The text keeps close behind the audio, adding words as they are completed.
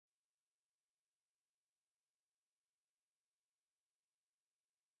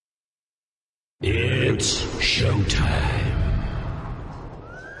It's showtime.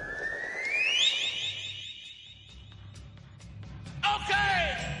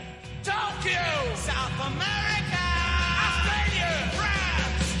 Okay, Tokyo, South America, Australia,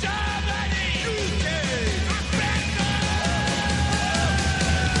 France, Germany, UK, America.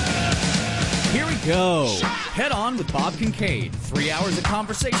 Here we go. Head on with Bob Kincaid. 3 hours of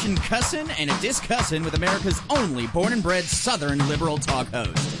conversation, cussin' and a discussin' with America's only born and bred Southern liberal talk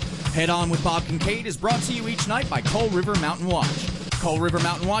host. Head On with Bob Kincaid is brought to you each night by Coal River Mountain Watch. Coal River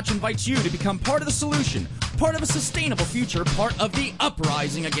Mountain Watch invites you to become part of the solution, part of a sustainable future, part of the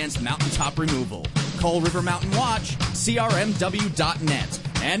uprising against mountaintop removal. Coal River Mountain Watch, crmw.net.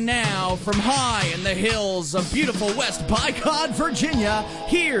 And now, from high in the hills of beautiful West Bicod, Virginia,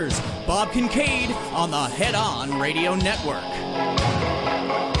 here's Bob Kincaid on the Head On Radio Network.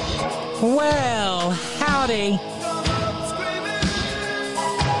 Well, howdy.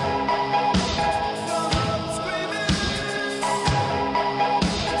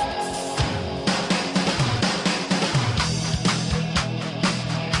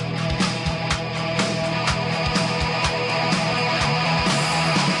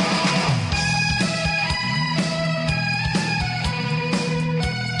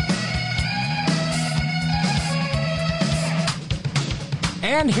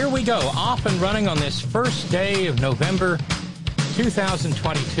 And here we go, off and running on this first day of November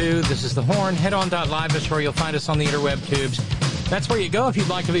 2022. This is The Horn. Headon.live is where you'll find us on the interweb tubes. That's where you go if you'd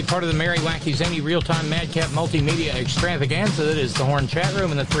like to be part of the merry, wacky, zany, real-time, madcap multimedia extravaganza that is The Horn chat room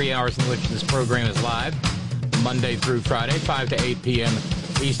in the 3 hours in which this program is live, Monday through Friday, 5 to 8 p.m.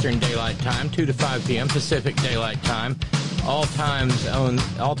 Eastern Daylight Time, 2 to 5 p.m. Pacific Daylight Time, all time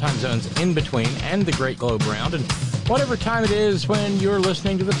zones in between and the Great Globe Round, and whatever time it is when you're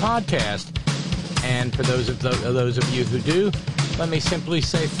listening to the podcast. And for those of you who do, let me simply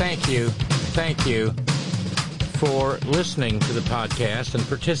say thank you for listening to the podcast and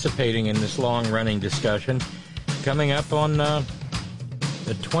participating in this long-running discussion, coming up on the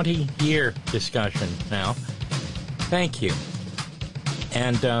 20-year discussion now. Thank you.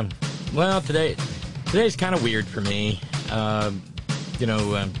 And, well, today's kind of weird for me. At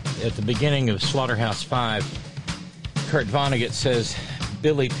the beginning of Slaughterhouse-5, Kurt Vonnegut says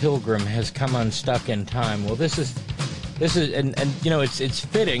Billy Pilgrim has come unstuck in time. Well, this is it's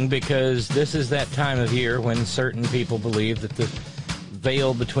fitting because this is that time of year when certain people believe that the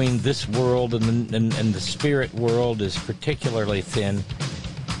veil between this world and the spirit world is particularly thin.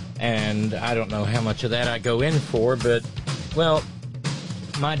 And I don't know how much of that I go in for, but, well,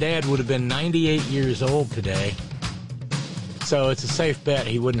 my dad would have been 98 years old today. So it's a safe bet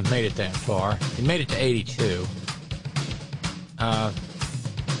he wouldn't have made it that far. He made it to 82.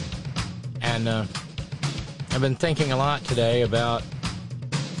 I've been thinking a lot today about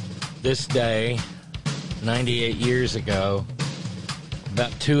this day, 98 years ago, about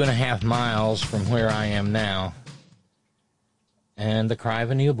 2.5 miles from where I am now, and the cry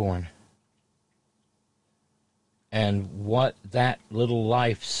of a newborn. And what that little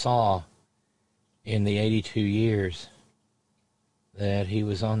life saw in the 82 years that he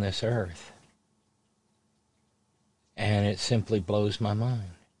was on this earth. And it simply blows my mind.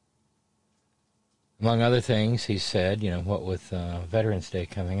 Among other things, he said, what with Veterans Day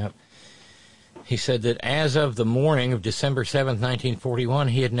coming up, he said that as of the morning of December 7th, 1941,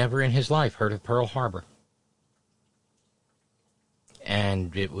 he had never in his life heard of Pearl Harbor.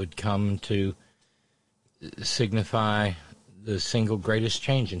 And it would come to signify the single greatest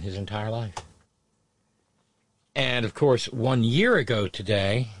change in his entire life. And, of course, 1 year ago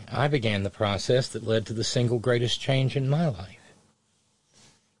today, I began the process that led to the single greatest change in my life.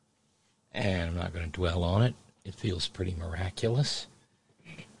 And I'm not going to dwell on it. It feels pretty miraculous.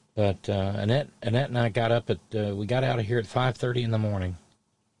 But Annette and I got up we got out of here at 5:30 in the morning.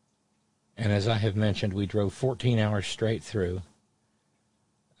 And as I have mentioned, we drove 14 hours straight through.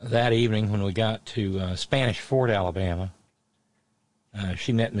 That evening, when we got to Spanish Fort, Alabama,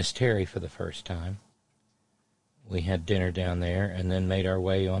 she met Miss Terry for the first time. We had dinner down there and then made our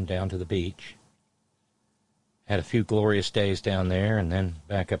way on down to the beach. Had a few glorious days down there and then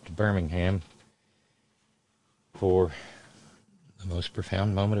back up to Birmingham for the most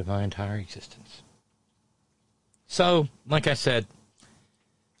profound moment of my entire existence. So, like I said,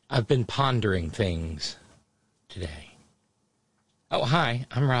 I've been pondering things today. Oh, hi,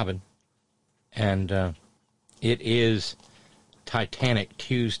 I'm Robin. And it is Titanic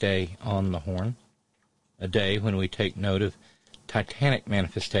Tuesday on the Horn, a day when we take note of titanic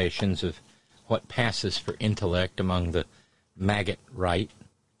manifestations of what passes for intellect among the maggot right.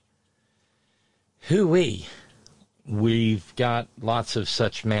 Hoo-wee. we've got lots of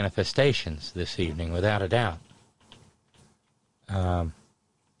such manifestations this evening, without a doubt.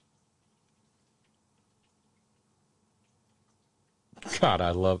 God,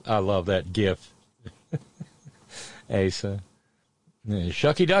 I love that GIF. Asa,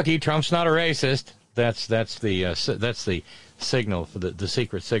 shucky ducky, Trump's not a racist. That's the signal for the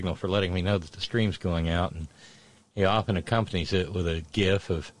secret signal for letting me know that the stream's going out, and he often accompanies it with a GIF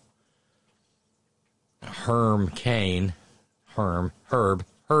of Herb Cain.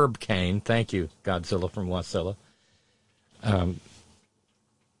 Thank you, Godzilla from Wasilla.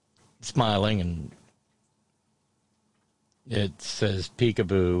 Smiling, and it says,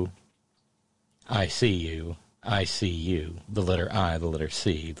 peekaboo, I see you, the letter I, the letter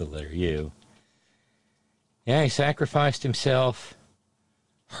C, the letter U. Yeah, he sacrificed himself,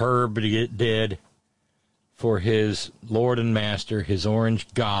 Herb did, for his Lord and Master, his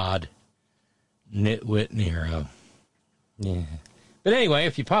orange god, Nitwit Nero. Yeah. But anyway,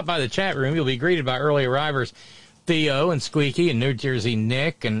 if you pop by the chat room, you'll be greeted by early arrivers Theo and Squeaky and New Jersey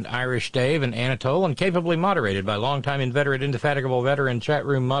Nick and Irish Dave and Anatole, and capably moderated by longtime inveterate, indefatigable veteran chat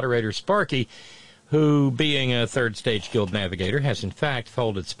room moderator Sparky, who, being a third stage guild navigator, has in fact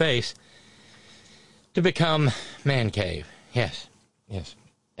folded space to become Man Cave. Yes.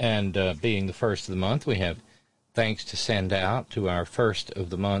 And being the first of the month, we have thanks to send out to our first of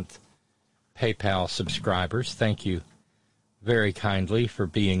the month PayPal subscribers. Thank you very kindly for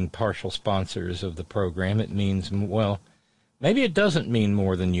being partial sponsors of the program. It means, well, maybe it doesn't mean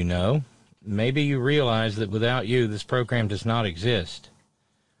more than you know. Maybe you realize that without you, this program does not exist.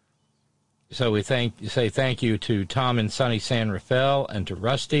 So we say thank you to Tom and Sunny San Rafael, and to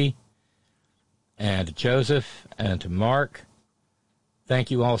Rusty, and to Joseph, and to Mark.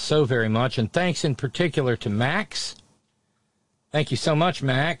 Thank you all so very much, and thanks in particular to Max. Thank you so much,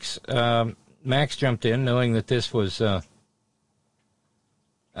 Max. Max jumped in knowing that this was...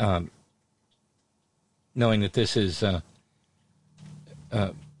 knowing that this is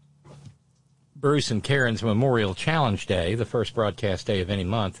Bruce and Karen's Memorial Challenge Day, the first broadcast day of any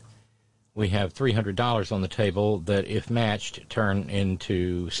month, we have $300 on the table that, if matched, turn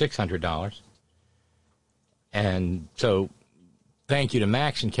into $600. And so, thank you to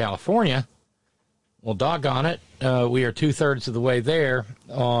Max in California. Well, doggone it, we are 2/3 of the way there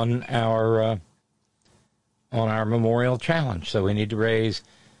on our Memorial Challenge. So we need to raise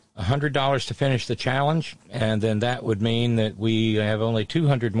 $100 to finish the challenge, and then that would mean that we have only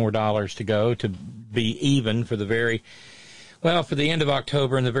 $200 more to go to be even for the end of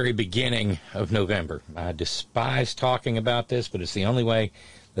October and the very beginning of November. I despise talking about this, but it's the only way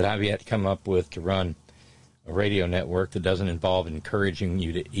that I've yet come up with to run a radio network that doesn't involve encouraging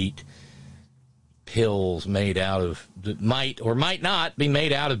you to eat pills made out of, that might or might not be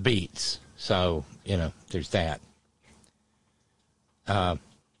made out of beets. So, there's that.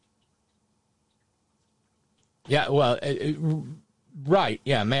 Right.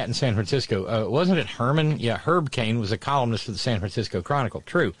 Yeah, Matt in San Francisco. Wasn't it Herman? Yeah, Herb Cain was a columnist for the San Francisco Chronicle.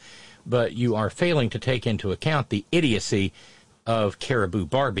 True. But you are failing to take into account the idiocy of Caribou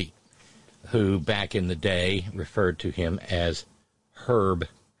Barbie, who back in the day referred to him as Herb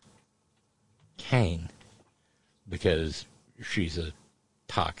Cain because she's a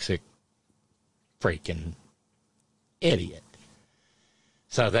toxic freaking idiot.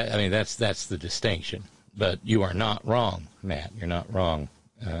 So that's the distinction. But you are not wrong, Matt. You're not wrong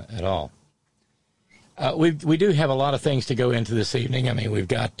at all. We do have a lot of things to go into this evening. I mean, we've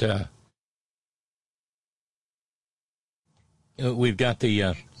got the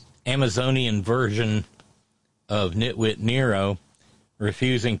Amazonian version of Nitwit Nero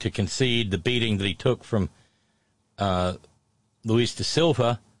refusing to concede the beating that he took from Luis da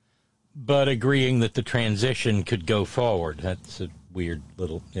Silva, but agreeing that the transition could go forward. That's a weird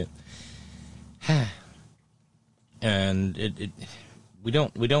little... And the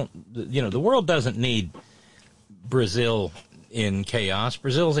world doesn't need Brazil in chaos.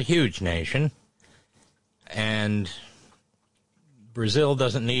 Brazil's a huge nation, and Brazil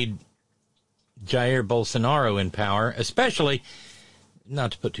doesn't need Jair Bolsonaro in power, especially,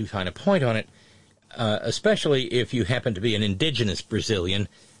 not to put too fine a point on it, especially if you happen to be an indigenous Brazilian,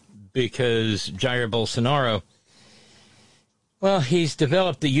 because Jair Bolsonaro, well, he's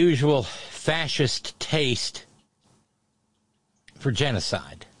developed the usual fascist taste for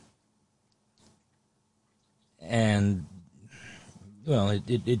genocide. And, well,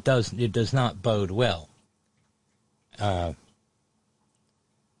 it does not bode well.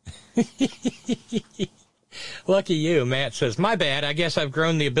 Lucky you, Matt says, my bad, I guess I've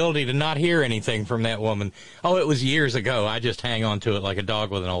grown the ability to not hear anything from that woman. Oh, it was years ago. I just hang on to it like a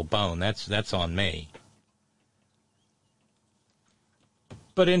dog with an old bone. That's on me.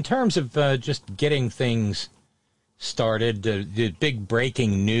 But in terms of just getting things started, the big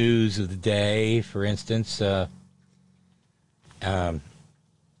breaking news of the day, for instance, the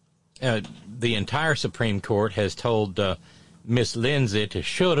entire Supreme Court has told Miss Lindsay to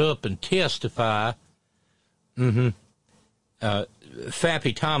shut up and testify.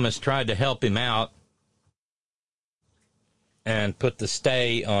 Fappy Thomas tried to help him out and put the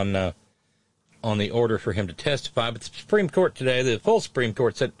stay on the order for him to testify, but the Supreme Court today, the full Supreme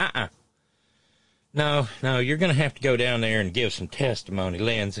Court, said, no, you're going to have to go down there and give some testimony,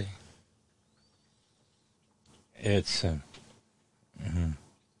 Lindsay. It's,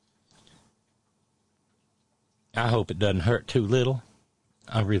 I hope it doesn't hurt too little.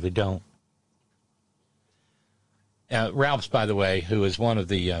 I really don't. Ralphs, by the way, who is one of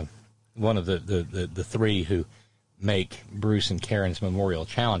the three who make Bruce and Karen's Memorial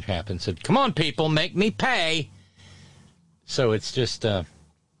Challenge happen, said, "Come on, people, make me pay." So it's just a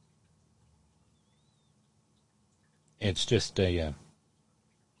 $100,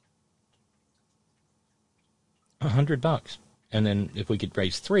 and then if we could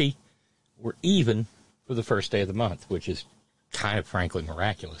raise 3, we're even for the first day of the month, which is kind of frankly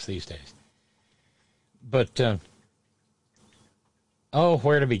miraculous these days. But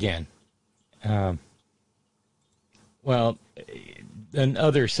where to begin? Well, in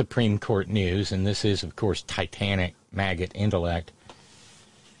other Supreme Court news, and this is, of course, Titanic maggot intellect,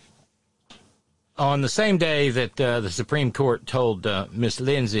 on the same day that the Supreme Court told Miss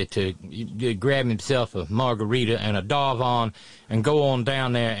Lindsay to grab himself a margarita and a Davon and go on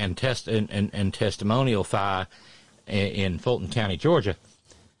down there and testimonialify in Fulton County, Georgia,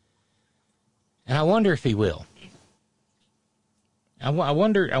 and I wonder if he will. I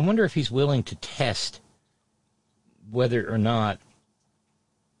wonder if he's willing to test whether or not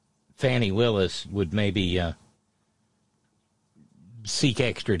Fannie Willis would maybe seek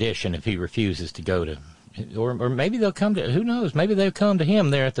extradition if he refuses to go to, or maybe they'll come to, who knows, maybe they'll come to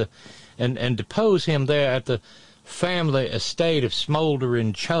him there at the, and depose him there at the family estate of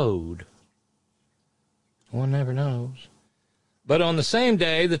Smoldering Chode. One never knows. But on the same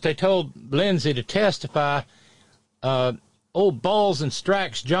day that they told Lindsay to testify, old Balls and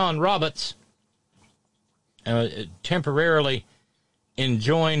Strikes John Roberts temporarily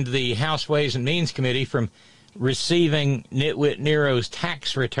enjoined the House Ways and Means Committee from receiving Nitwit Nero's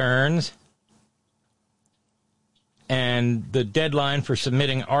tax returns, and the deadline for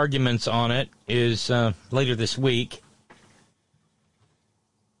submitting arguments on it is later this week.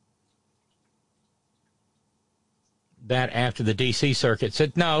 That after the D.C. Circuit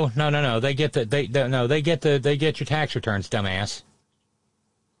said no, they get your tax returns, dumbass.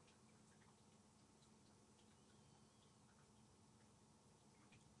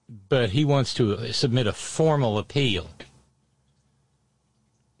 But he wants to submit a formal appeal.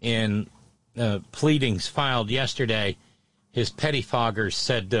 In pleadings filed yesterday, his pettifoggers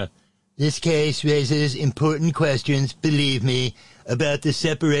said, "This case raises important questions, believe me, about the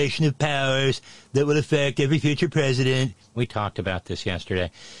separation of powers that will affect every future president." We talked about this yesterday.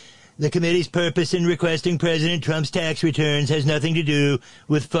 "The committee's purpose in requesting President Trump's tax returns has nothing to do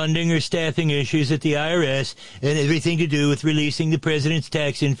with funding or staffing issues at the IRS and everything to do with releasing the president's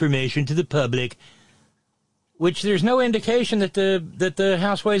tax information to the public," which there's no indication that the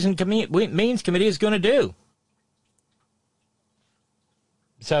House Ways and Means Committee is going to do.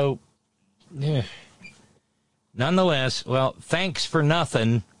 So, yeah. Nonetheless, well, thanks for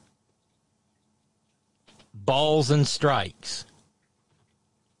nothing, Balls and Strikes.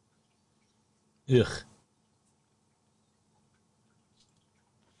 Ugh.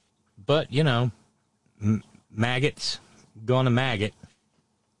 But, you know, maggots gonna maggot.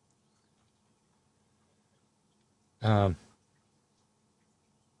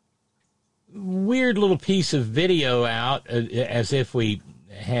 Weird little piece of video out, as if we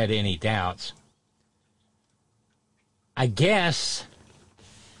had any doubts. I guess,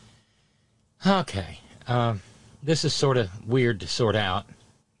 okay, this is sort of weird to sort out.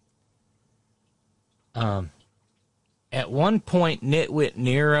 At one point, Nitwit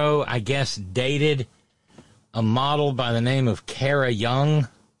Nero, I guess, dated a model by the name of Kara Young.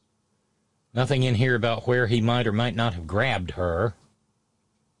 Nothing in here about where he might or might not have grabbed her.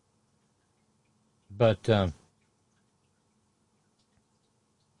 But,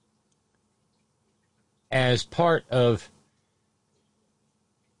 as part of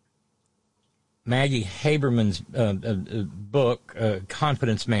Maggie Haberman's book,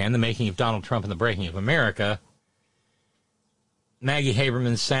 Confidence Man, The Making of Donald Trump and the Breaking of America, Maggie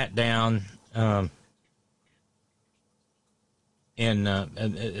Haberman sat down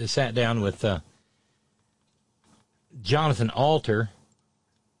with Jonathan Alter,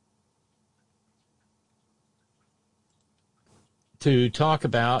 to talk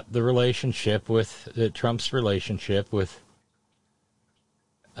about the relationship with Trump's relationship with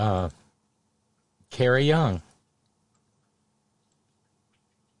Carrie Young.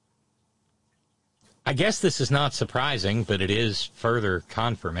 I guess this is not surprising, but it is further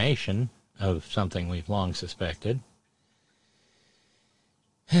confirmation of something we've long suspected.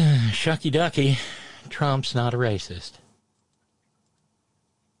 Shucky ducky, Trump's not a racist.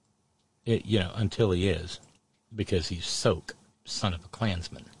 Until he is, because he's Soak, son of a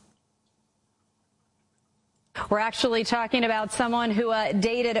Klansman. We're actually talking about someone who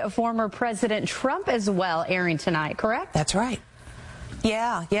dated former President Trump as well, airing tonight, correct? That's right.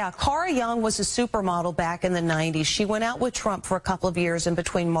 Yeah. Cara Young was a supermodel back in the 90s. She went out with Trump for a couple of years in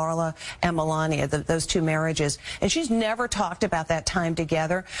between Marla and Melania, those two marriages. And she's never talked about that time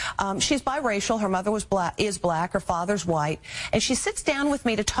together. She's biracial. Her mother is black. Her father's white. And she sits down with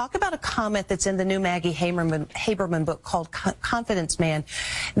me to talk about a comment that's in the new Maggie Haberman book called Confidence Man.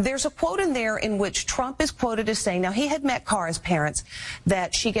 There's a quote in there in which Trump is quoted as saying, now he had met Cara's parents,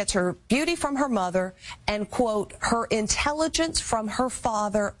 that she gets her beauty from her mother and, quote, her intelligence from her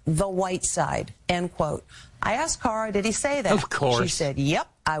father, the white side, end quote. I asked Cara, did he say that? Of course. She said, yep,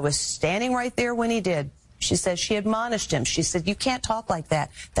 I was standing right there when he did. She said she admonished him. She said, you can't talk like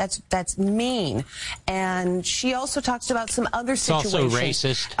that. That's mean. And she also talks about some other situations also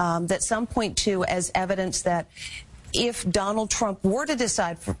racist. That some point to as evidence that if Donald Trump were to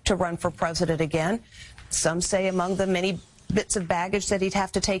decide to run for president again, some say among the many bits of baggage that he'd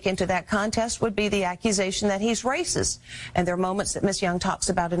have to take into that contest would be the accusation that he's racist. And there are moments that Ms. Young talks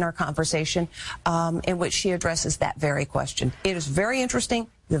about in our conversation in which she addresses that very question. It is very interesting,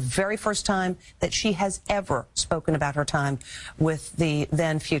 the very first time that she has ever spoken about her time with the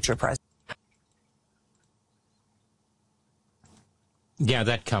then future president. Yeah,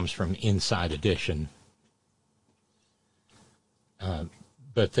 that comes from Inside Edition.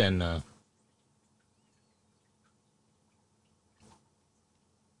 But then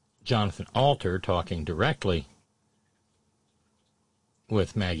Jonathan Alter talking directly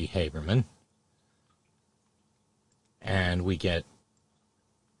with Maggie Haberman, and we get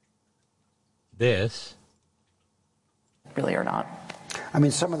this. Really or not? I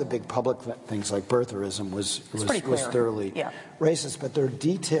mean, some of the big public things like birtherism was thoroughly racist, but there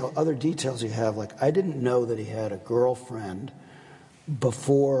are other details you have. Like, I didn't know that he had a girlfriend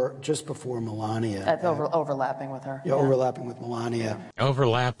just before Melania. That's overlapping with her. Yeah, overlapping with Melania.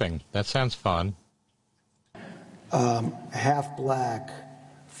 Overlapping. That sounds fun. Half black.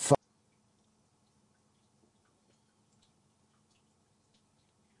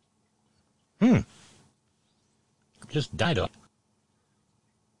 Just died on.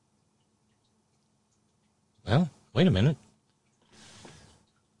 Well, wait a minute.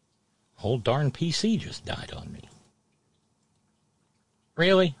 Whole darn PC just died on me.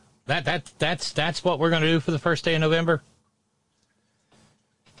 Really? That's what we're going to do for the first day of November?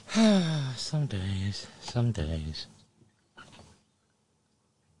 Some days.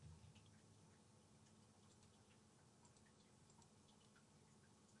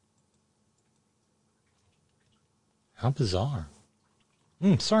 How bizarre.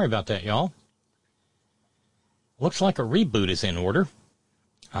 Sorry about that, y'all. Looks like a reboot is in order.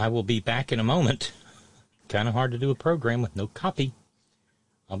 I will be back in a moment. Kind of hard to do a program with no copy.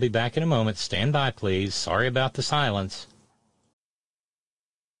 I'll be back in a moment. Stand by, please. Sorry about the silence.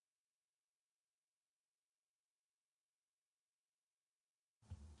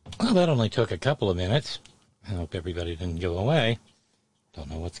 Well, that only took a couple of minutes. I hope everybody didn't go away.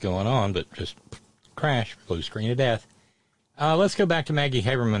 Don't know what's going on, but just crash, blue screen of death. Let's go back to Maggie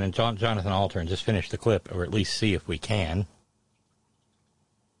Haberman and Jonathan Alter and just finish the clip, or at least see if we can.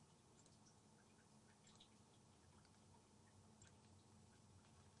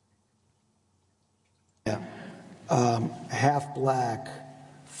 Half black.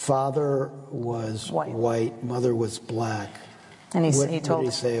 Father was white. Mother was black. And what did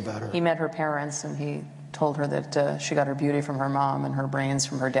he say about her? He met her parents, and he told her that she got her beauty from her mom and her brains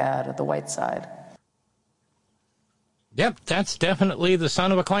from her dad at the white side. Yep, that's definitely the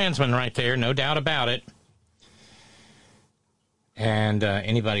son of a Klansman right there, no doubt about it. And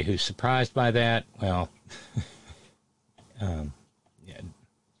anybody who's surprised by that, well, yeah.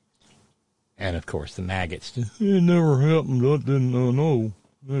 And of course the maggots. It never happened. I didn't know.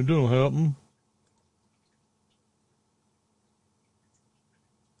 It didn't happen.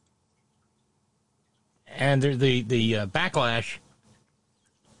 And the backlash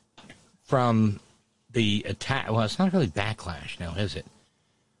from the attack. Well, it's not really backlash now, is it?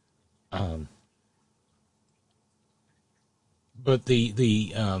 But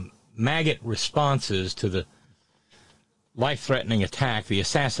the maggot responses to life-threatening attack, the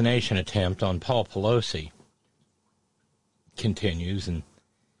assassination attempt on Paul Pelosi, continues. And,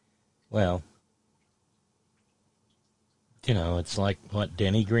 well, you know, it's like what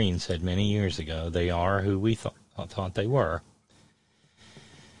Denny Green said many years ago. They are who we thought they were.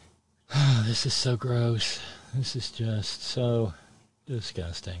 Oh, this is so gross. This is just so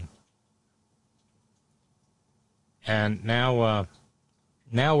disgusting. And now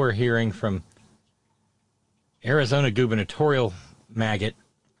we're hearing from Arizona gubernatorial maggot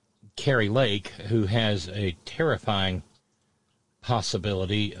Kari Lake, who has a terrifying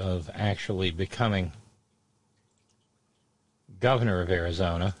possibility of actually becoming governor of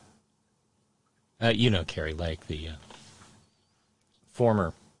Arizona. You know Kari Lake, the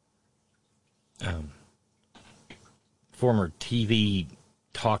former TV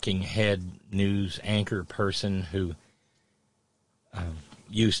talking head news anchor person who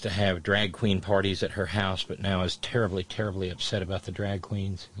used to have drag queen parties at her house, but now is terribly, terribly upset about the drag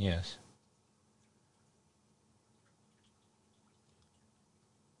queens. Yes.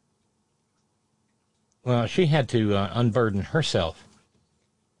 Well, she had to unburden herself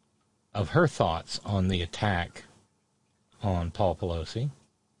of her thoughts on the attack on Paul Pelosi.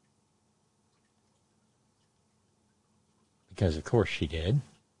 Because, of course, she did.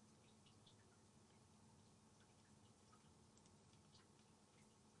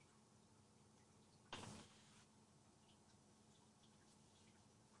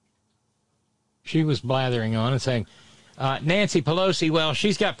 She was blathering on and saying, Nancy Pelosi, well,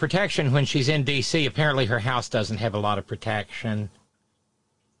 she's got protection when she's in D.C. Apparently her house doesn't have a lot of protection.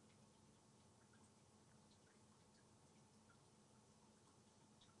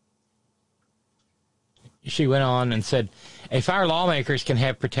 She went on and said, if our lawmakers can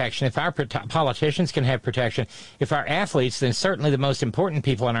have protection, if our politicians can have protection, if our athletes, then certainly the most important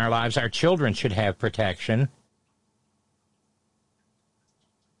people in our lives, our children, should have protection.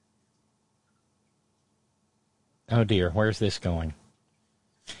 Oh, dear, where's this going?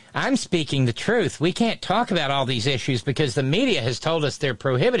 I'm speaking the truth. We can't talk about all these issues because the media has told us they're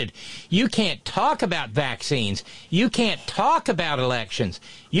prohibited. You can't talk about vaccines. You can't talk about elections.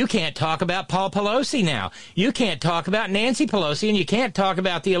 You can't talk about Paul Pelosi now. You can't talk about Nancy Pelosi, and you can't talk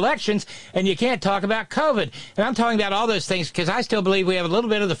about the elections, and you can't talk about COVID. And I'm talking about all those things because I still believe we have a little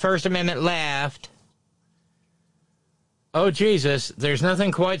bit of the First Amendment left. Oh, Jesus, there's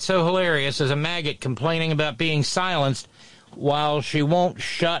nothing quite so hilarious as a maggot complaining about being silenced while she won't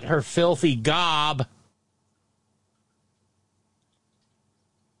shut her filthy gob.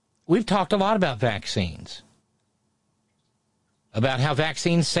 We've talked a lot about vaccines, about how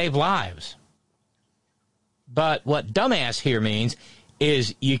vaccines save lives. But what dumbass here means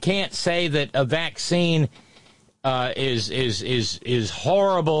is you can't say that a vaccine is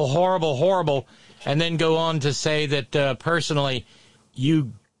horrible, horrible, horrible, and then go on to say that personally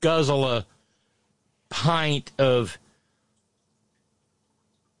you guzzle a pint of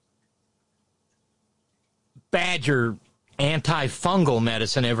Badger antifungal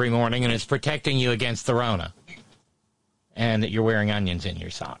medicine every morning and it's protecting you against the Rona, and that you're wearing onions in your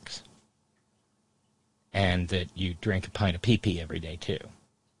socks, and that you drink a pint of pee-pee every day too.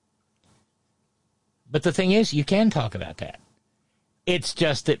 But the thing is, you can talk about that. It's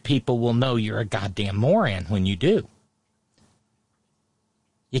just that people will know you're a goddamn moron when you do.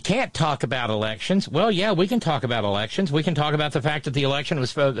 You can't talk about elections. Well, yeah, we can talk about elections. We can talk about the fact that the election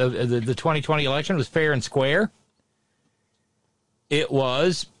was the 2020 election was fair and square. It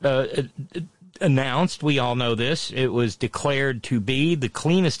was announced. We all know this. It was declared to be the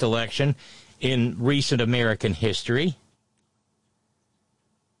cleanest election in recent American history.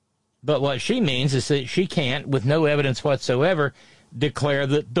 But what she means is that she can't, with no evidence whatsoever, declare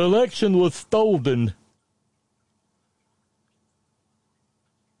that the election was stolen.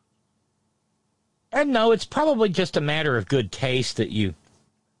 And no, it's probably just a matter of good taste that you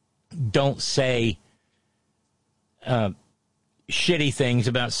don't say shitty things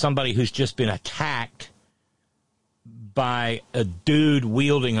about somebody who's just been attacked by a dude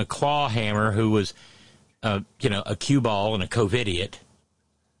wielding a claw hammer who was, a cue ball and a COVIDiot.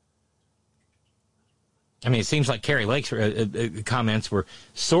 I mean, it seems like Kari Lake's comments were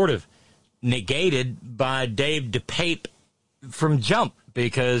sort of negated by Dave DePape from Jump,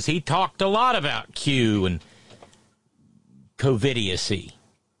 because he talked a lot about Q and COVIDiocy.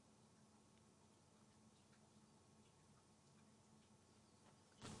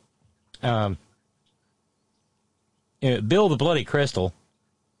 Bill the Bloody Crystal,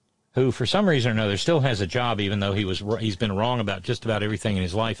 who for some reason or another still has a job, even though he's been wrong about just about everything in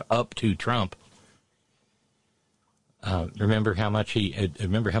his life up to Trump. Remember how much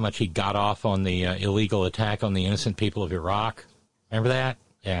he got off on the illegal attack on the innocent people of Iraq? Remember that?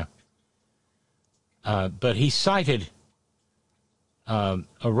 Yeah. But he cited a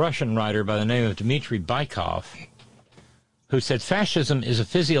Russian writer by the name of Dmitry Bykov, who said fascism is a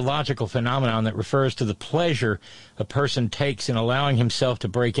physiological phenomenon that refers to the pleasure a person takes in allowing himself to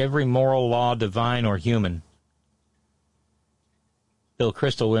break every moral law, divine or human. Bill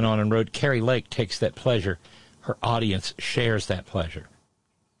Kristol went on and wrote, Carrie Lake takes that pleasure. Her audience shares that pleasure.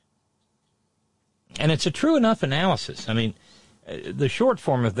 And it's a true enough analysis. I mean, the short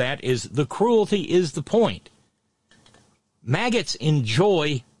form of that is the cruelty is the point. Maggots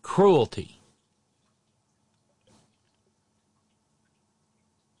enjoy cruelty.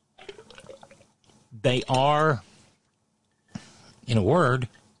 They are, in a word,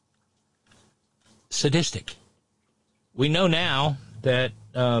 sadistic. We know now that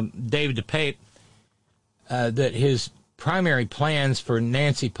David DePape, that his primary plans for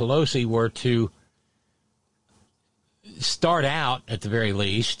Nancy Pelosi were to start out, at the very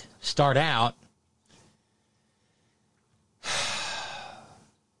least,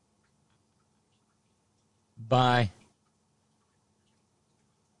 by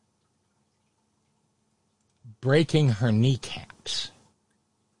breaking her kneecaps.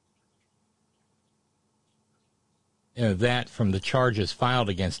 You know, that from the charges filed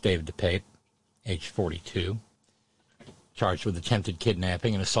against David DePape, age 42, charged with attempted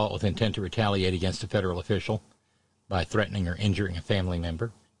kidnapping and assault with intent to retaliate against a federal official by threatening or injuring a family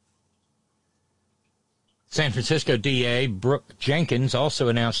member. San Francisco DA Brooke Jenkins also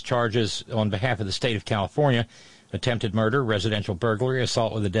announced charges on behalf of the state of California: attempted murder, residential burglary,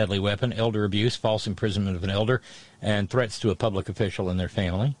 assault with a deadly weapon, elder abuse, false imprisonment of an elder, and threats to a public official and their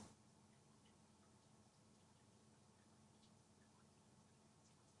family.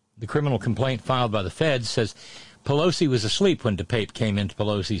 The criminal complaint filed by the feds says Pelosi was asleep when DePape came into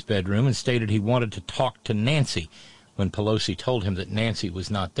Pelosi's bedroom and stated he wanted to talk to Nancy. When Pelosi told him that Nancy was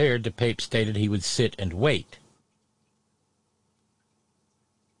not there, DePape stated he would sit and wait.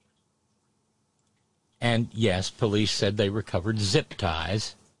 And yes, police said they recovered zip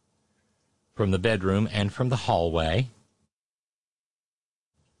ties from the bedroom and from the hallway.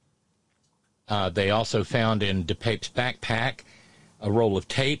 They also found in DePape's backpack a roll of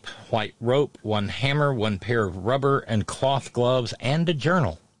tape, white rope, one hammer, one pair of rubber and cloth gloves, and a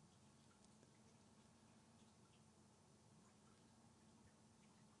journal.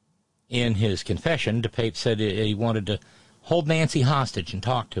 In his confession, DePape said he wanted to hold Nancy hostage and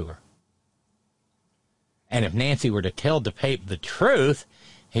talk to her. And if Nancy were to tell DePape the truth,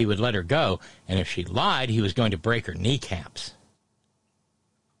 he would let her go. And if she lied, he was going to break her kneecaps.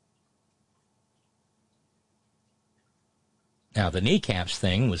 Now, the kneecaps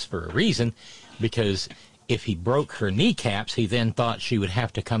thing was for a reason, because if he broke her kneecaps, he then thought she would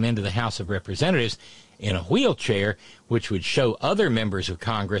have to come into the House of Representatives in a wheelchair, which would show other members of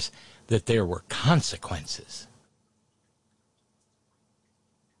Congress that there were consequences.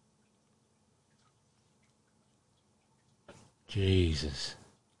 Jesus.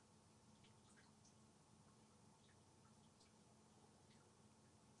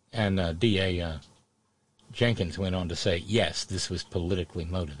 And D.A. Jenkins went on to say, yes, this was politically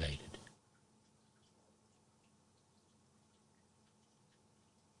motivated.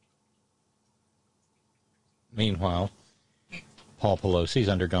 Meanwhile, Paul Pelosi's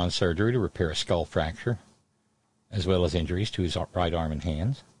undergone surgery to repair a skull fracture, as well as injuries to his right arm and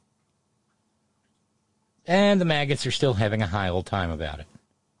hands. And the maggots are still having a high old time about it.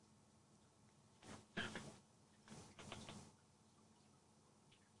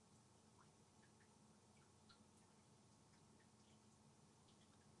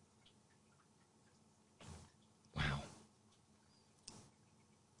 Wow.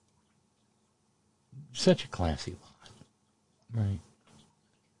 Such a classy lot. Right.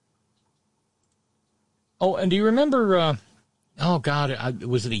 Oh, and do you remember,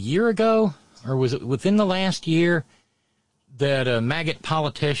 was it a year ago? Or was it within the last year that a maggot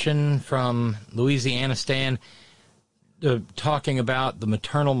politician from Louisiana talking about the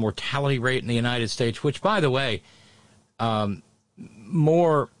maternal mortality rate in the United States, which, by the way,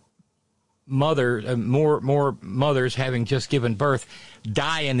 more mothers having just given birth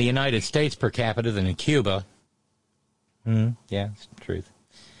die in the United States per capita than in Cuba. Yeah, it's the truth.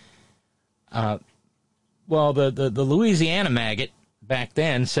 Well, the Louisiana maggot back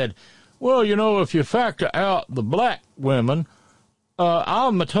then said, well, you know, if you factor out the black women,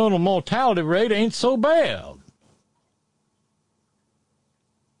 our maternal mortality rate ain't so bad.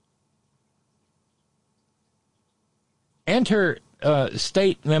 Enter member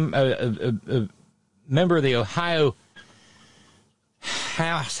of the Ohio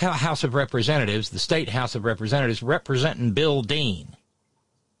House of Representatives, the state House of Representatives, representing Bill Dean.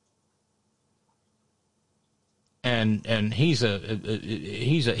 And he's a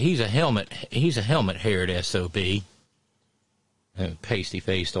helmet-haired SOB, a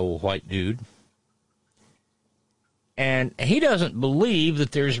pasty-faced old white dude. And he doesn't believe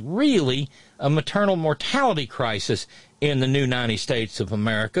that there's really a maternal mortality crisis in the new 90 states of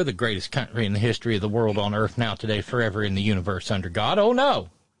America, the greatest country in the history of the world on earth, now, today, forever, in the universe, under God. Oh, no.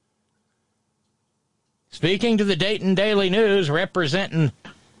 Speaking to the Dayton Daily News, representing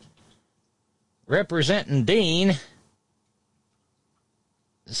Dean,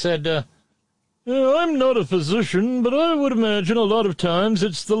 said, I'm not a physician, but I would imagine a lot of times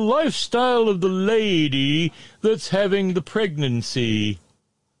it's the lifestyle of the lady that's having the pregnancy.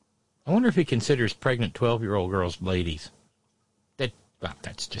 I wonder if he considers pregnant 12-year-old girls ladies.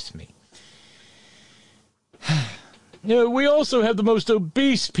 That's just me. We also have the most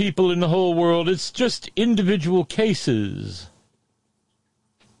obese people in the whole world. It's just individual cases.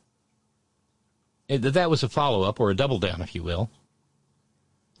 That was a follow-up, or a double-down, if you will,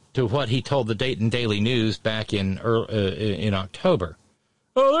 to what he told the Dayton Daily News back in October.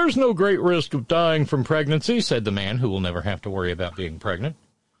 Oh, there's no great risk of dying from pregnancy, said the man who will never have to worry about being pregnant.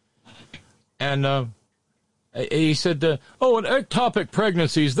 And he said, and ectopic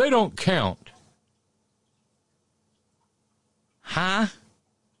pregnancies, they don't count. Huh?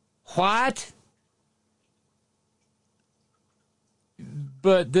 What?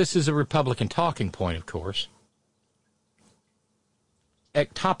 But this is a Republican talking point, of course.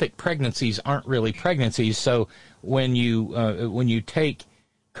 Ectopic pregnancies aren't really pregnancies, so when you take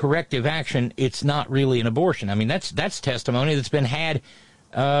corrective action, it's not really an abortion. I mean, that's testimony that's been had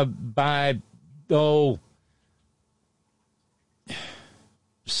by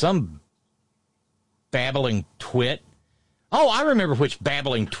some babbling twit. Oh, I remember which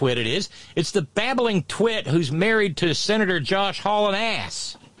babbling twit it is. It's the babbling twit who's married to Senator Josh Hall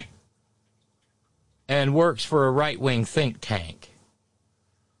Ass and works for a right-wing think tank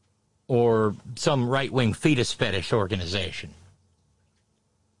or some right-wing fetus fetish organization.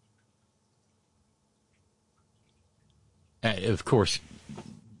 Of course,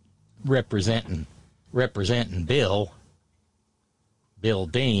 representing Bill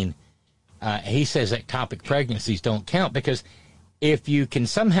Dean, he says ectopic pregnancies don't count because if you can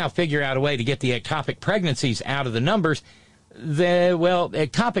somehow figure out a way to get the ectopic pregnancies out of the numbers,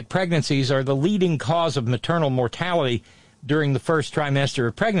 ectopic pregnancies are the leading cause of maternal mortality during the first trimester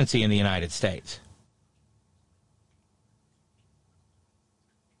of pregnancy in the United States.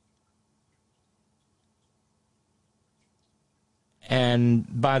 And,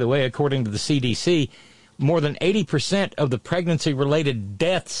 by the way, according to the CDC, more than 80% of the pregnancy-related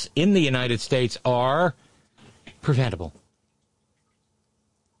deaths in the United States are preventable.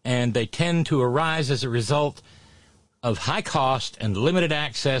 And they tend to arise as a result of high cost and limited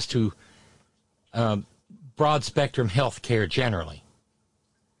access to broad-spectrum health care generally.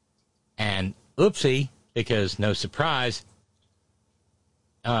 And, oopsie, because no surprise,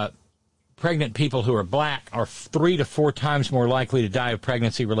 pregnant people who are black are 3 to 4 times more likely to die of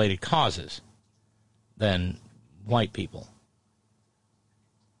pregnancy-related causes than white people.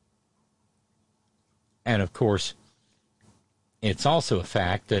 And, of course, it's also a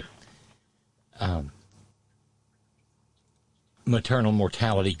fact that maternal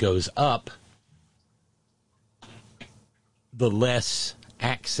mortality goes up the less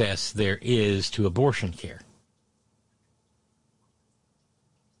access there is to abortion care.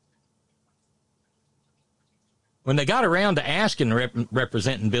 When they got around to asking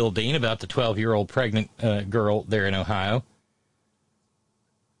representing Bill Dean about the 12-year-old pregnant girl there in Ohio,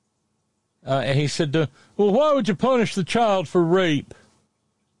 he said, well, why would you punish the child for rape?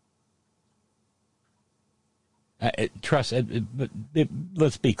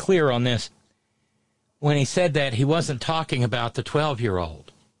 Let's be clear on this. When he said that, he wasn't talking about the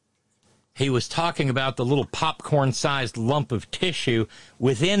 12-year-old. He was talking about the little popcorn-sized lump of tissue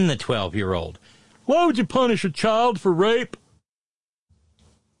within the 12-year-old. Why would you punish a child for rape?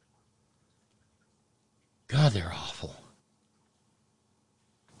 God, they're awful.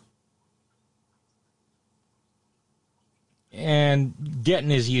 And getting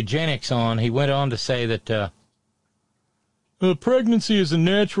his eugenics on, he went on to say that pregnancy is a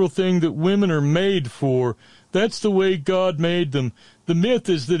natural thing that women are made for. That's the way God made them. The myth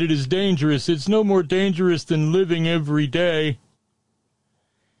is that it is dangerous. It's no more dangerous than living every day.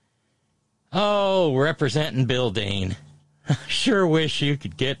 Oh, representing Bill Dean. Sure wish you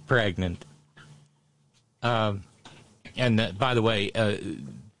could get pregnant. By the way,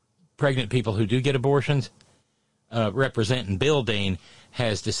 pregnant people who do get abortions, representing Bill Dean,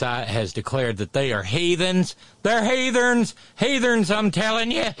 has declared that they are heathens. They're heathens. Heathens, I'm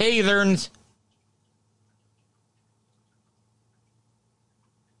telling you, heathens.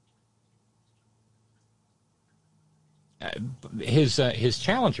 His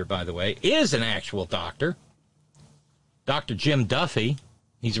challenger, by the way, is an actual doctor. Dr. Jim Duffy.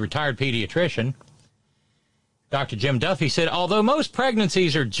 He's a retired pediatrician. Dr. Jim Duffy said, although most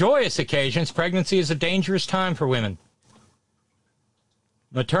pregnancies are joyous occasions, pregnancy is a dangerous time for women.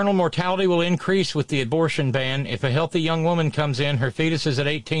 Maternal mortality will increase with the abortion ban. If a healthy young woman comes in, her fetus is at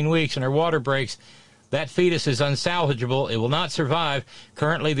 18 weeks, and her water breaks, that fetus is unsalvageable. It will not survive.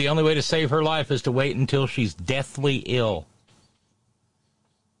 Currently, the only way to save her life is to wait until she's deathly ill.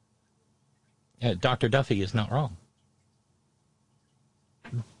 Dr. Duffy is not wrong.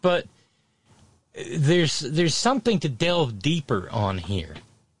 But there's something to delve deeper on here.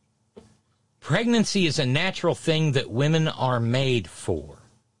 Pregnancy is a natural thing that women are made for.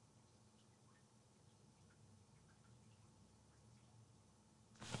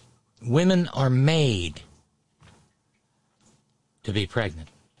 Women are made to be pregnant.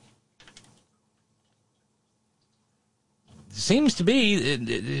 It seems to be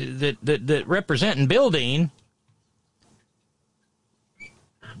that representing Bill Dean,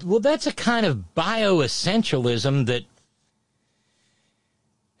 well, that's a kind of bioessentialism that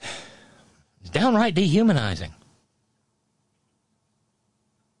is downright dehumanizing.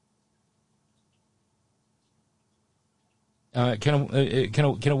 Can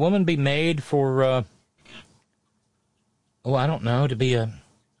a woman be made for, I don't know, to be an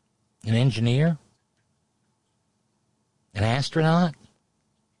engineer? An astronaut?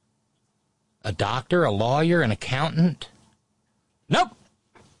 A doctor? A lawyer? An accountant? Nope.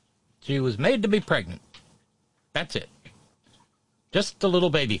 She was made to be pregnant. That's it. Just a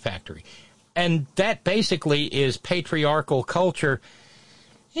little baby factory. And that basically is patriarchal culture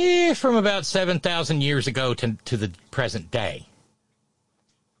from about 7,000 years ago to the present day.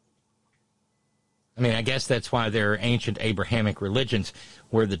 I mean, I guess that's why there are ancient Abrahamic religions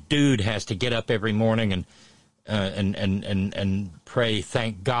where the dude has to get up every morning and pray,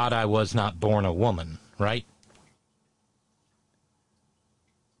 thank God I was not born a woman, right?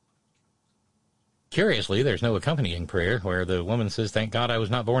 Curiously, there's no accompanying prayer where the woman says, thank God I was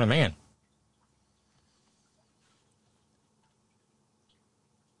not born a man.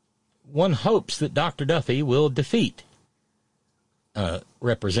 One hopes that Dr. Duffy will defeat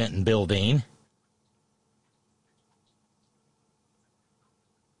representing Bill Dean.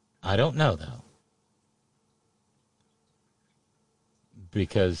 I don't know, though.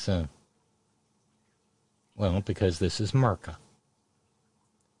 Because this is Merca.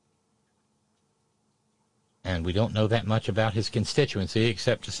 And we don't know that much about his constituency,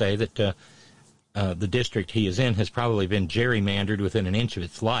 except to say that the district he is in has probably been gerrymandered within an inch of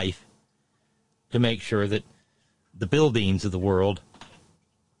its life to make sure that the Bill Deans of the world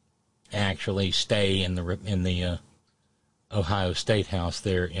actually stay in the Ohio State House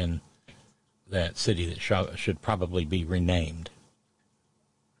there in that city that should probably be renamed.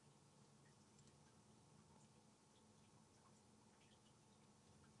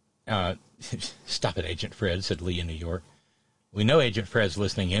 Stop it, Agent Fred, said Lee in New York. We know Agent Fred's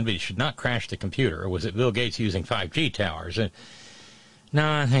listening in, but he should not crash the computer. Or was it Bill Gates using 5G towers?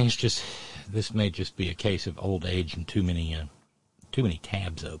 No, I think this may just be a case of old age and too many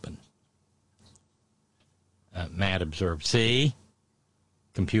tabs open. Matt observed, see?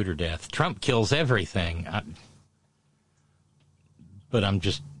 Computer death. Trump kills everything. But I'm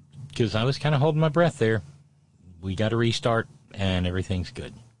just, because I was kind of holding my breath there. We got to restart, and everything's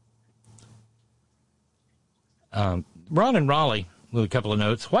good. Ron and Raleigh, with a couple of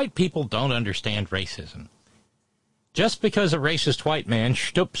notes. White people don't understand racism. Just because a racist white man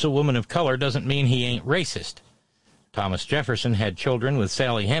stoops a woman of color doesn't mean he ain't racist. Thomas Jefferson had children with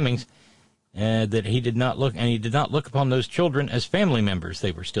Sally Hemings, he did not look upon those children as family members.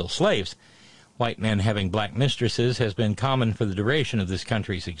 They were still slaves. White men having black mistresses has been common for the duration of this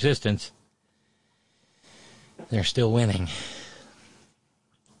country's existence. They're still winning.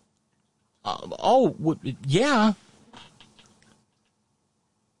 Yeah.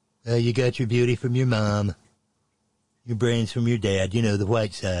 You got your beauty from your mom. Your brains from your dad. You know, the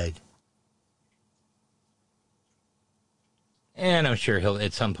white side. And I'm sure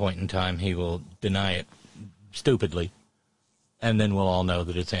at some point in time, he will deny it stupidly. And then we'll all know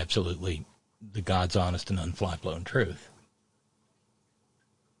that it's absolutely the God's honest and unfly-blown truth.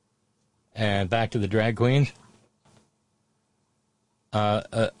 And back to the drag queens.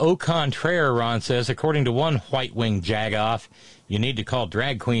 Au contraire, Ron says, according to one white-wing jagoff, you need to call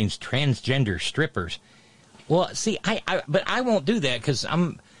drag queens transgender strippers. Well, see, but I won't do that because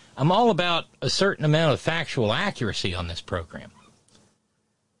I'm all about a certain amount of factual accuracy on this program.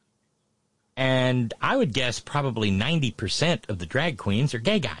 And I would guess probably 90% of the drag queens are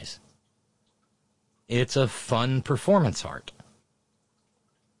gay guys. It's a fun performance art.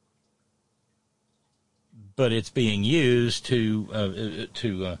 But it's being used it's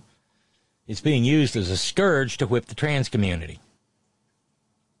being used as a scourge to whip the trans community.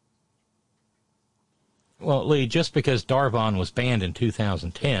 Well, Lee, just because Darvon was banned in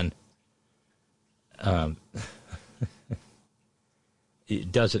 2010,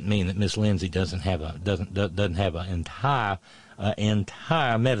 it doesn't mean that Miss Lindsay doesn't have an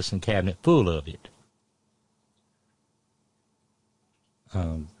entire medicine cabinet full of it.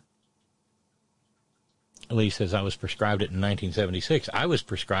 Lee says, I was prescribed it in 1976. I was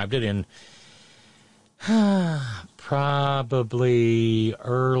prescribed it in probably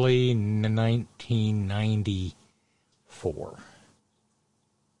early 1994.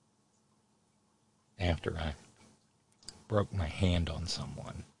 After I broke my hand on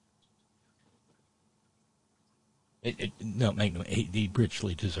someone. He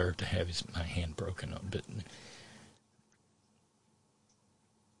richly deserved to have my hand broken up, but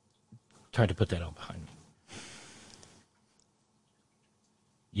tried to put that all behind me.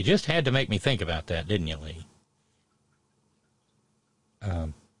 You just had to make me think about that, didn't you, Lee?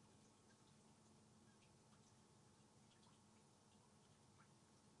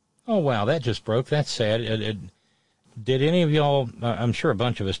 Oh, wow, that just broke. That's sad. Did any of y'all, I'm sure a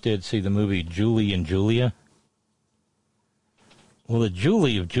bunch of us did, see the movie Julie and Julia? Well, the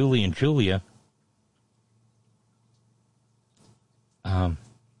Julie of Julie and Julia has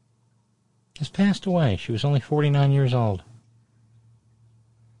passed away. She was only 49 years old.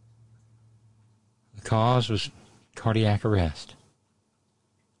 The cause was cardiac arrest.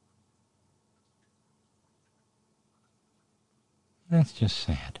 That's just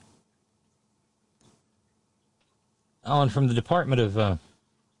sad. Oh, and from the Department of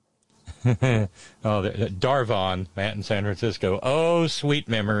Darvon, Matt in San Francisco. Oh, sweet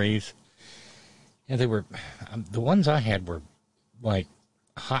memories. Yeah, they were, the ones I had were like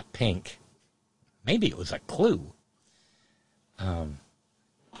hot pink. Maybe it was a clue.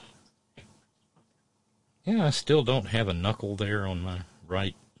 Yeah, I still don't have a knuckle there on my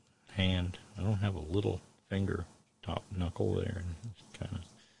right hand. I don't have a little finger top knuckle there. And it's kind of,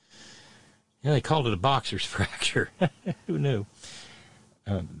 yeah, they called it a boxer's fracture. Who knew?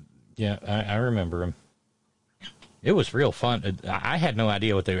 Yeah, I remember them. It was real fun. I had no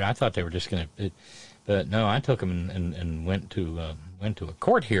idea what they were. I thought they were just going to, but no, I took them and went to a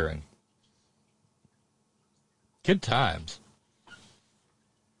court hearing. Good times.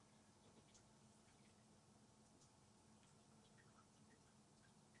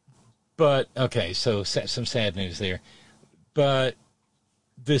 But, okay, so some sad news there. But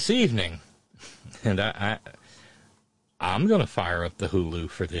this evening, and I'm going to fire up the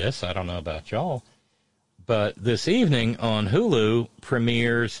Hulu for this. I don't know about y'all. But this evening on Hulu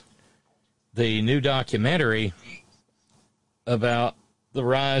premieres the new documentary about the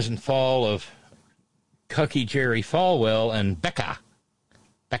rise and fall of Cucky Jerry Falwell and Becca.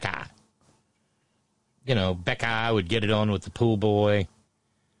 You know, Becca would get it on with the pool boy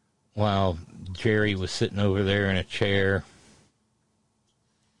while Jerry was sitting over there in a chair,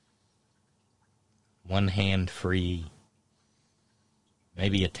 one hand free,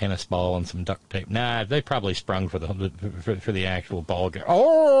 maybe a tennis ball and some duct tape. Nah, they probably sprung for the actual ball game.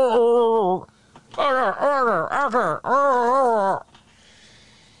 Oh!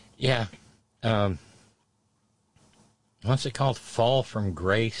 Yeah. What's it called? Fall from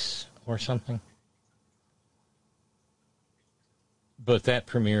Grace or something? But that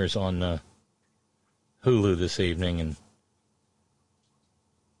premieres on Hulu this evening, and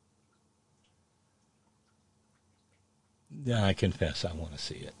I confess I want to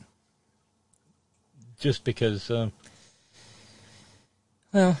see it. Just because,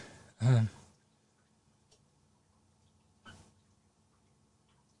 because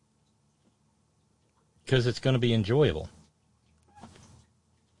it's going to be enjoyable.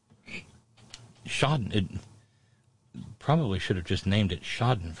 It probably should have just named it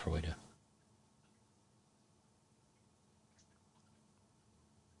Schadenfreude.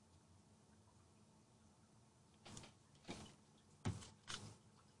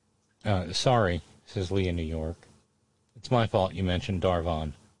 Sorry, says Lee in New York. It's my fault you mentioned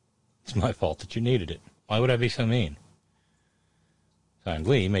Darvon. It's my fault that you needed it. Why would I be so mean? Signed,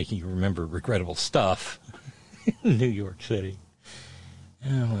 Lee, making you remember regrettable stuff in New York City.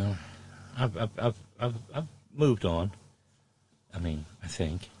 Yeah, well, I've moved on. I mean, I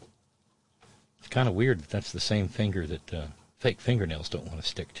think. kind of weird that that's the same finger that fake fingernails don't want to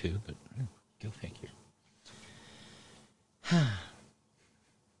stick to, but go figure.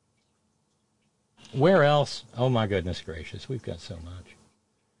 Where else? Oh, my goodness gracious. We've got so much.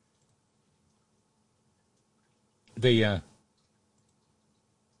 The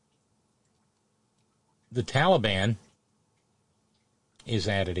Taliban is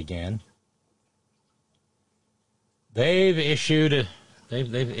at it again. They've issued a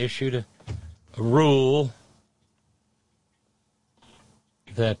rule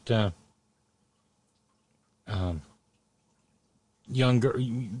that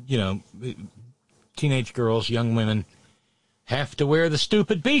teenage girls, young women have to wear the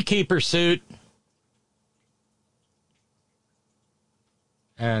stupid beekeeper suit.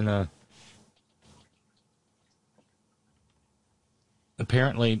 And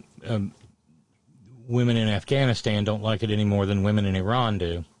apparently women in Afghanistan don't like it any more than women in Iran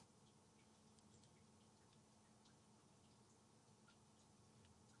do.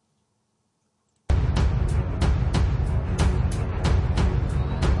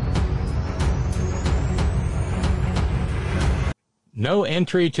 No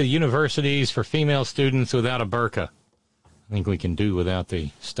entry to universities for female students without a burqa. I think we can do without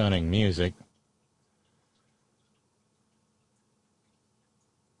the stunning music.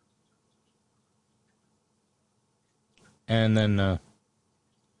 And then the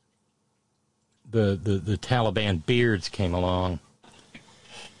Taliban beards came along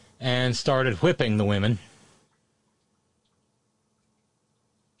and started whipping the women.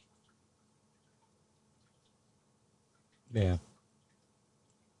 Yeah.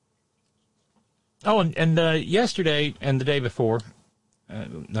 Oh, and yesterday and the day before,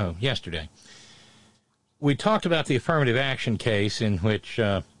 yesterday, we talked about the affirmative action case in which,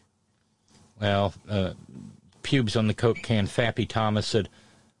 pubes on the Coke can Fappy Thomas said,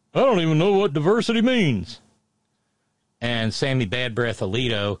 I don't even know what diversity means. And Sammy Bad Breath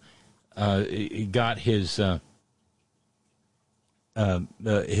Alito got his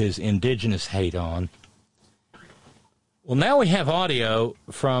indigenous hate on. Well, now we have audio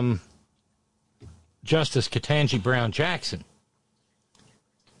from Justice Ketanji Brown Jackson,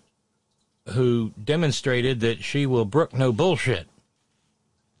 who demonstrated that she will brook no bullshit.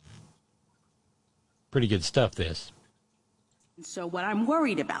 Pretty good stuff, this. So what I'm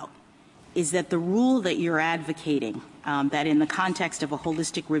worried about is that the rule that you're advocating, that in the context of a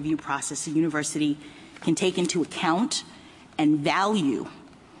holistic review process, a university can take into account and value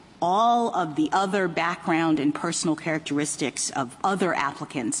all of the other background and personal characteristics of other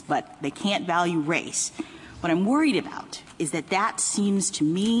applicants, but they can't value race. What I'm worried about is that that seems to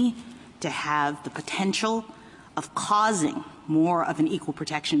me to have the potential of causing more of an equal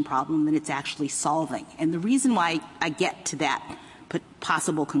protection problem than it's actually solving. And the reason why I get to that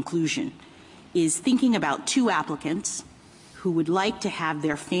possible conclusion is thinking about two applicants who would like to have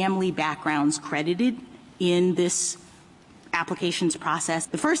their family backgrounds credited in this applications process.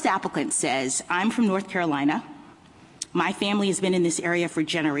 The first applicant says, I'm from North Carolina. My family has been in this area for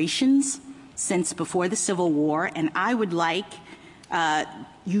generations, since before the Civil War, and I would like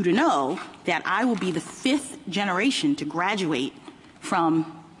you to know that I will be the 5th generation to graduate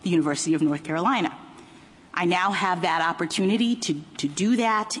from the University of North Carolina. I now have that opportunity to do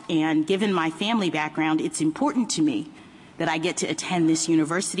that, and given my family background, it's important to me that I get to attend this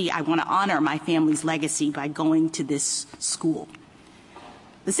university. I want to honor my family's legacy by going to this school.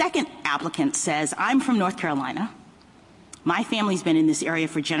 The second applicant says, I'm from North Carolina. My family's been in this area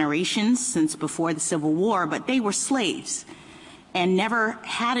for generations, since before the Civil War, but they were slaves and never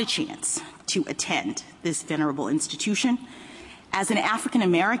had a chance to attend this venerable institution. As an African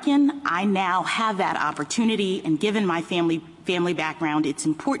American, I now have that opportunity, and given my family background, it's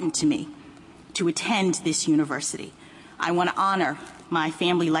important to me to attend this university. I want to honor my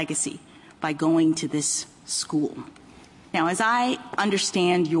family legacy by going to this school. Now, as I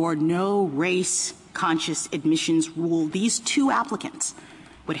understand your no race conscious admissions rule, these two applicants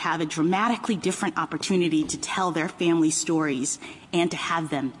would have a dramatically different opportunity to tell their family stories and to have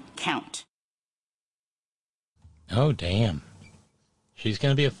them count. Oh, damn. She's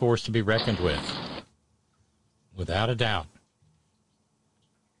going to be a force to be reckoned with, without a doubt.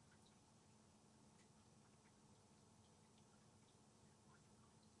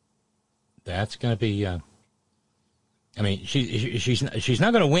 That's going to be, she's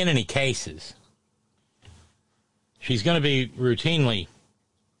not going to win any cases. She's going to be routinely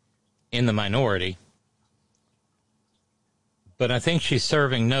in the minority. But I think she's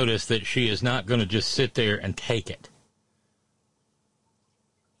serving notice that she is not going to just sit there and take it.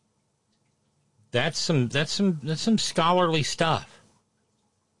 That's some scholarly stuff.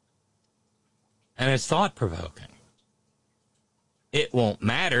 and it's thought-provoking. It won't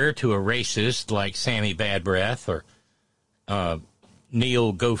matter to a racist like Sammy Bad Breath or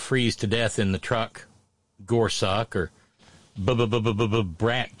Neil Go Freeze to Death in the Truck Gorsuch or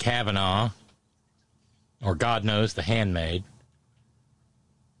Brat Kavanaugh or God knows the Handmaid.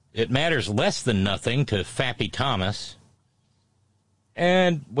 It matters less than nothing to Fappy Thomas.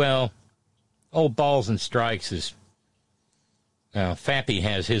 And, well, old Balls and Strikes is... Fappy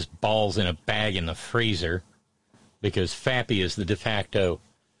has his balls in a bag in the freezer because Fappy is the de facto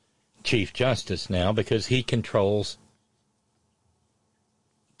Chief Justice now because he controls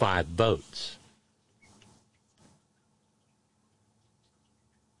 5 votes.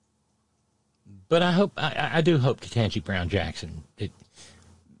 But I do hope Ketanji Brown Jackson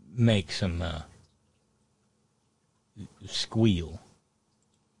makes some squeal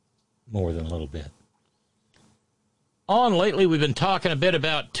more than a little bit. On lately, we've been talking a bit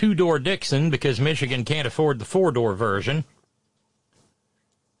about two-door Dixon because Michigan can't afford the 4-door version.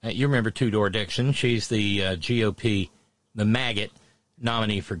 You remember two-door Dixon. She's the GOP, the maggot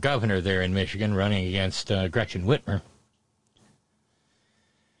nominee for governor there in Michigan, running against Gretchen Whitmer.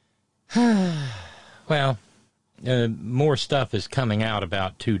 Well, more stuff is coming out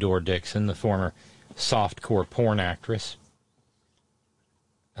about two-door Dixon, the former softcore porn actress.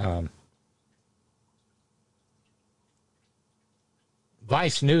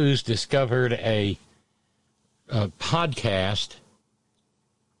 Vice News discovered a podcast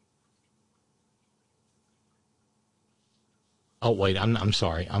Oh, wait, I'm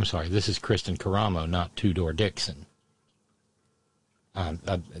sorry. This is Kristen Karamo, not Two-Door Dixon.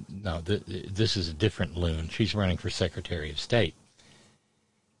 No, this is a different loon. She's running for Secretary of State.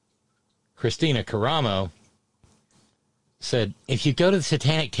 Christina Karamo said, if you go to the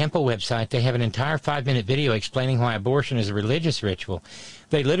Satanic Temple website, they have an entire 5-minute video explaining why abortion is a religious ritual.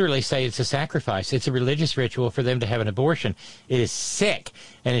 They literally say it's a sacrifice. It's a religious ritual for them to have an abortion. It is sick.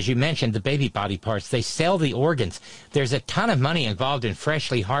 And as you mentioned, the baby body parts, they sell the organs. There's a ton of money involved in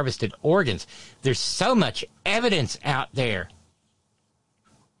freshly harvested organs. There's so much evidence out there.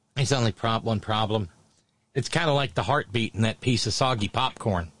 There's only one problem. It's kind of like the heartbeat in that piece of soggy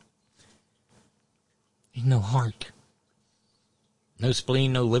popcorn. There's no heart. No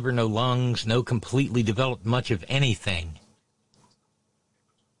spleen, no liver, no lungs, no completely developed much of anything.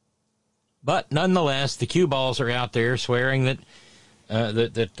 But nonetheless, the cue balls are out there swearing that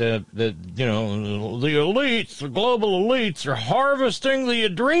the elites, the global elites, are harvesting the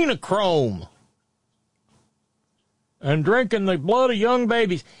adrenochrome and drinking the blood of young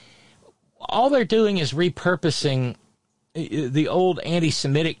babies. All they're doing is repurposing the old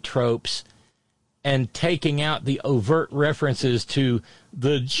anti-Semitic tropes and taking out the overt references to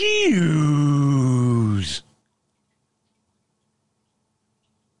the Jews.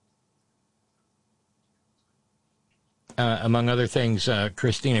 Among other things,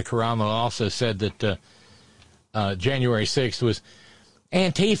 Christina Karamo also said that January 6th was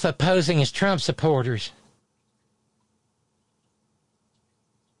Antifa posing as Trump supporters.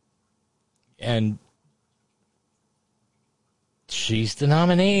 And she's the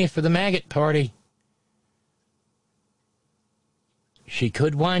nominee for the Maggot Party. She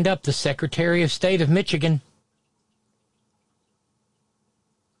could wind up the Secretary of State of Michigan.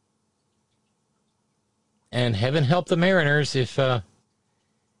 And heaven help the Mariners if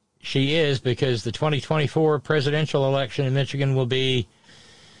she is, because the 2024 presidential election in Michigan will be,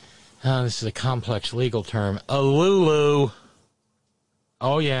 this is a complex legal term, a Lulu.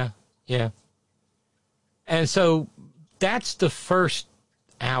 Oh, yeah. And so that's the first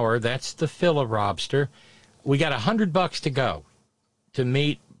hour. That's the Filla-Robster. We got $100 to go to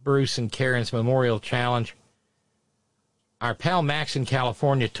meet Bruce and Karen's Memorial Challenge. Our pal Max in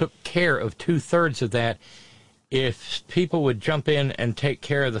California took care of 2/3 of that. If people would jump in and take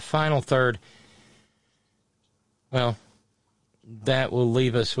care of the final third, well, that will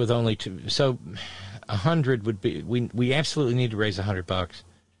leave us with only 2. So 100 would be, we absolutely need to raise $100.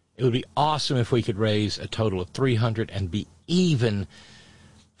 It would be awesome if we could raise a total of 300 and be even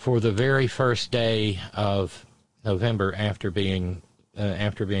for the very first day of November after being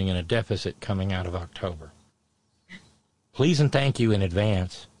in a deficit coming out of October. Please and thank you in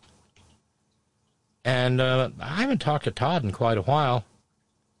advance. And I haven't talked to Todd in quite a while.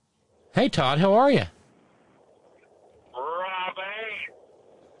 Hey, Todd, how are you? Robbie.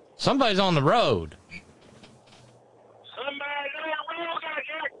 Somebody's on the road. Somebody's on the road,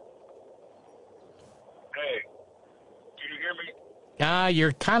 gotcha. Hey, can you hear me?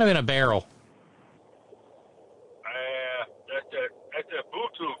 You're kind of in a barrel. That's that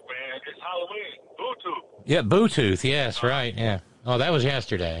Bluetooth, man. It's Halloween. Bluetooth. Yeah, Bluetooth, yes, right, yeah. Oh, that was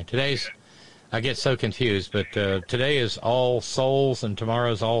yesterday. Today's I get so confused, but today is All Souls and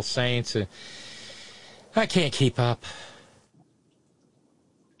tomorrow's All Saints. I can't keep up.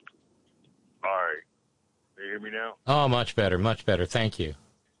 All right. You hear me now? Oh, much better, much better. Thank you.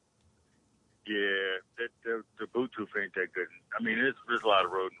 Yeah, the Bluetooth ain't that good. I mean, there's a lot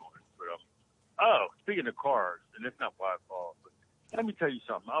of road noise. But speaking of cars, and that's not why I called, but let me tell you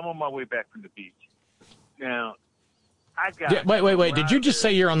something. I'm on my way back from the beach. Now, I got... Yeah, wait. Did you just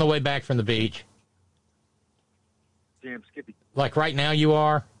say you're on the way back from the beach? Damn, Skippy. Like right now you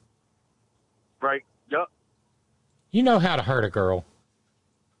are? Right, yup. You know how to hurt a girl.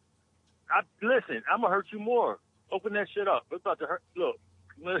 Listen, I'm going to hurt you more. Open that shit up. It's about to hurt. Look.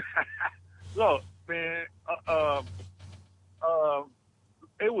 Look, man.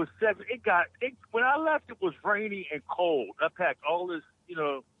 It was 7. When I left, it was rainy and cold. I packed all this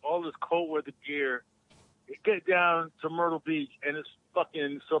cold weather gear. Get down to Myrtle Beach, and it's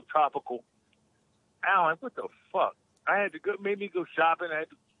fucking subtropical. Alan, what the fuck? I had to made me go shopping. I had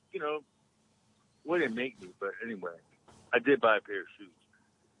to, well, it didn't make me, but anyway, I did buy a pair of shoes.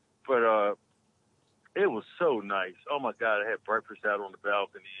 But it was so nice. Oh my God, I had breakfast out on the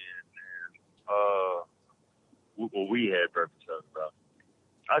balcony, and we had breakfast out on the balcony.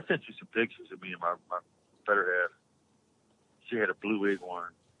 I sent you some pictures of me and my better half. She had a blue wig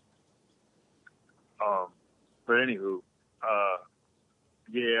on. But anywho,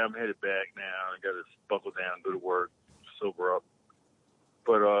 yeah, I'm headed back now. I got to buckle down, go to work, sober up.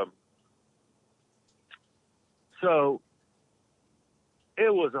 But so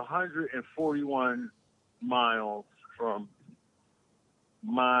it was 141 miles from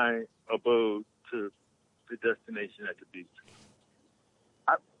my abode to the destination at the beach.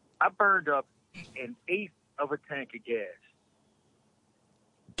 I burned up an eighth of a tank of gas.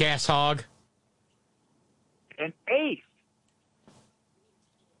 Gas hog? An eighth.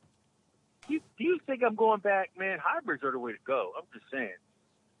 Do you think I'm going back, man? Hybrids are the way to go. I'm just saying.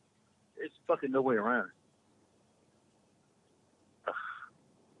 There's fucking no way around it.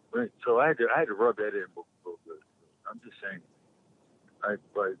 Right. So I had to rub that in a little bit. I'm just saying.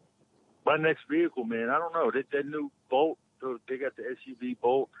 But my next vehicle, man, I don't know. That new Bolt, they got the SUV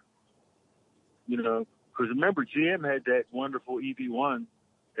Bolt. Because remember, GM had that wonderful EV1.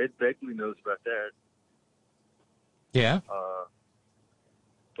 Ed Begley knows about that. Yeah.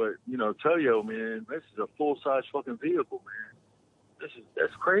 But Toyo, man, this is a full size fucking vehicle, man.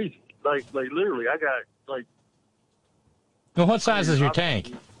 That's crazy. Like literally, I got like. Well, what size is your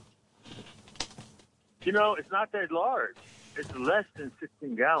tank? It's not that large. It's less than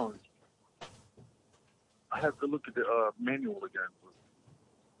 16 gallons. I have to look at the manual again.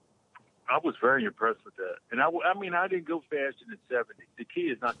 I was very impressed with that. And I mean, I didn't go faster than 70. The key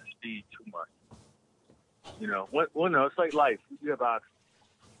is not to speed too much. No, it's like life. You have options.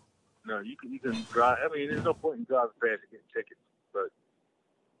 You can drive. I mean, there's no point in driving fast and getting tickets. But,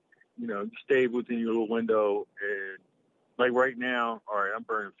 you stay within your little window. And like right now, all right, I'm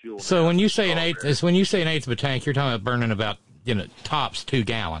burning fuel. So when you say an eighth of a tank, you're talking about burning about, tops 2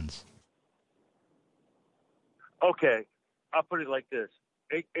 gallons. Okay. I'll put it like this.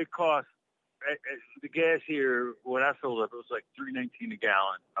 It costs, the gas here, when I filled up, it was like $3.19 a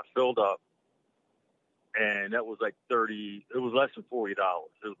gallon. I filled up, and that was like it was less than $40. It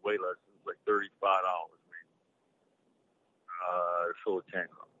was way less. It was like $35, to fill a tank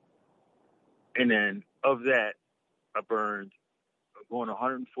up. And then of that, I burned, going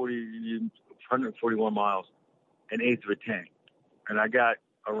 141 miles, an eighth of a tank. And I got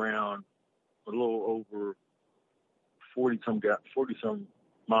around a little over 40 some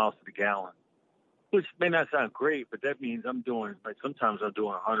miles to the gallon, which may not sound great, but that means I'm doing, like, sometimes I'm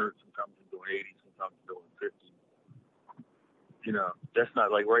doing 100, sometimes I'm doing 80, sometimes I'm doing 50. That's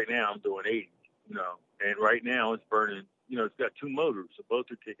not like right now I'm doing 80, and right now it's burning, it's got 2 motors, so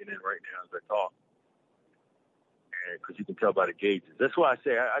both are kicking in right now as I talk. And because you can tell by the gauges. That's why I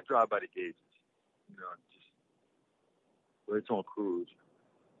say I drive by the gauges, but it's on cruise.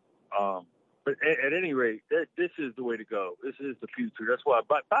 But at any rate, this is the way to go. This is the future. That's why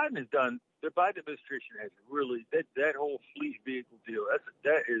Biden has done. The Biden administration has really that whole fleet vehicle deal.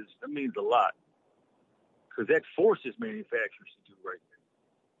 That means a lot, because that forces manufacturers to do right thing.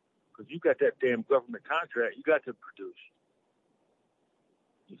 Because you got that damn government contract, you got to produce.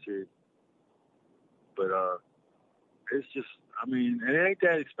 You see, but it's just. I mean, and it ain't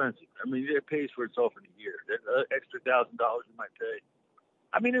that expensive. I mean, it pays for itself in a year. That extra $1,000 you might pay.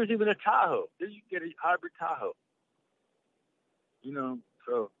 I mean, there's even a Tahoe. Then you get a hybrid Tahoe.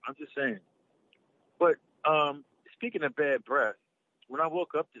 So I'm just saying. But speaking of bad breath, when I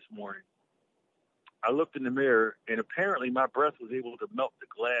woke up this morning, I looked in the mirror, and apparently my breath was able to melt the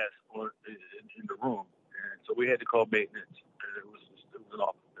glass to call maintenance, and it was an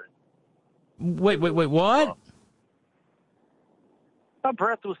awful thing. Wait, what? My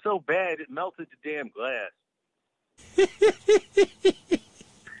breath was so bad it melted the damn glass.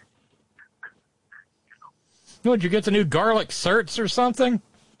 Would you get the new garlic certs or something?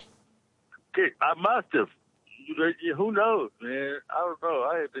 I must have. Who knows, man? I don't know.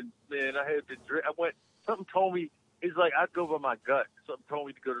 I had been. Something told me. It's like I'd go by my gut. Something told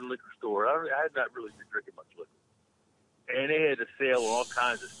me to go to the liquor store. I had not really been drinking much liquor, and they had a sale on all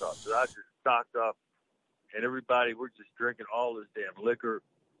kinds of stuff. So I just stocked up, and everybody were just drinking all this damn liquor.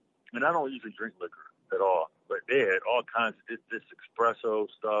 And I don't usually drink liquor at all, but they had all kinds of this espresso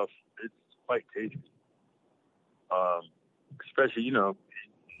stuff. It's quite tasty, especially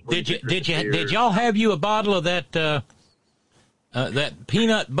Did y'all have you a bottle of that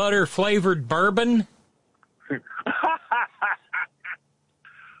peanut butter flavored bourbon?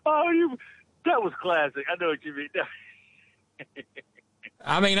 That was classic. I know what you mean.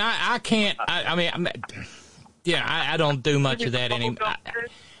 I mean, I can't. I don't do much of that anymore.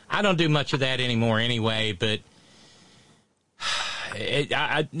 I don't do much of that anymore anyway. But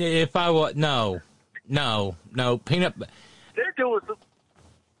if I was no peanut. They're doing some.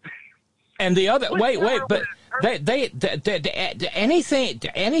 And the other but they anything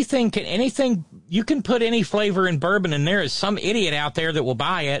you can put any flavor in bourbon, and there is some idiot out there that will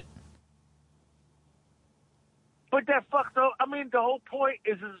buy it. But that fuck though. I mean, the whole point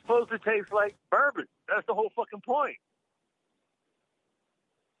is it's supposed to taste like bourbon. That's the whole fucking point.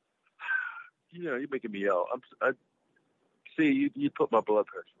 You're making me yell. See, you put my blood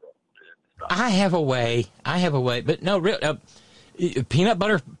pressure up. I have a way, but no, real peanut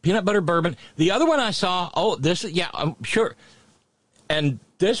butter bourbon. The other one I saw. Oh, this, yeah, I'm sure. And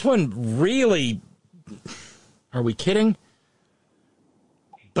this one really. Are we kidding?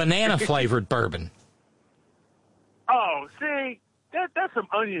 Banana flavored bourbon. Oh, see, that's some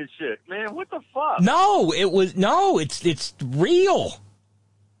onion shit, man. What the fuck? It's real.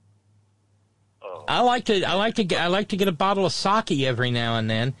 Oh. I like to get a bottle of sake every now and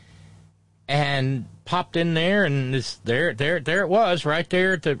then, and popped in there, and there it was, right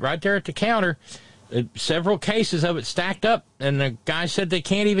there at the counter. Several cases of it stacked up, and the guy said they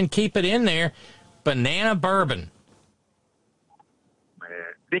can't even keep it in there. Banana bourbon. Man,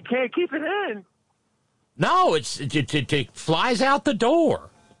 they can't keep it in. No, it flies out the door.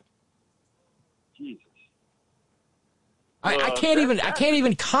 Jesus. I can't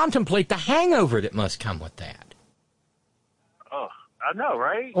even contemplate the hangover that must come with that. Oh, I know,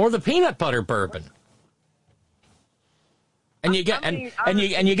 right? Or the peanut butter bourbon. And you got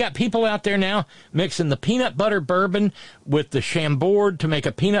you got people out there now mixing the peanut butter bourbon with the Chambord to make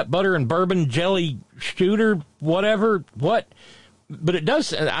a peanut butter and bourbon jelly shooter, whatever. What? But it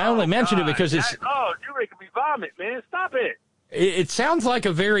does. I only mention it because it's. You're making me vomit, man! Stop it. It sounds like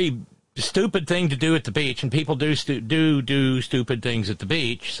a very stupid thing to do at the beach, and people do stupid things at the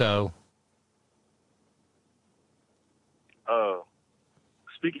beach. So. Oh,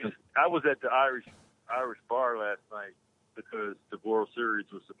 speaking of, I was at the Irish bar last night because the World Series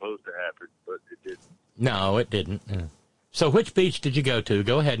was supposed to happen, but it didn't. No, it didn't. So, which beach did you go to?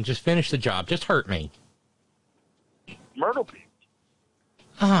 Go ahead and just finish the job. Just hurt me. Myrtle Beach.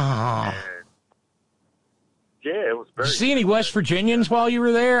 Oh. Yeah, it was very. Did you see any West Virginians while you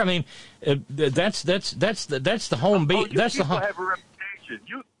were there? I mean, that's the home beach. That's the home. Have a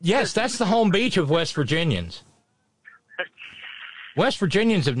reputation. Yes, that's the home beach of West Virginians. West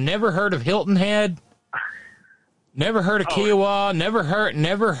Virginians have never heard of Hilton Head, never heard of Kiowa, never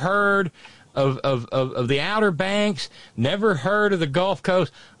heard of the Outer Banks, never heard of the Gulf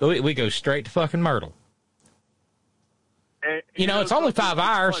Coast. We go straight to fucking Myrtle. And, it's only 5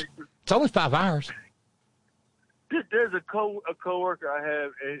 hours. It's only 5 hours. There's a coworker I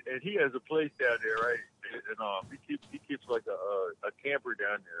have, and he has a place down there, right? And he keeps like a camper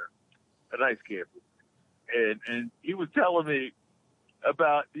down there, a nice camper. And he was telling me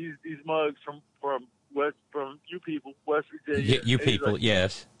about these mugs from you people, West Virginia. You people, like,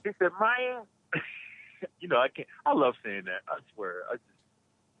 yes. He said, "Man, I can't. I love saying that. I swear.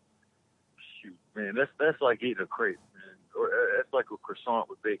 Shoot, man. That's like eating a crepe, man. Or that's like a croissant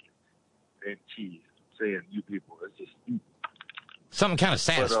with bacon and cheese. Saying you people, it's just something kind of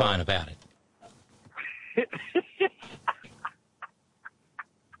satisfying about it."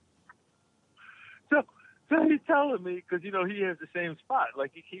 So he's telling me because he has the same spot,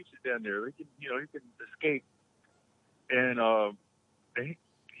 like he keeps it down there. He can escape, and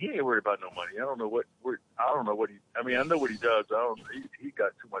he ain't worried about no money. I don't know what he. I mean, I know what he does. He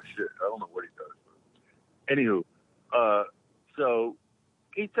got too much shit. I don't know what he does. But anywho, so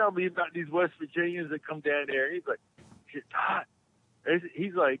He's telling me about these West Virginians that come down there. And he's like, shit, Todd.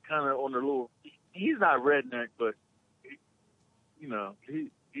 He's like kind of on the little. He's not redneck, but you know,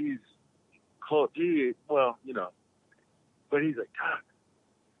 he's close. Well, you know, but he's like, Todd,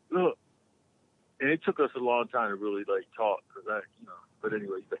 look. And it took us a long time to really like talk because But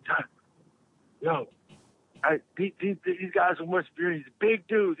anyway, he's like, Todd, yo, these guys from West Virginia, these big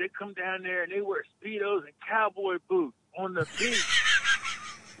dudes, they come down there and they wear Speedos and cowboy boots on the beach.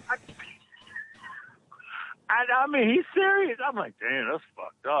 I mean, he's serious. I'm like, damn, that's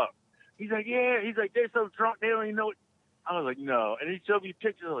fucked up. He's like, yeah. He's like, they're so drunk they don't even know it. I was like, no. And he showed me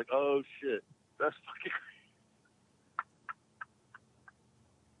pictures. I was like, oh shit, that's fucking.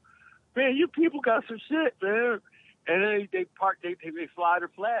 Man, you people got some shit, man. And then they fly their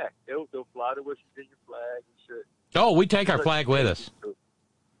flag. They'll fly the West Virginia flag and shit. Oh, we take our flag with us.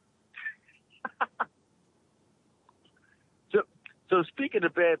 So speaking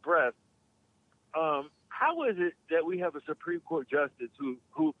of bad breath, how is it that we have a Supreme Court justice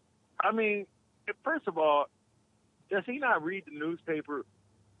who, I mean, first of all, does he not read the newspaper?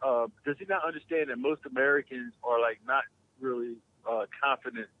 Does he not understand that most Americans are like not really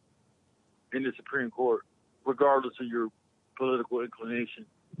confident in the Supreme Court, regardless of your political inclination?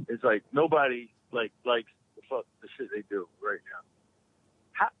 It's like nobody likes the shit they do right now.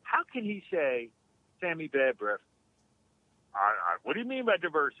 How can he say, Sammy Bad Breath? What do you mean by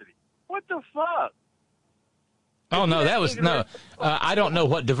diversity? What the fuck? Oh no, that was no. I don't know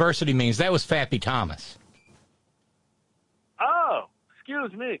what diversity means. That was Fappy Thomas. Oh,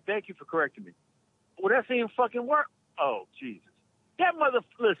 excuse me. Thank you for correcting me. Well, that ain't fucking work. Oh, Jesus. That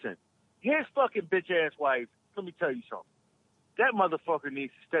listen, his fucking bitch-ass wife, let me tell you something. That motherfucker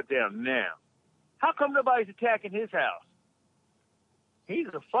needs to step down now. How come nobody's attacking his house? He's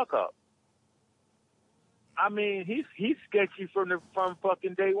a fuck-up. I mean, he's sketchy from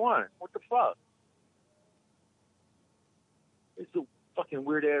fucking day one. What the fuck? It's a fucking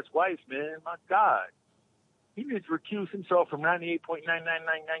weird-ass wife, man. My God. He needs to recuse himself from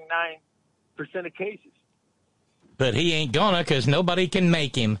 98.99999% of cases. But he ain't gonna, because nobody can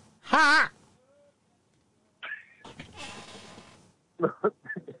make him. Ha!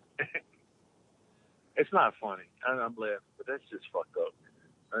 It's not funny. I'm laughing, but that's just fucked up.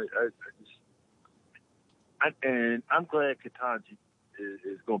 And I'm glad Ketanji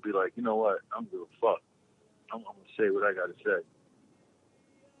is going to be like, you know what? I'm going to fuck. I'm going to say what I got to say.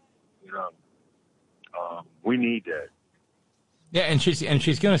 You know, we need that. Yeah, and she's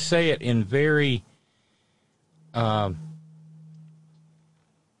going to say it in very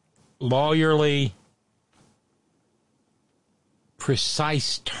lawyerly,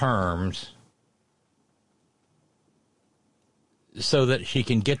 precise terms, so that she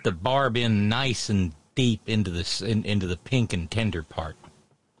can get the barb in nice and deep into the pink and tender part.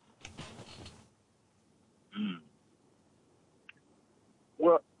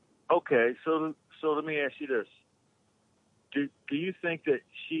 Well, okay, so let me ask you this. Do you think that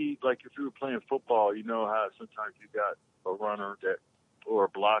she, like if you were playing football, you know how sometimes you got a runner or a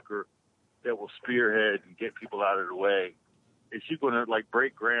blocker that will spearhead and get people out of the way? Is she going to like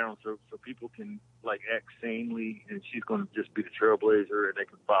break ground so people can like act sanely, and she's going to just be the trailblazer and they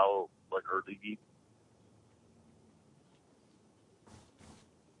can follow like her lead?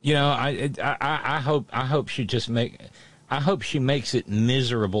 You know, I hope she just I hope she makes it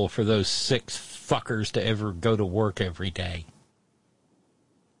miserable for those 6 fuckers to ever go to work every day.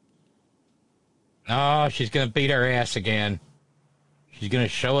 Oh, she's going to beat our ass again. She's going to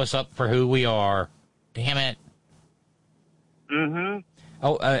show us up for who we are. Damn it. Mm-hmm.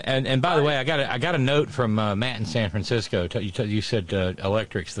 Oh, and by the way, I got a note from Matt in San Francisco. You said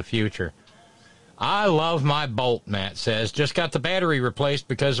electric's the future. I love my Bolt, Matt says. Just got the battery replaced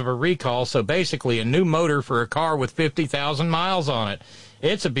because of a recall, so basically a new motor for a car with 50,000 miles on it.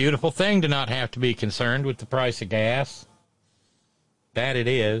 It's a beautiful thing to not have to be concerned with the price of gas. That it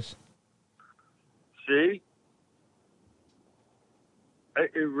is. See?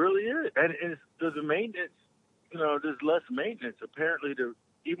 It really is. And there's the maintenance, you know, there's less maintenance. Apparently,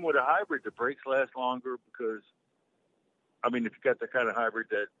 even with a hybrid, the brakes last longer because, I mean, if you got the kind of hybrid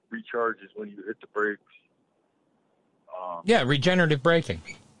that recharges when you hit the brakes. Yeah, regenerative braking.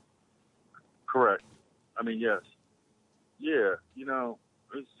 Correct. I mean, yes. Yeah, you know,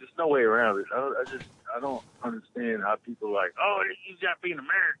 there's just no way around it. I don't understand how people are like, oh, you got being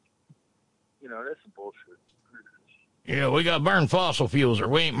American. You know, that's some bullshit. Yeah, we got to burn fossil fuels or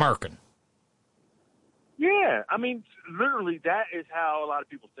we ain't Merkin. Yeah, I mean, literally, that is how a lot of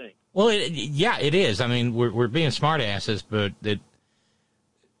people think. Well, it is. I mean, we're being smartasses, but it,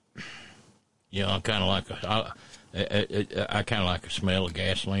 you know, kind of like I kind of like the smell of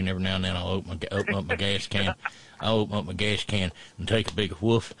gasoline. Every now and then I'll open up my gas can. I'll open up my gas can and take a big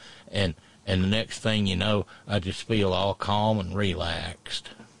whoof, and the next thing you know, I just feel all calm and relaxed.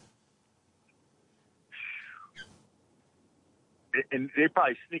 And they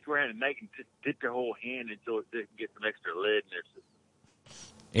probably sneak around at night and just dip their whole hand until they can get some extra lead in their system.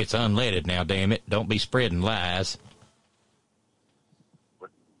 It's unleaded now, damn it. Don't be spreading lies. But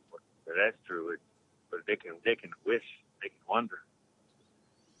that's true. But they can wish, they can wonder.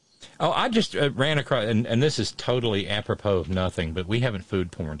 Oh, I just ran across, and this is totally apropos of nothing, but we haven't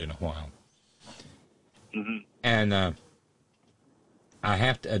food porned in a while. Mm-hmm. And I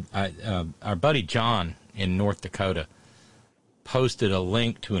have to, our buddy John in North Dakota posted a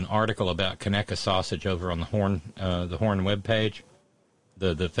link to an article about Conecuh sausage over on the Horn webpage,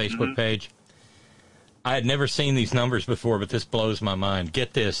 the Facebook page. I had never seen these numbers before, but this blows my mind.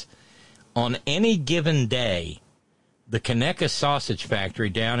 Get this. On any given day, the Conecuh Sausage Factory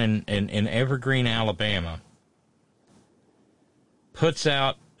down in Evergreen, Alabama, puts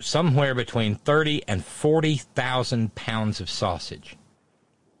out somewhere between 30 and 40,000 pounds of sausage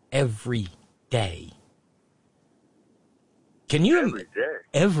every day. Can you? Every day.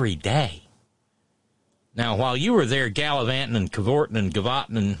 Every day. Now, while you were there gallivanting and cavorting and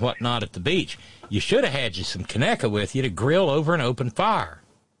gavoting and whatnot at the beach, you should have had you some Conecuh with you to grill over an open fire.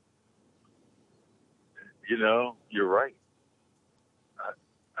 You know, you're right.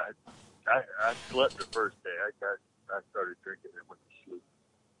 I slept the first day. I started drinking and went to sleep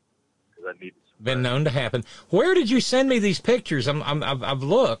because I needed some. Been known to happen. Where did you send me these pictures? I've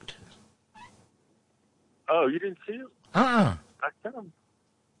looked. Oh, you didn't see them? I sent them.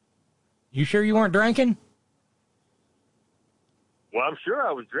 You sure you weren't drinking? Well, I'm sure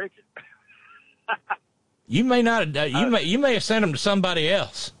I was drinking. You may not. You may have sent them to somebody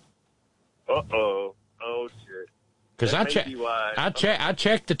else. Uh-oh. Oh shit. Because I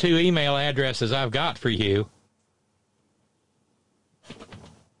checked the two email addresses I've got for you.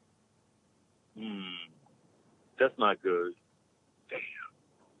 That's not good. Damn.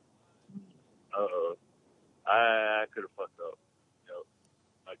 Uh-oh. I could have fucked up. Yep.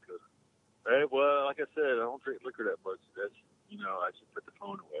 I could have. Hey, well, like I said, I don't drink liquor that much. That's, I should put the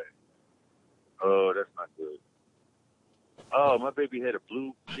phone away. Oh, that's not good. Oh, my baby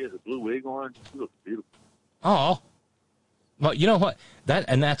she has a blue wig on. She looks beautiful. Oh. Well, you know what?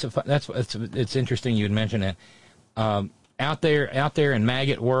 It's interesting you would mention that. Out there in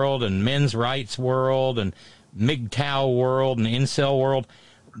maggot world and men's rights world and MGTOW world and incel world,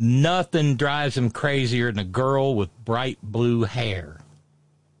 nothing drives them crazier than a girl with bright blue hair.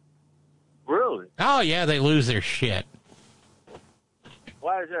 Really? Oh yeah, they lose their shit.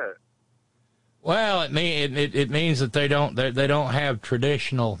 Why is that? Well, it means that they don't have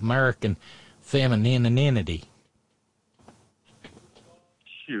traditional American femininity.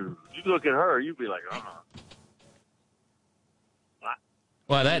 Shoot, you look at her, you'd be like,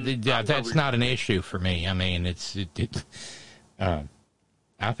 Well, that's not an issue for me. I mean,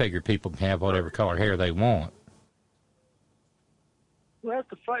 I figure people can have whatever color hair they want. Well, that's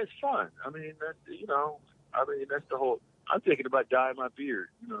the fun. It's fun. I mean, that's the whole. I'm thinking about dyeing my beard,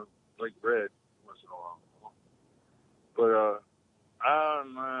 like red once in a while. But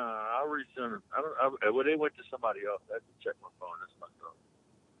I'll resend them. Well, they went to somebody else. I have to check my phone. That's my phone.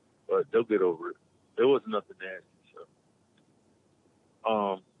 But they'll get over it. There was nothing nasty.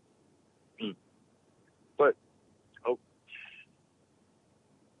 But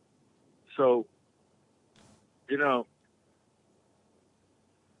so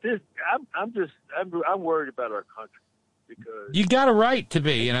this I'm worried about our country because you got a right to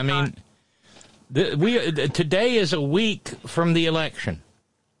be, and I mean, today is a week from the election.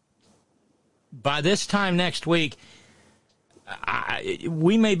 By this time next week,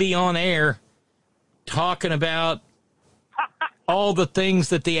 we may be on air talking about all the things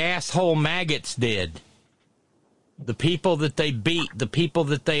that the asshole maggots did. The people that they beat, the people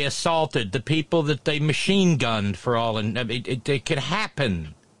that they assaulted, the people that they machine gunned for all, and it could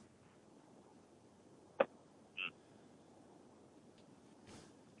happen.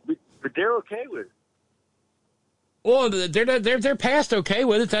 But they're okay with it. Well, they're past okay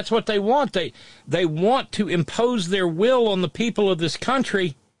with it. That's what they want. They want to impose their will on the people of this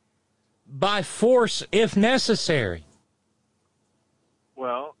country by force if necessary.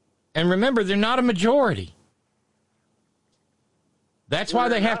 Well, and remember, they're not a majority. That's why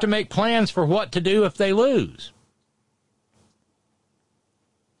they have to make plans for what to do if they lose.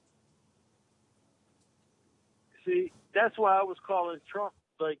 See, that's why I was calling Trump,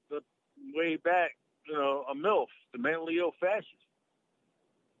 like, the way back, a MILF, the mentally ill fascist.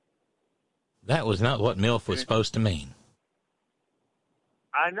 That was not what MILF was supposed to mean.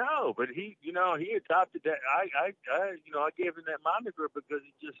 I know, but he adopted that. I gave him that moniker because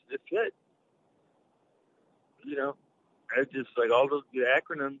it fit. It's just like all the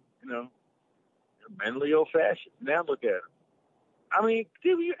acronyms, mentally old-fashioned. Now look at him. I mean,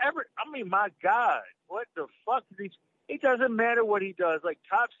 my God, what the fuck? It doesn't matter what he does. Like,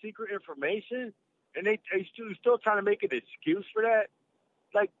 top secret information, and they still trying to make an excuse for that?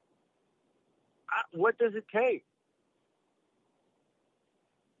 Like, what does it take?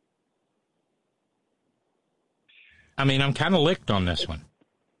 I mean, I'm kind of licked on this one.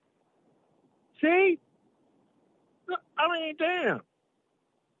 See? I mean, damn.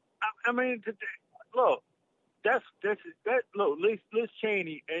 I mean, look, look, Liz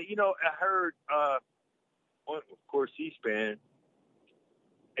Cheney, and I heard on, of course, C-SPAN.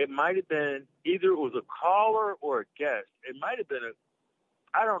 It might have been either it was a caller or a guest. It might have been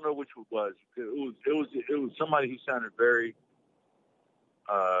I don't know which it was. It was somebody who sounded very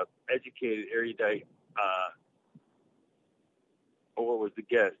educated, erudite, or was the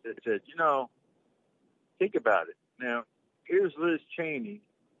guest that said, think about it. Now, here's Liz Cheney,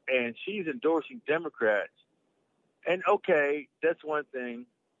 and she's endorsing Democrats. And, okay, that's one thing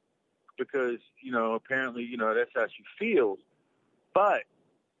because, apparently, that's how she feels. But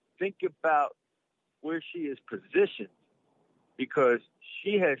think about where she is positioned because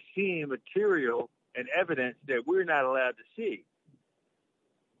she has seen material and evidence that we're not allowed to see.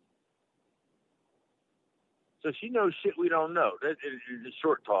 So she knows shit we don't know. That is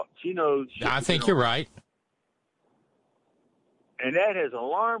short talk. She knows shit I think you're right. And that has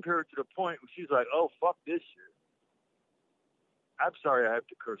alarmed her to the point where she's like, oh, fuck this shit. I'm sorry I have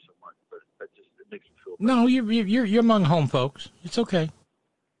to curse so much, but it makes me feel bad. No, you're among home folks. It's okay.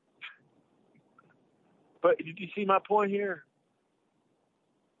 But did you see my point here?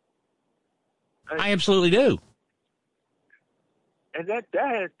 I absolutely do. And that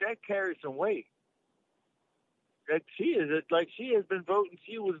carries some weight. That she has been voting.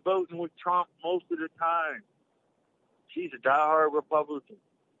 She was voting with Trump most of the time. She's a diehard Republican.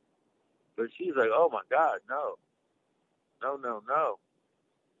 But she's like, oh, my God, no. No.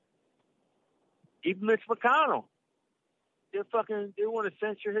 Even Mitch McConnell. They want to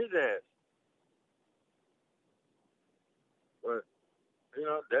censure his ass. But,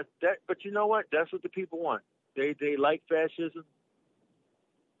 but you know what? That's what the people want. They like fascism.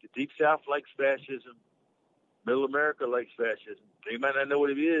 The Deep South likes fascism. Middle America likes fascism. They might not know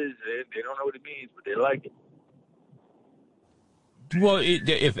what it is. They don't know what it means, but they like it. Well,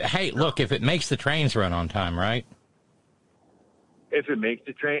 if it makes the trains run on time, right? If it makes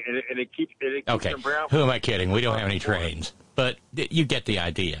the train, and it keeps okay. them brown. Who am I kidding? We don't have any trains, but you get the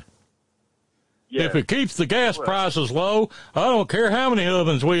idea. Yeah. If it keeps the gas prices low, I don't care how many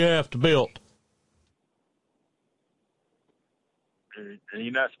ovens we have to build. And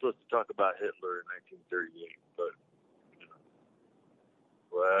you're not supposed to talk about Hitler in 1938, but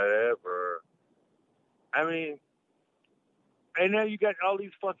whatever. I mean, and now you got all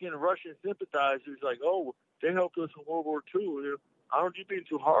these fucking Russian sympathizers like, oh, they helped us in World War II. I don't you being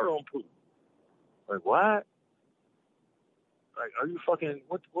too hard on Putin. Like, what? Like, are you fucking,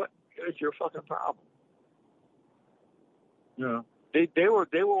 what is your fucking problem? They were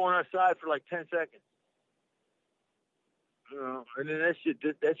on our side for like 10 seconds. And then that shit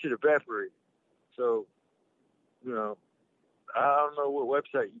evaporated. So, I don't know what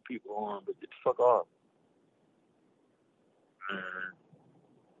website you people are on, but get the fuck off.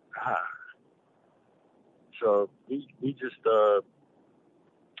 So we just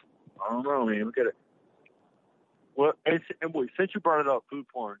I don't know, man. We gotta. Well, and wait, since you brought it up, food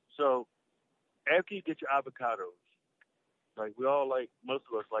porn. So after you get your avocados, like we all like, most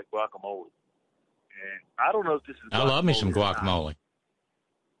of us like guacamole. And I don't know if this is. I love me some guacamole.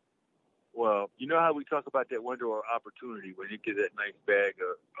 Well, you know how we talk about that window of opportunity when you get that nice bag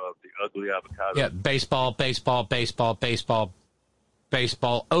of the ugly avocado. Yeah, baseball.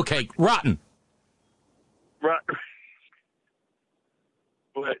 Okay, rotten. Right.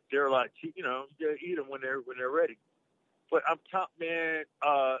 But they're like, you eat them when they're ready. But I'm man.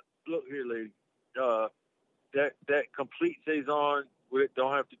 Look here, lady. That complete saison. We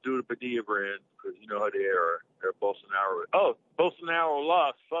don't have to do the Padilla brand because you know how they are. They're Bolsonaro. Oh, Bolsonaro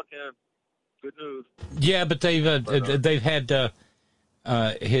lost. Fuck him. Good news. Yeah, but they've had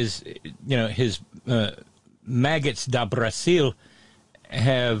his maggots da Brasil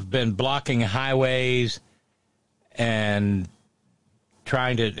have been blocking highways and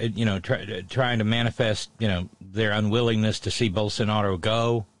trying to manifest their unwillingness to see Bolsonaro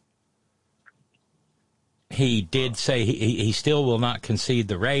go. He did say he still will not concede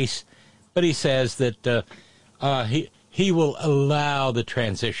the race, But he says that he will allow the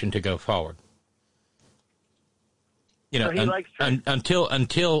transition to go forward. You know, he likes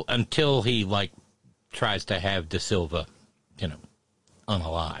until he like tries to have De Silva, you know,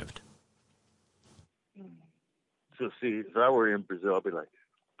 unalived. So see, if I were in Brazil, I'd be like,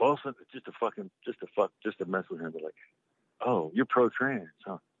 Bolsonaro, just to mess with him. Be like, oh, you're pro-trans,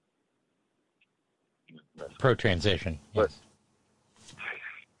 huh? Pro-transition, yes.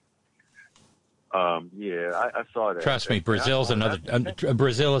 Yeah, I saw that. Trust me, Brazil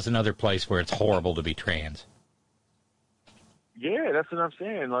is another place where it's horrible to be trans. Yeah, that's what I'm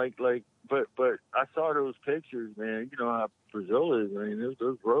saying. But I saw those pictures, man. You know how Brazil is. I mean,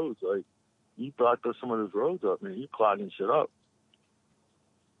 those roads, like, you block some of those roads up, man. You're clogging shit up.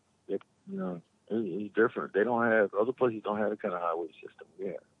 You know, it's different. They don't have, other places don't have that kind of highway system.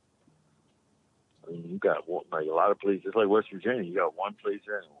 Yeah. I mean, you got like a lot of places, like West Virginia, you got one place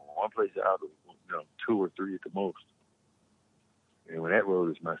in, one place out of, you know, 2 or 3 at the most. And when that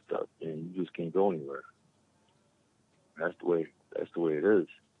road is messed up, man, you just can't go anywhere. That's the way it is.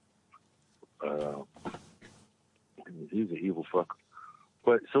 He's an evil fucker.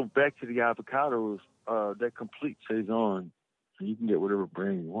 But so back to the avocados, that complete saison, you can get whatever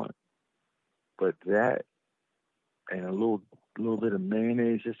brand you want. But that and a little bit of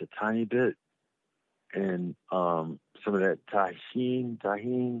mayonnaise, just a tiny bit, and some of that tahine,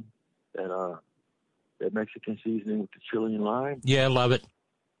 that Mexican seasoning with the chili and lime. Yeah, I love it.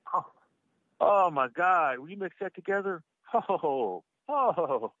 Oh my God! Will you mix that together? Oh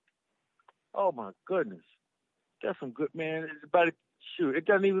my goodness! That's some good, man. It's about to shoot. It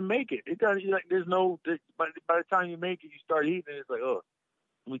doesn't even make it. It doesn't like. There's no. By the time you make it, you start eating it. It's like, oh,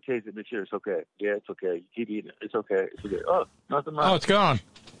 let me taste it. Make sure it's okay. Yeah, it's okay. You keep eating it. It's okay. It's okay. Oh, nothing wrong. Oh, it's gone.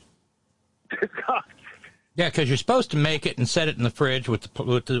 It's gone. Yeah, because you're supposed to make it and set it in the fridge with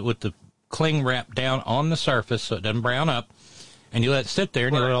the cling wrap down on the surface so it doesn't brown up, and you let it sit there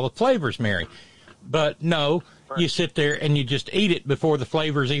and you let all the flavors marry. But no, you sit there and you just eat it before the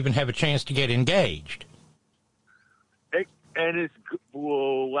flavors even have a chance to get engaged. And it's,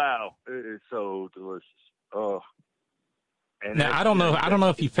 whoa, wow, it is so delicious. Oh. And now I don't know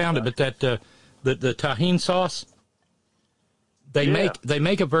if you found it, but that the tahine sauce, they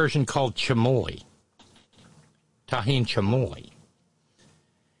make a version called chamoy. Tahine chamoy.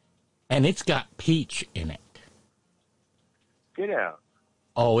 And it's got peach in it. Get out.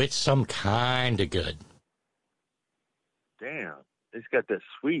 Oh, it's some kind of good. Damn. It's got that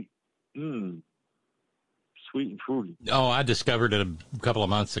sweet. Sweet and fruity. Oh, I discovered it a couple of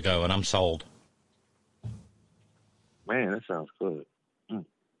months ago, and I'm sold. Man, that sounds good.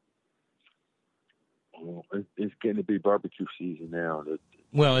 Well, it's getting to be barbecue season now.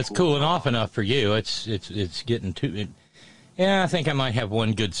 Well, it's cooling off enough for you. It's getting too. Yeah, I think I might have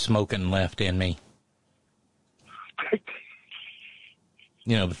one good smoking left in me.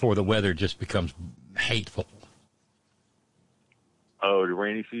 You know, before the weather just becomes hateful. Oh, the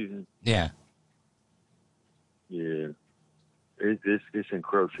rainy season? Yeah. Yeah. It's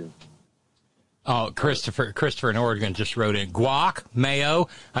encroaching. Oh, Christopher in Oregon just wrote in, guac, mayo.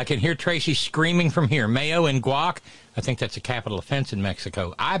 I can hear Tracy screaming from here. Mayo and guac. I think that's a capital offense in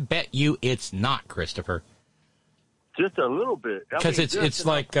Mexico. I bet you it's not, Christopher. Just a little bit. Because it's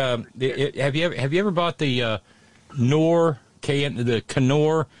like, have you ever bought the Knorr, the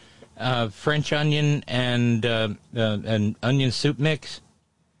Knorr French onion and onion soup mix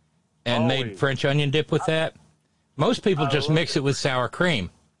and made French onion dip with that? Most people just mix it with sour cream.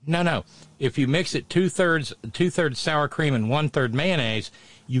 No. If you mix it two-thirds sour cream and 1/3 mayonnaise,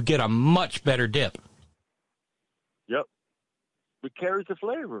 you get a much better dip. Yep. It carries the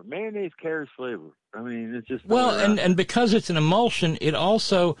flavor. Mayonnaise carries flavor. I mean, it's just... Well, and because it's an emulsion, it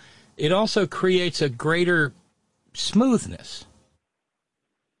also creates a greater smoothness.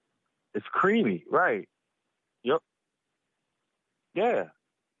 It's creamy, right. Yep. Yeah.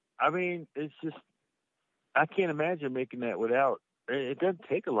 I mean, it's just... I can't imagine making that without... It doesn't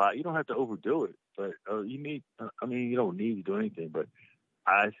take a lot. You don't have to overdo it, but you need... I mean, you don't need to do anything, but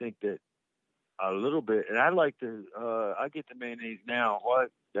I think that a little bit... And I like to... I get the mayonnaise now. Well,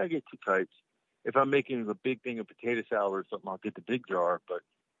 I get 2 types. If I'm making a big thing of potato salad or something, I'll get the big jar, but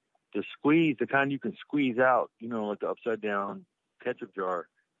the kind you can squeeze out, you know, like the upside-down ketchup jar,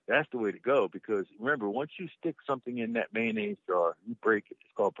 that's the way to go, because remember, once you stick something in that mayonnaise jar, you break it.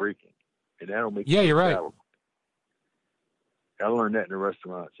 It's called breaking. And that'll make you're right. I learned that in the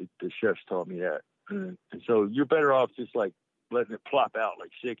restaurants. The chefs taught me that. And so you're better off just like letting it plop out,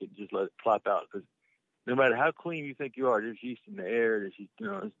 like shaking, just let it plop out. Because no matter how clean you think you are, there's yeast in the air. There's,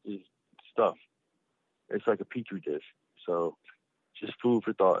 there's stuff. It's like a petri dish. So just food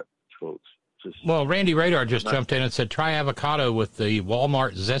for thought. folks. Well, Randy Radar just jumped in and said, try avocado with the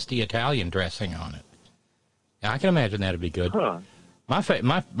Walmart Zesty Italian dressing on it. Yeah, I can imagine that'd be good. Huh.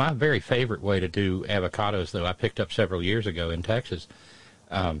 My very favorite way to do avocados, though, I picked up several years ago in Texas,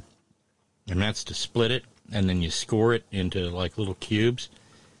 and that's to split it, and then you score it into, like, little cubes,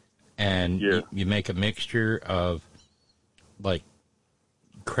 and you make a mixture of, like,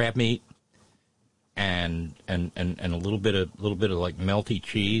 crab meat and a little bit of like melty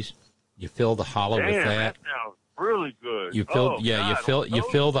cheese. You fill the hollow with that. That sounds really good. You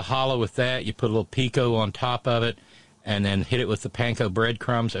fill the hollow with that. You put a little pico on top of it, and then hit it with the panko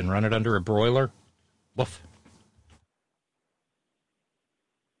breadcrumbs and run it under a broiler. Woof.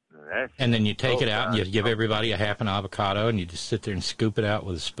 And then you take it out and you give everybody a half an avocado, and you just sit there and scoop it out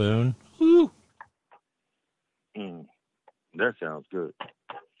with a spoon. Woo! That sounds good.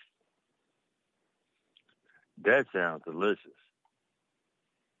 That sounds delicious.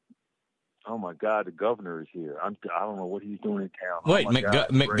 Oh, my God, the governor is here. I don't know what he's doing in town. Wait,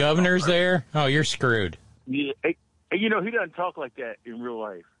 McGovernor's there? Oh, you're screwed. Yeah, he doesn't talk like that in real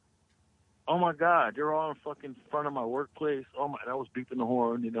life. Oh, my God, they're all in fucking front of my workplace. Oh, my, and I was beeping the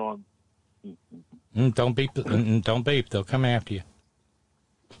horn, Don't beep. Don't beep. They'll come after you.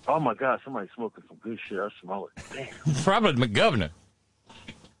 Oh, my God, somebody's smoking some good shit. I smell it. Damn. Probably McGovernor.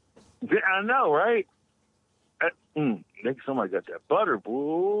 Yeah, I know, right? I think somebody got that butter,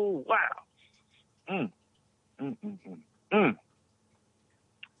 boo. Wow.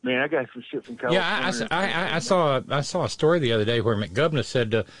 Man, I got some shit from California. Yeah, I saw a story the other day where McGovernor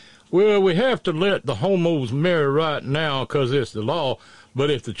said, well, we have to let the homos marry right now because it's the law, but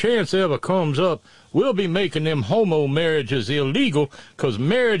if the chance ever comes up, we'll be making them homo marriages illegal because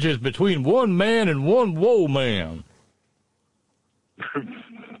marriage is between one man and one woe man.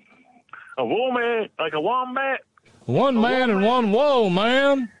 A woman, like a wombat? One man and one woe,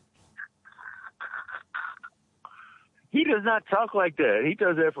 man. He does not talk like that. He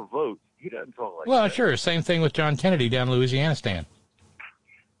does that for votes. He doesn't talk like that. Well, sure. Same thing with John Kennedy down in Louisiana.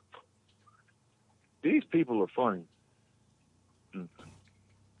 These people are funny. I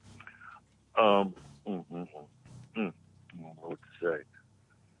don't know what to say.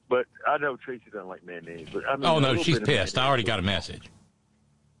 But I know Tracy doesn't like mayonnaise. But I mean, oh, no, she's pissed. I already got a message.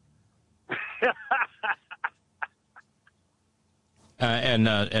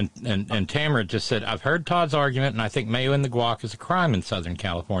 And Tamara just said, I've heard Todd's argument, and I think mayo in the guac is a crime in Southern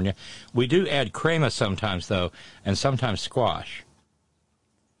California. We do add crema sometimes, though, and sometimes squash.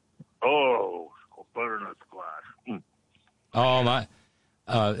 Oh, butternut squash. Oh, my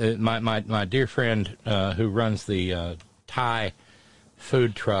dear friend who runs the Thai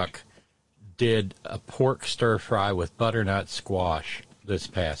food truck did a pork stir fry with butternut squash this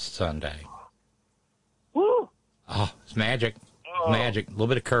past Sunday. Woo! Oh, it's magic. Magic. A little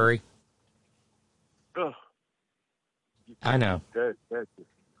bit of curry. I know. That's just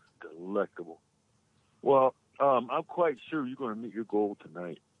delectable. Well, I'm quite sure you're going to meet your goal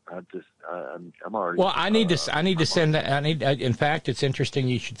tonight. I'm already. Well, I need to send that. In fact, it's interesting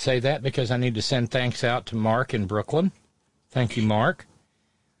you should say that because I need to send thanks out to Mark in Brooklyn. Thank you, Mark.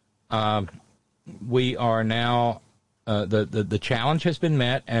 We are now the challenge has been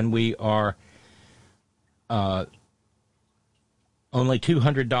met, and we are only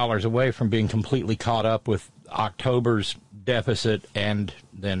 $200 away from being completely caught up with October's deficit and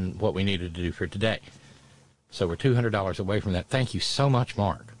then what we needed to do for today. So we're $200 away from that. Thank you so much,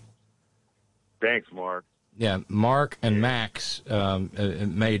 Mark. Thanks, Mark. Yeah, Mark and Max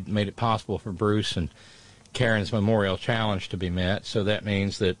made it possible for Bruce and Karen's Memorial Challenge to be met. So that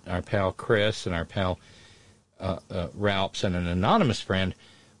means that our pal Chris and our pal Ralphs and an anonymous friend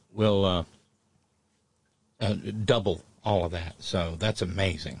will double all of that. So that's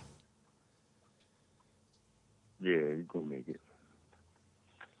amazing. Yeah, you're going to make it.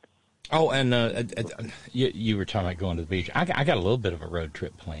 Oh, and you were talking about going to the beach. I got a little bit of a road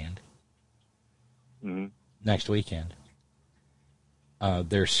trip planned next weekend.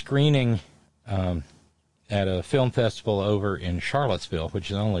 They're screening at a film festival over in Charlottesville,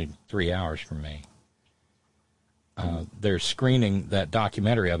 which is only 3 hours from me. They're screening that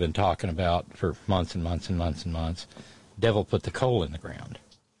documentary I've been talking about for months and months and months and months, Devil Put the Coal in the Ground.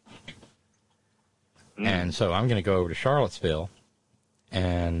 And so I'm going to go over to Charlottesville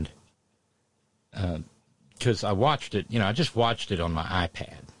and because I watched it, I just watched it on my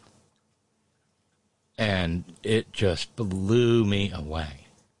iPad. And it just blew me away.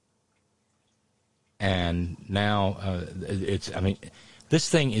 And now this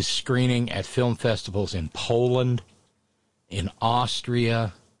thing is screening at film festivals in Poland, in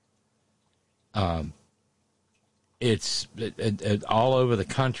Austria, It's all over the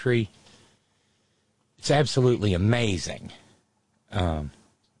country. It's absolutely amazing. And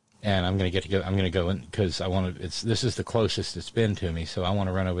I'm going to go. I'm going to go in because I want to. This is the closest it's been to me, so I want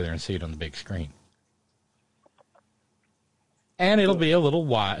to run over there and see it on the big screen. And it'll be a little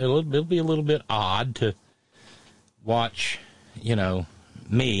wide. It'll be a little bit odd to watch,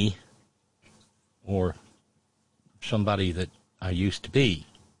 me or somebody that I used to be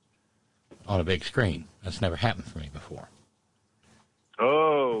on a big screen. That's never happened for me before.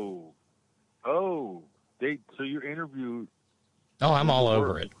 So you're interviewed. Oh, I'm all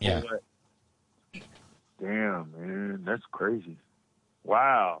over it. Yeah. Damn, man, that's crazy.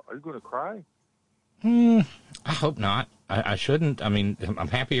 Wow, are you going to cry? I hope not. I shouldn't. I mean, I'm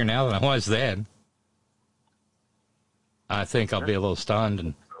happier now than I was then. I think I'll be a little stunned,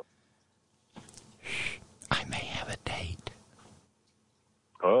 and I may have a date.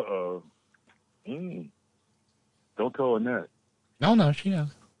 Uh-oh. Don't tell Annette. No, she knows.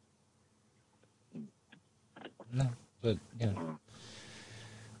 No, but,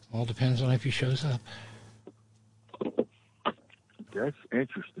 all depends on if he shows up. That's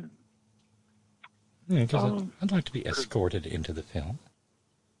interesting. Yeah, because I'd like to be escorted into the film.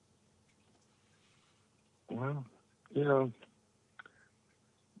 Well,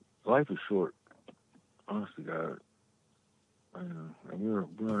 life is short. Honest to God. We're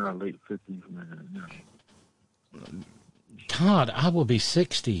in our late 50s, man. Todd, I will be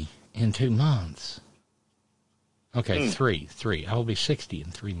 60 in 2 months. Okay, three. I will be 60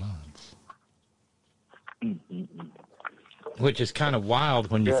 in 3 months. Which is kind of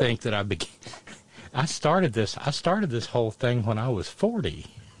wild when you think that I started this whole thing when I was 40.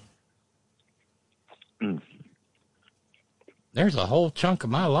 There's a whole chunk of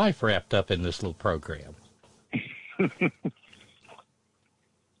my life wrapped up in this little program.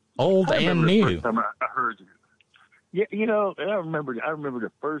 Old and new. The first time I heard you. Yeah, and I remember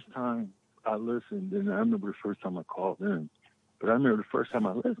the first time I listened, and I remember the first time I called in. But I remember the first time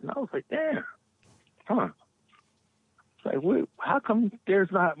I listened, I was like, damn, huh. It's like, wait, how come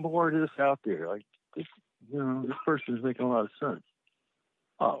there's not more of this out there? Like, this person is making a lot of sense.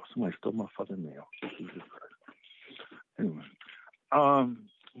 Oh, somebody stole my fucking mail. Jesus Christ. Anyway.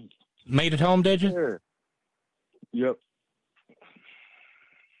 Made it home, did you? Yeah.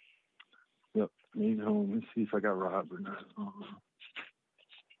 Yep. Made it home. Let's see if I got robbed or not.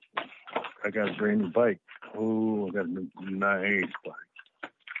 I got a brand new bike. Oh, I got a nice bike.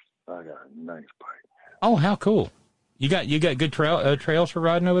 Oh, how cool. You got good trails for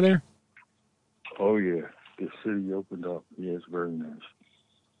riding over there? Oh, yeah. The city opened up. Yeah, it's very nice.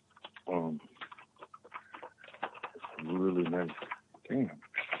 It's really nice. Damn.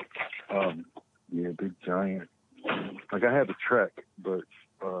 Yeah, big giant. Like, I have a Trek, but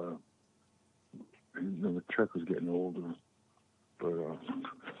the Trek was getting older. But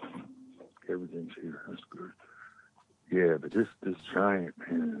everything's here. That's good. Yeah, but this giant,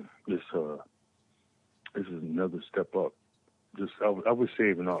 man, this is another step up. I was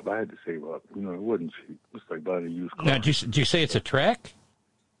saving up. I had to save up. It wasn't cheap. It's like buying a used car. Now, did you say it's a Trek?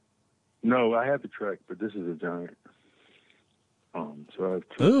 No, I have the Trek, but this is a giant. So I have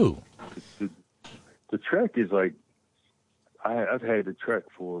two. Ooh. The Trek is like, I've had the Trek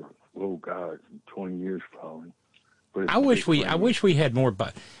for 20 years probably. But I wish we had more.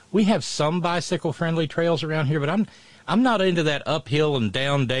 We have some bicycle friendly trails around here, but I'm not into that uphill and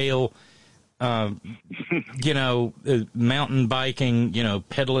down dale. Mountain biking.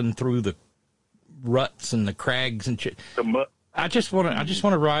 Pedaling through the ruts and the crags and shit. I just want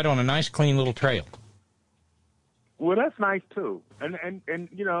to ride on a nice, clean little trail. Well, that's nice too, and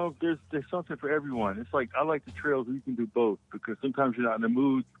there's something for everyone. It's like I like the trails where you can do both because sometimes you're not in the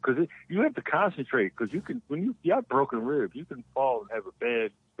mood because you have to concentrate because when you have broken rib, you can fall and have a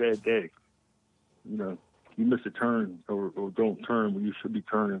bad day. You miss a turn or don't turn when you should be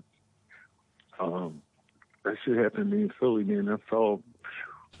turning. That shit happened to me in Philly, man. I fell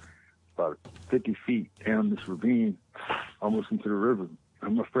about 50 feet down this ravine, almost into the river.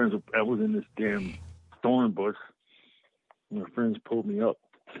 And my friends, I was in this damn thorn bush. My friends pulled me up.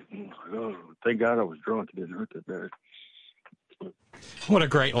 Oh, thank God I was drunk. It didn't hurt that bad. What a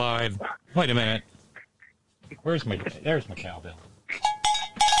great line. Wait a minute. There's my cowbell.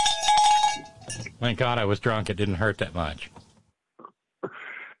 Thank God I was drunk. It didn't hurt that much.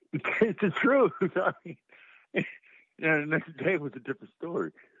 It's the truth. I mean, the next day was a different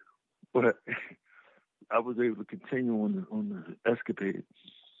story. But I was able to continue on the escapade.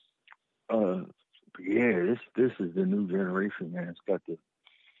 But yeah, this is the new generation, man. It's got the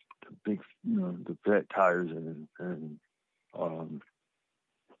big, the vet tires and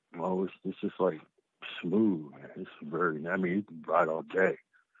it's just like smooth, man. it's very. I mean, you can ride all day.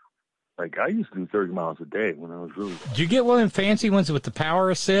 Like, I used to do 30 miles a day when I was really. Did you get one of them fancy ones with the power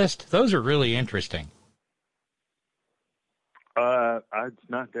assist? Those are really interesting. It's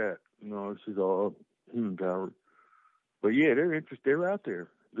not that. No, this is all human powered. But yeah, they're interesting. They're out there.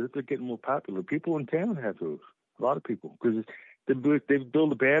 They're getting more popular. People in town have those. A lot of people, because they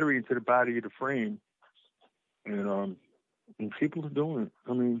build a battery into the body of the frame, and people are doing it.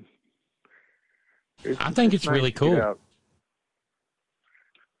 I mean, I think it's nice really cool.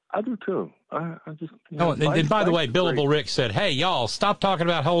 I do too. I just. And by the way, Billable Rick said, "Hey, y'all, stop talking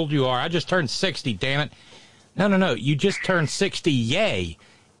about how old you are. I just turned 60. Damn it! No. You just turned 60. Yay!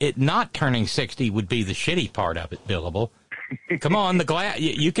 It not turning 60 would be the shitty part of it, Billable. Come on, the glass.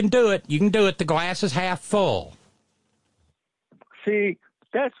 You can do it. You can do it. The glass is half full. See,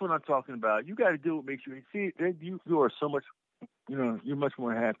 that's what I'm talking about. You got to do what makes you. See, you are so much. You're much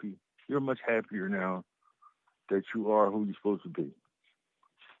more happy. You're much happier now that you are who you're supposed to be.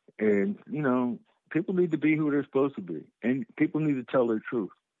 And, people need to be who they're supposed to be. And people need to tell their truth.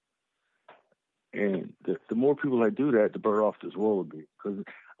 And the more people that do that, the better off this world will be. Because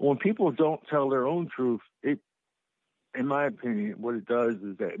when people don't tell their own truth, in my opinion, what it does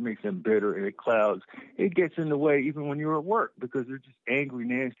is that it makes them bitter and it clouds. It gets in the way even when you're at work because they're just angry,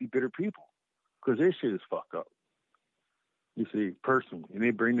 nasty, bitter people. Because their shit is fucked up. You see, personally. And they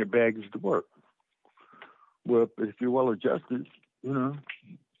bring their baggage to work. Well, if you're well adjusted,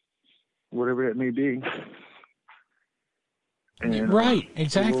 whatever that may be. And, right,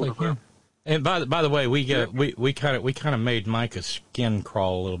 exactly. Yeah. And by the way, we kind of made Micah's skin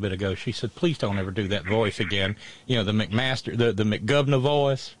crawl a little bit ago. She said, "Please don't ever do that voice again." The McMaster, the McGovernor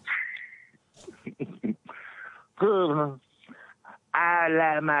voice. Good. I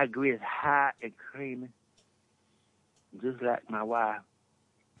like my grits hot and creamy, just like my wife.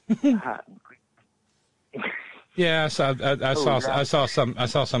 Hot and creamy. Yeah, so I saw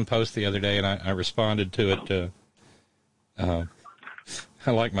some post the other day, and I responded to it. I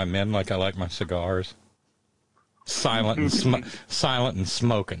like my men like I like my cigars. Silent and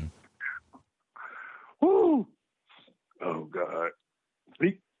smoking. Woo! Oh God!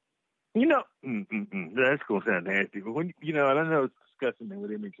 That's gonna sound nasty, but when and I know it's disgusting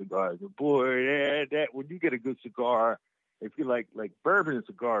when they make cigars, but boy, that when you get a good cigar, if you like bourbon and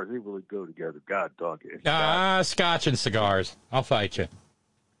cigars, they really go together. God dog it. Scotch and cigars. I'll fight you.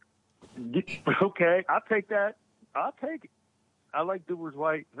 Okay, I'll take that. I'll take it. I like Dewar's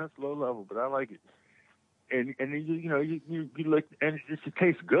White. That's low level, but I like it. And you look, and it just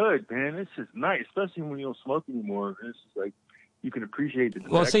tastes good, man. It's just nice, especially when you don't smoke anymore. It's just like you can appreciate the.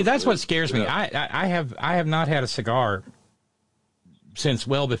 Well, see, that's what scares me. I have not had a cigar since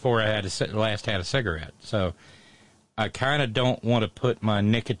well before I last had a cigarette. So I kind of don't want to put my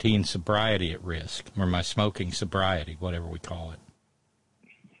nicotine sobriety at risk, or my smoking sobriety, whatever we call it.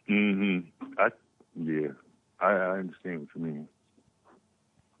 Mm-hmm. I understand what you mean.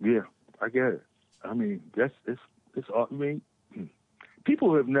 Yeah, I get it. I mean, it's all. I mean, people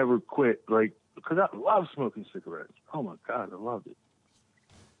who have never quit, because I love smoking cigarettes. Oh my God, I loved it.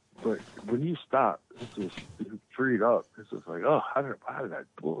 But when you stop, it's just you're freed up. It's just like, oh,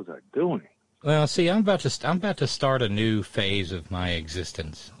 what was I doing? Well, see, I'm about to start a new phase of my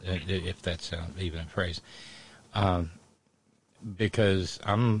existence, if that's even a phrase, because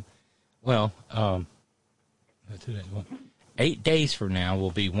I'm, 8 days from now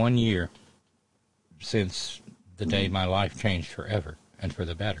will be 1 year since the day my life changed forever and for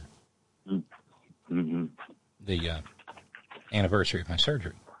the better. Mm-hmm. The anniversary of my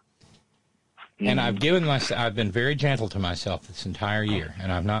surgery. And I've been very gentle to myself this entire year,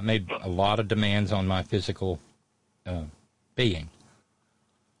 and I've not made a lot of demands on my physical being.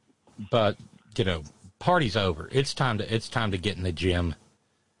 But party's over. It's time to get in the gym.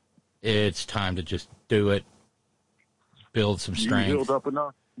 It's time to just do it. Build some strength. You healed up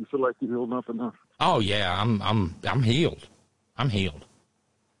enough? You feel like you're healed up enough? Oh yeah, I'm healed. I'm healed.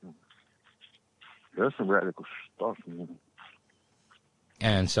 That's some radical stuff, man.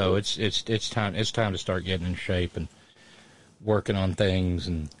 And so it's time to start getting in shape and working on things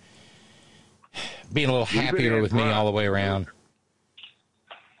and being a little happier with me all the way around.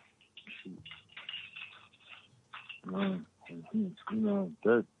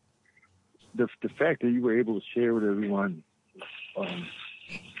 The fact that you were able to share with everyone,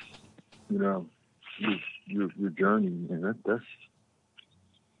 your journey, man,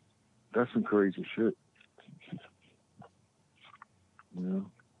 that's some crazy shit. I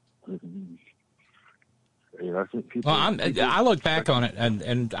think people. Well, I look back on it,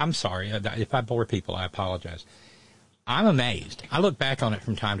 and I'm sorry if I bore people. I apologize. I'm amazed. I look back on it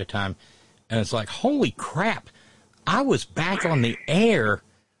from time to time, and it's like, holy crap! I was back on the air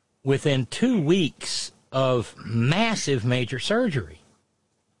within 2 weeks of massive major surgery.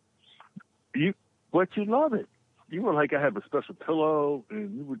 You love it. You were like, I have a special pillow,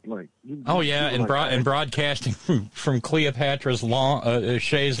 and you would like. And broadcasting from Cleopatra's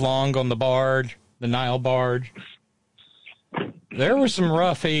chaise longue on the barge, the Nile barge. There were some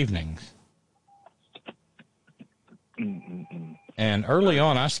rough evenings. And early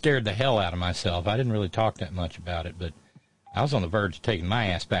on, I scared the hell out of myself. I didn't really talk that much about it, but I was on the verge of taking my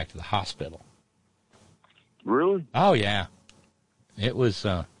ass back to the hospital. Really? Oh, yeah. It was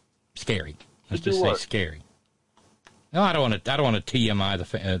scary. Let's just say scary. No, I don't want to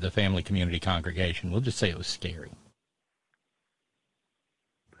TMI the family community congregation. We'll just say it was scary.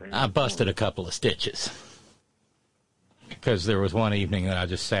 I busted a couple of stitches because there was one evening that I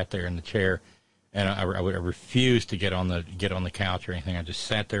just sat there in the chair, and I refused to get on the couch or anything. I just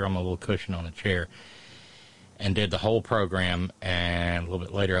sat there on my little cushion on a chair and did the whole program. And a little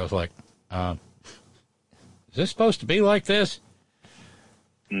bit later, I was like, "Is this supposed to be like this?"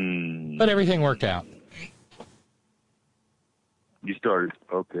 But everything worked out. You started.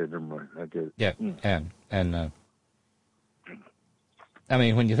 Okay, never mind. I get it. Yeah, and I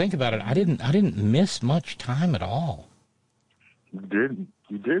mean, when you think about it, I didn't miss much time at all. You didn't.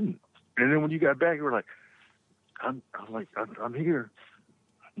 And then when you got back, you were like, I'm here.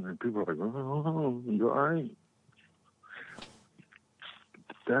 And people were like, oh, you all right?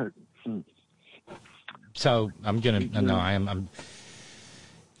 So I'm gonna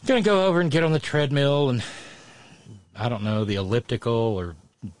go over and get on the treadmill and I don't know, the elliptical or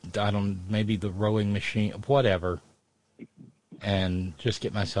maybe the rowing machine, whatever, and just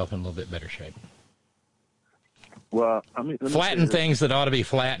get myself in a little bit better shape. Well, I mean, flatten things that ought to be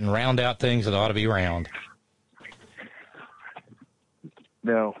flat and round out things that ought to be round.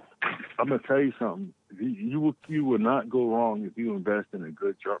 Now, I'm going to tell you something. You will not go wrong if you invest in a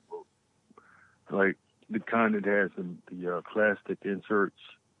good jump rope, like the kind that has the plastic inserts,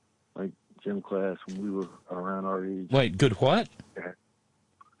 like gym class when we were around our age. Wait, good what?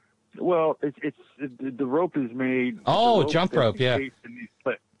 Well, the rope is made. Oh, jump rope, yeah.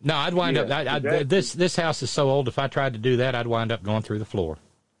 No, I'd wind up. This house is so old. If I tried to do that, I'd wind up going through the floor.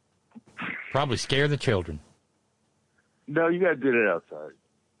 Probably scare the children. No, you got to do that outside.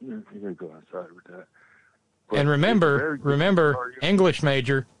 You got to go outside with that. But and remember, English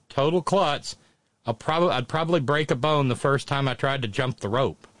major, total klutz. I'd probably break a bone the first time I tried to jump the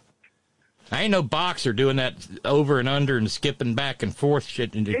rope. I ain't no boxer doing that over and under and skipping back and forth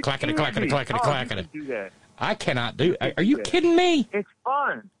shit and clackety. Do that. I cannot do it. Are you kidding me? It's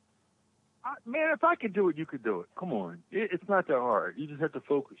fun. Man, if I could do it, you could do it. Come on. It's not that hard. You just have to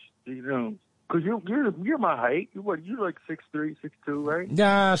focus, because you're my height. You're like 6'3", 6'2", right?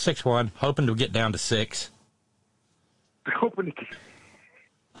 Yeah, 6'1", hoping to get down to 6.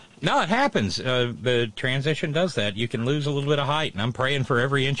 No, it happens. The transition does that. You can lose a little bit of height, and I'm praying for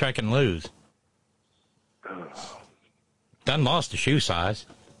every inch I can lose. Done lost a shoe size.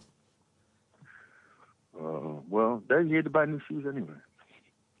 Well, then you had to buy new shoes anyway.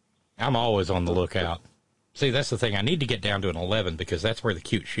 I'm always on the lookout. See, that's the thing. I need to get down to an 11 because that's where the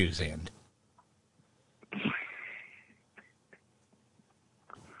cute shoes end.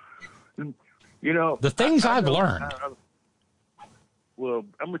 The things I've learned. Well,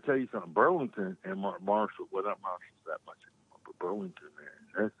 I'm going to tell you something. Burlington and Marshall, well, not Marshall's that much anymore, but Burlington,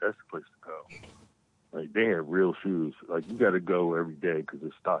 man, that's the place to go. Like, they have real shoes. Like, you got to go every day because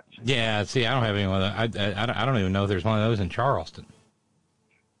it's stock. Yeah, see, I don't have any one of those. I don't even know if there's one of those in Charleston.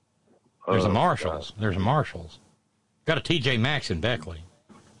 There's a Marshalls. There's a Marshalls. Got a TJ Maxx in Beckley.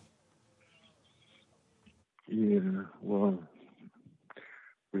 Yeah, well,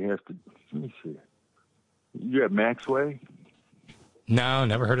 we have to, let me see. You have Maxway? No,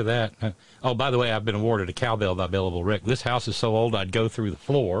 never heard of that. Oh, by the way, I've been awarded a cowbell by Billable Rick. This house is so old I'd go through the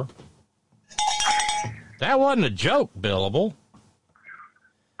floor. That wasn't a joke, Billable.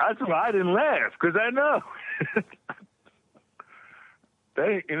 That's why I didn't laugh, because I know.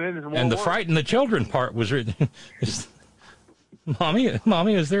 And the frighten the children part was written.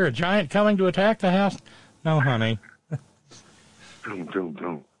 Mommy, is there a giant coming to attack the house? No, honey.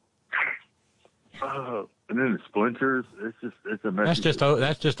 Don't. And then the splinters. It's a mess.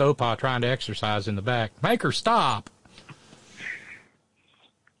 That's just Opa trying to exercise in the back. Make her stop.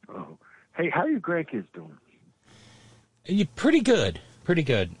 Oh, hey, how are your grandkids doing? Pretty good.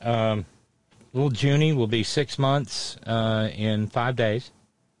 Little Junie will be 6 months in 5 days.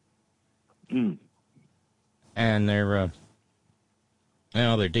 And they're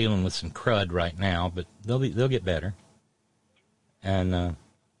they're dealing with some crud right now, but they'll get better. And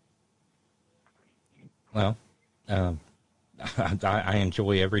I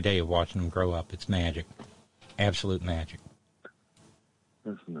enjoy every day of watching them grow up. It's magic. Absolute magic.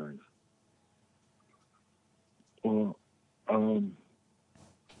 That's nice. Well,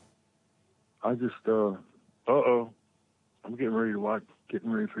 I just, I'm getting ready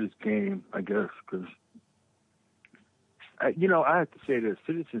for this game, I guess, because, I have to say this,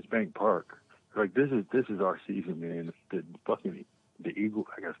 Citizens Bank Park, like, this is our season, man. The Eagles,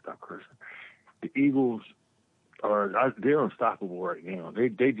 I gotta stop cursing. The Eagles they're unstoppable right now. They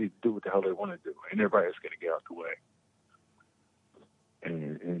just do what the hell they want to do, and everybody else got to get out the way.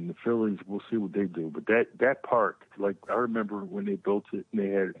 And the Phillies, we'll see what they do. But that park, like, I remember when they built it, and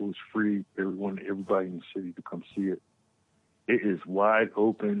it was free. Everybody in the city to come see it. It is wide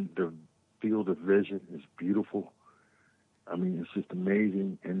open. The field of vision is beautiful. I mean, it's just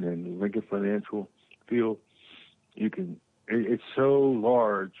amazing. And then the Lincoln Financial Field, it's so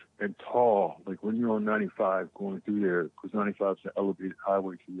large and tall. Like when you're on 95 going through there, because 95 is an elevated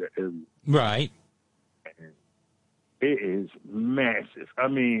highway through that area. Right. And it is massive. I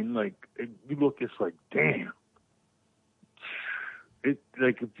mean, like, you look, it's like, damn. It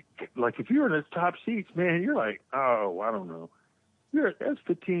if you're in the top seats, man, you're like, oh, I don't know. That's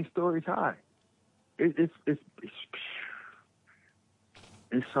 15 stories high. It's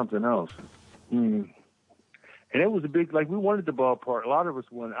something else. And it was a big, like, we wanted the ballpark. A lot of us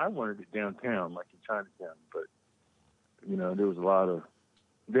I wanted it downtown, like in Chinatown. But, there was a lot of,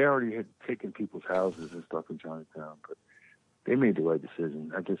 they already had taken people's houses and stuff in Chinatown. But they made the right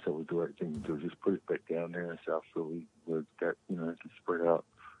decision. I guess that was the right thing to do, just put it back down there in South Philly where that, it can spread out.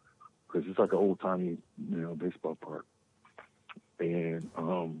 Because it's like an old-timey, baseball park. And,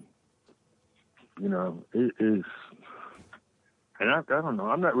 it is, and I don't know,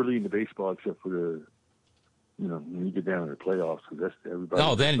 I'm not really into baseball except for the, when you get down to the playoffs, because that's everybody.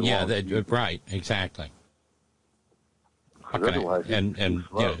 Oh, then, right, exactly. I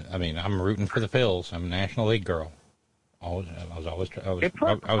mean, I'm rooting for the Phils. I'm a National League girl. I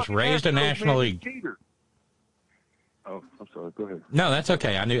was raised a National League. Oh, I'm sorry. Go ahead. No, that's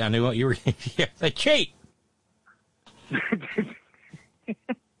okay. I knew what you were. Yeah, they cheat.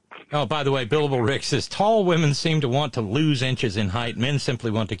 Oh, by the way, Billable Rick says, tall women seem to want to lose inches in height. Men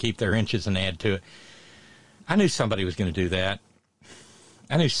simply want to keep their inches and add to it. I knew somebody was going to do that.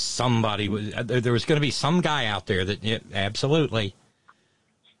 I knew somebody there was going to be some guy out there that, yeah, absolutely.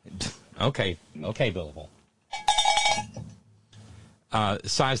 Okay, Billable.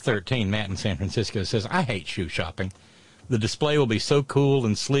 Size 13, Matt in San Francisco says, I hate shoe shopping. The display will be so cool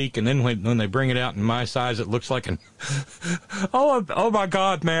and sleek, and then when they bring it out in my size, it looks like an... oh my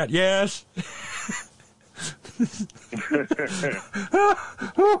God, Matt, yes.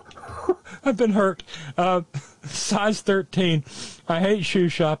 I've been hurt. Size 13. I hate shoe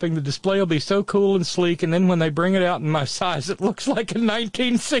shopping. The display will be so cool and sleek, and then when they bring it out in my size, it looks like a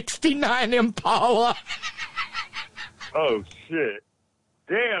 1969 Impala. Oh, shit.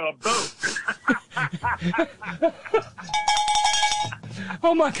 Damn, a boat.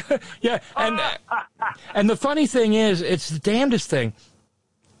 Oh my God! Yeah, and the funny thing is, it's the damnedest thing.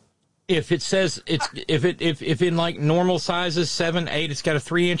 If it says if in like normal sizes 7, 8, it's got a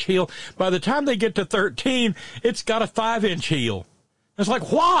 3-inch heel. By the time they get to 13, it's got a 5-inch heel. It's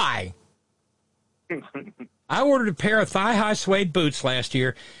like, why? I ordered a pair of thigh-high suede boots last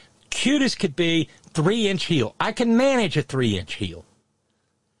year. Cute as could be, 3-inch heel. I can manage a 3-inch heel.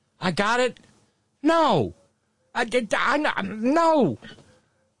 I got it. No. No.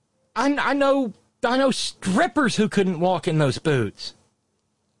 I know strippers who couldn't walk in those boots.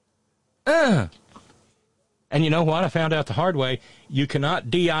 And you know what? I found out the hard way. You cannot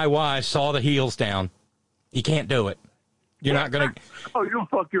DIY saw the heels down. You can't do it. You're not going to... Oh, you'll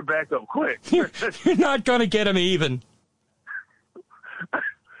fuck your back up quick. You're not going to get them even.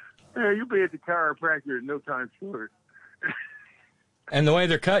 Yeah, you'll be at the chiropractor in no time short. And the way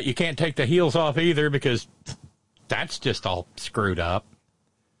they're cut, you can't take the heels off either because that's just all screwed up.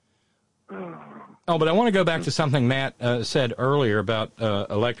 Oh, but I want to go back to something Matt said earlier about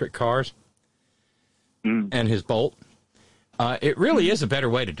electric cars and his Bolt. It really is a better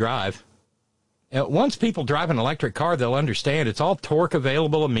way to drive. Once people drive an electric car, they'll understand it's all torque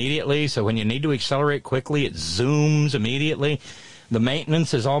available immediately, so when you need to accelerate quickly, it zooms immediately. The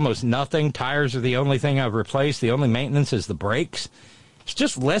maintenance is almost nothing. Tires are the only thing I've replaced. The only maintenance is the brakes. It's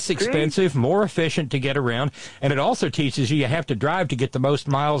just less expensive, more efficient to get around, and it also teaches you have to drive to get the most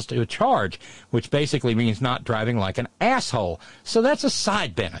miles to a charge, which basically means not driving like an asshole. So that's a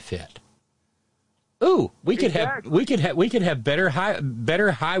side benefit. Ooh, we could have better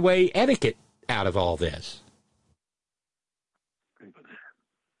highway etiquette out of all this.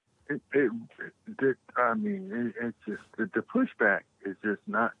 it's just the pushback is just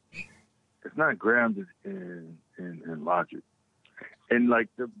not. It's not grounded in logic. And like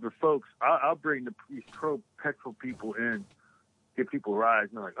the folks, I'll bring these pro-petrol people in, get people rides,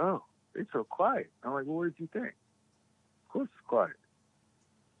 and they're like, "Oh, it's so quiet." I'm like, "Well, what did you think?" Of course, it's quiet.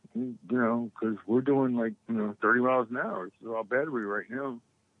 You know, because we're doing 30 miles an hour. It's all battery right now.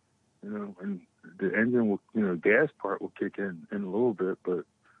 You know, and the engine will, gas part will kick in a little bit, but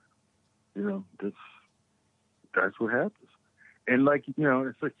that's what happens. And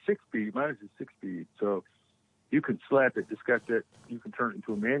it's like 6-speed. Mine is a 6-speed, so you can slap it. It's got that. You can turn it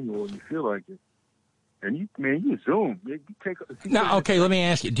into a manual, and you feel like it. And you zoom. You take. Now, okay. Let me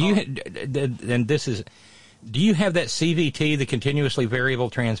ask you. Do you? And this is. Do you have that CVT, the continuously variable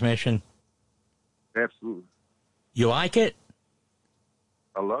transmission? Absolutely. You like it?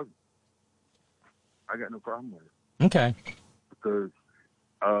 I love it. I got no problem with it. Okay. Because,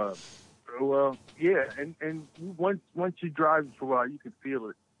 yeah, and once you drive it for a while, you can feel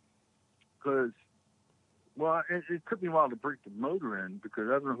it. Because, it took me a while to break the motor in because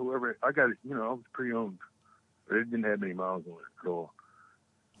I don't know whoever I got it. I was pre-owned, but it didn't have many miles on it at all.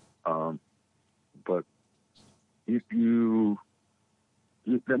 But you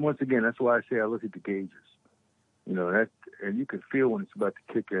then once again, that's why I say I look at the gauges. And you can feel when it's about to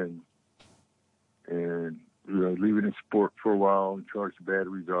kick in, and leave it in sport for a while and charge the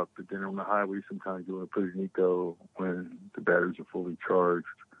batteries up. But then on the highway, sometimes you want to put it in eco when the batteries are fully charged.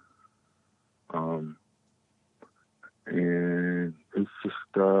 And it's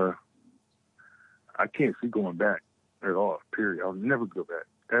just I can't see going back at all. Period. I'll never go back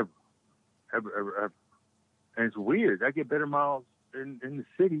ever. And it's weird. I get better miles in the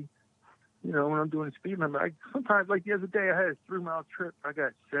city, when I'm doing a speed limit. Sometimes, like the other day, I had a 3-mile trip. I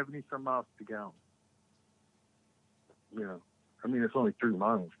got 70-some miles to the gallon. It's only 3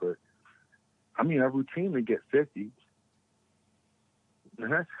 miles, but I routinely get 50.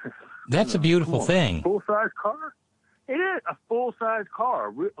 That's a beautiful thing. Full-size car? It is a full-size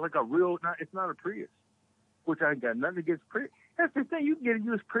car, like a real. It's not a Prius, which I ain't got nothing against Prius. That's the thing. You can get a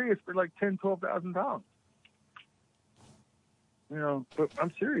used Prius for like $10,000-$12,000. But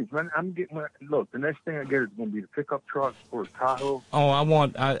I'm serious, man. Look, the next thing I get is going to be the pickup truck or a Tahoe. Oh, I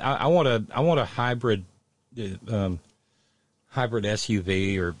want a hybrid, hybrid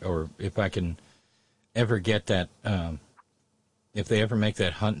SUV, or if I can ever get that, if they ever make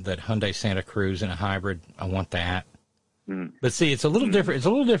that Hyundai Santa Cruz in a hybrid, I want that. Mm. But see, it's a little different. It's a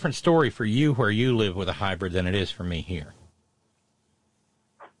little different story for you where you live with a hybrid than it is for me here.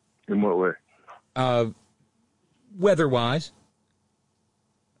 In what way? Weather-wise.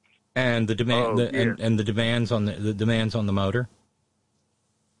 And the demand, and the demands on the demands on the motor.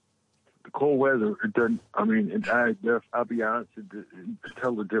 The cold weather, it doesn't. I'll be honest,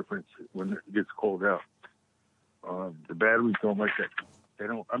 tell the difference when it gets cold out. The batteries don't like that. They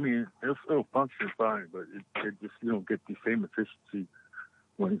don't. It'll function fine, but it just you don't get the same efficiency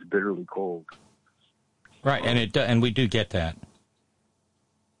when it's bitterly cold. Right, and we do get that.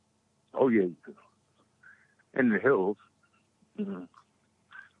 Oh yeah, in the hills. Mm-hmm.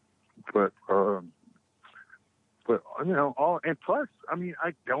 But and plus,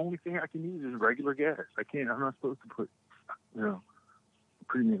 the only thing I can use is regular gas. I'm not supposed to put,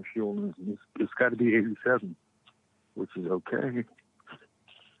 premium fuel in it. It's got to be 87, which is okay.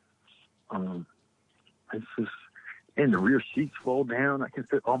 It's just, and the rear seats fold down. I can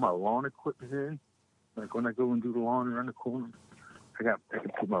fit all my lawn equipment in. Like when I go and do the lawn around the corner, I can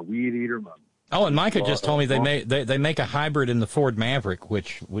put my weed eater, Oh, and Micah just told me they make a hybrid in the Ford Maverick,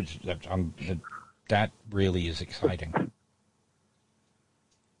 which that really is exciting.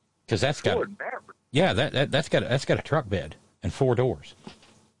 Because that's got Ford Maverick. Yeah, that's got a truck bed and 4 doors.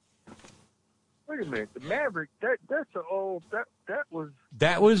 Wait a minute, the Maverick that's an old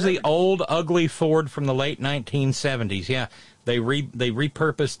that was the old ugly Ford from the late 1970s. Yeah, they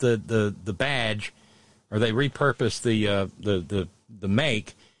repurposed the badge, or they repurposed the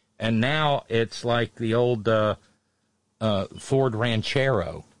make. And now it's like the old Ford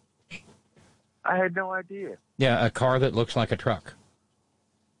Ranchero. I had no idea. Yeah, a car that looks like a truck.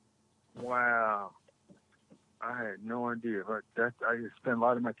 Wow. I had no idea. But I spent a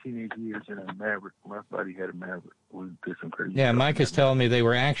lot of my teenage years in a Maverick. My buddy had a Maverick. We did some crazy stuff. Mike is telling me they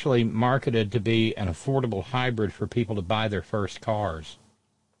were actually marketed to be an affordable hybrid for people to buy their first cars.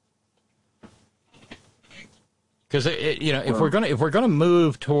 Because if we're gonna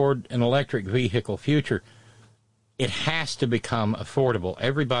move toward an electric vehicle future, it has to become affordable.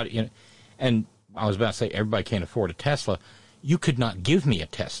 Everybody, and I was about to say everybody can't afford a Tesla. You could not give me a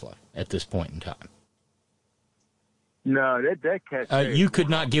Tesla at this point in time. No, that cat. You could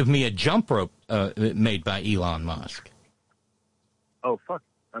not give me a jump rope made by Elon Musk. Oh, fuck.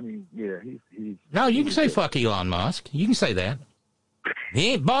 I mean, yeah, he's. No, you can say fuck Elon Musk. You can say that.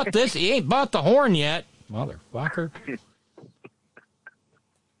 He ain't bought this. He ain't bought the horn yet, motherfucker.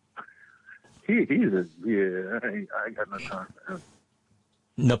 He's I got no time for him.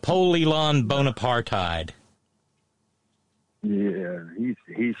 Napoleon Bonaparte. Yeah,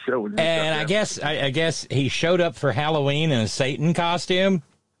 he's showing. And I guess he showed up for Halloween in a Satan costume.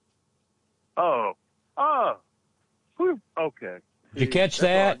 Oh, okay. Did you catch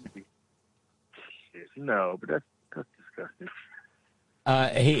that? No, but that's disgusting.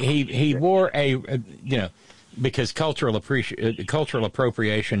 He wore because cultural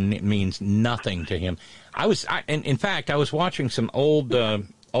appropriation means nothing to him. In fact, I was watching some old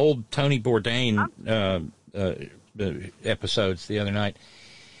Tony Bourdain episodes the other night,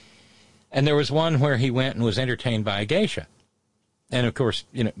 and there was one where he went and was entertained by a geisha, and of course,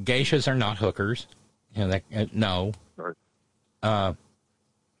 geishas are not hookers. No. Right.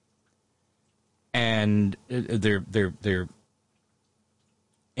 And they're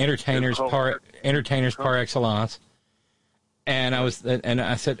entertainers par excellence. And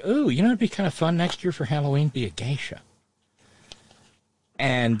I said, "Ooh, it'd be kind of fun next year for Halloween to be a geisha."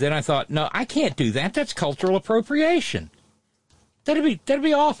 And then I thought, no, I can't do that. That's cultural appropriation. That'd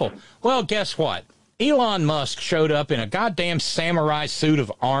be awful. Well, guess what? Elon Musk showed up in a goddamn samurai suit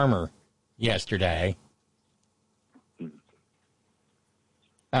of armor yesterday.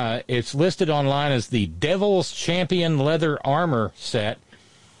 It's listed online as the Devil's Champion leather armor set.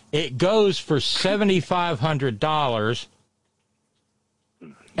 It goes for $7,500,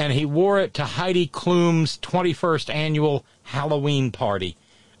 and he wore it to Heidi Klum's 21st annual Halloween party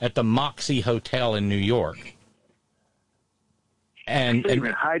at the Moxie Hotel in New York. And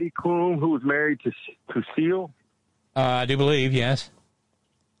Heidi Klum, who was married to Seal? I do believe, yes.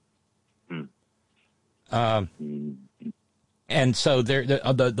 And so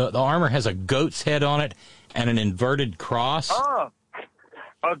the armor has a goat's head on it and an inverted cross. Oh,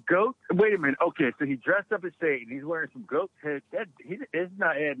 a goat? Wait a minute. Okay, so he dressed up as Satan. He's wearing some goat's head. It's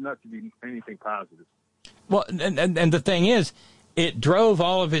not adding up to be anything positive. Well, and the thing is, it drove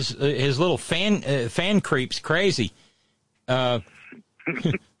all of his little fan creeps crazy.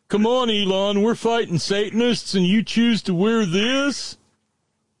 Come on, Elon, we're fighting Satanists, and you choose to wear this?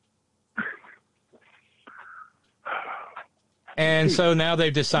 And so now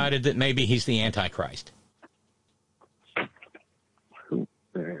they've decided that maybe he's the Antichrist. Man,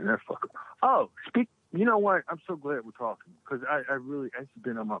 that's fucking. Oh, you know what? I'm so glad we're talking because it's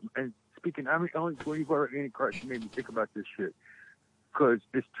been on my. And speaking, I mean, only when you brought up Antichrist, you made me think about this shit. Because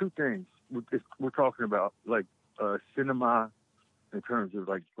it's two things we're talking about, like cinema, in terms of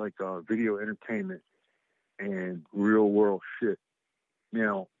like video entertainment and real world shit.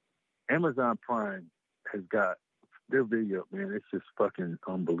 Now, Amazon Prime has got their video, man. It's just fucking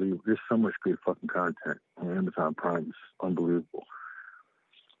unbelievable. There's so much good fucking content on Amazon Prime. It's unbelievable.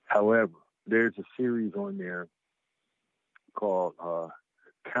 However, there's a series on there called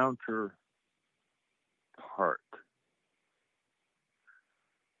Counterpart.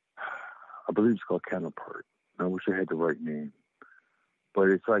 I believe it's called Counterpart. I wish I had the right name. But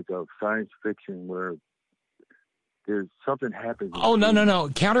it's like a science fiction where there's something happens. Oh, no.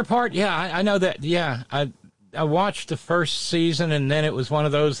 Counterpart? Yeah, I know that. Yeah, I watched the first season, and then it was one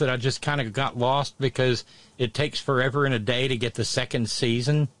of those that I just kind of got lost because it takes forever and a day to get the second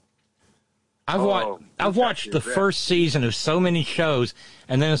season. I've watched the first season of so many shows,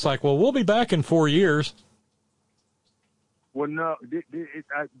 and then it's like, well, we'll be back in 4 years. Well, no,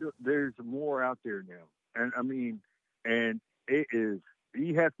 there's more out there now, and I mean, and it is.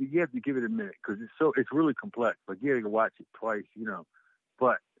 You have to give it a minute because it's really complex. Like you have to watch it twice,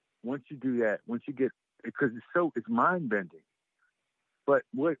 But once you do that, once you get, because it's mind bending. But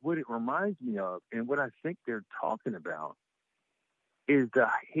what it reminds me of, and what I think they're talking about, is the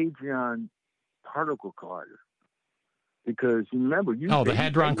Hadron Particle Collider. Because remember, the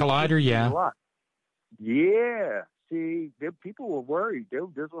Hadron Collider, yeah. Yeah. See, people were worried.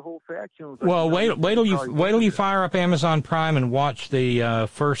 There's a whole faction. Well, wait till you fire up Amazon Prime and watch the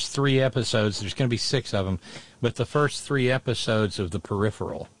first 3 episodes. There's going to be 6 of them, but the first 3 episodes of The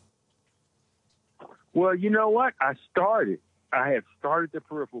Peripheral. Well, you know what? I have started The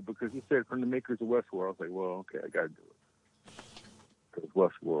Peripheral because it said from the makers of Westworld. I was like, well, okay, I got to do it. Because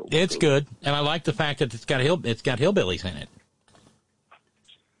Westworld. It's good, and I like the fact that it's got hillbillies in it.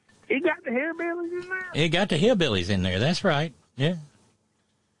 It got the hillbillies in there? It got the hillbillies in there. That's right. Yeah.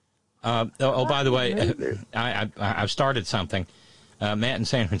 By the way, I've started something. Matt in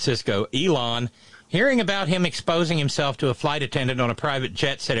San Francisco. Elon, hearing about him exposing himself to a flight attendant on a private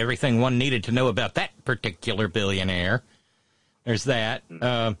jet said everything one needed to know about that particular billionaire. There's that.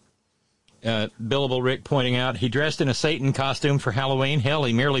 Billable Rick pointing out he dressed in a Satan costume for Halloween. Hell,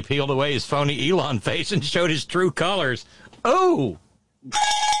 he merely peeled away his phony Elon face and showed his true colors. Oh!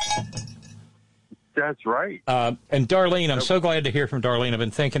 That's right. And Darlene, I'm so glad to hear from Darlene. I've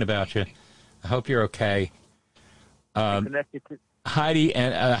been thinking about you. I hope you're okay. Heidi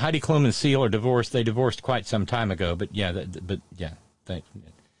Klum and Seal are divorced. They divorced quite some time ago, but yeah,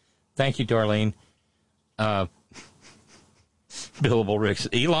 thank you, Darlene. Billable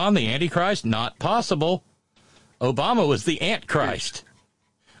Rick, Elon, the Antichrist, not possible. Obama was the Antichrist.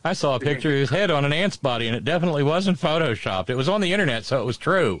 I saw a picture of his head on an ant's body, and it definitely wasn't photoshopped. It was on the internet, so it was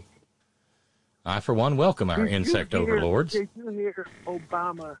true. I, for one, welcome our insect overlords. Did you hear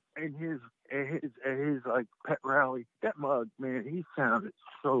Obama and his like pet rally? That mug, man, he sounded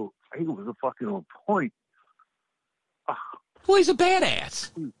so. He was a fucking on point. Well, he's a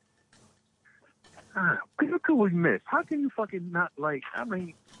badass. Look who we missed. How can you fucking not like? I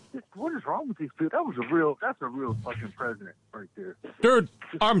mean, what is wrong with these people? That's a real fucking president right there. Dude,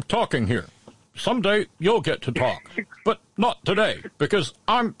 I'm talking here. Someday you'll get to talk, but not today because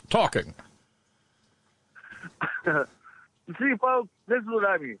I'm talking. See, folks, this is what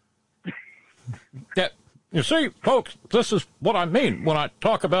I mean. You see, folks, this is what I mean when I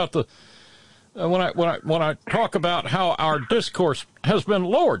talk about the when I talk about how our discourse has been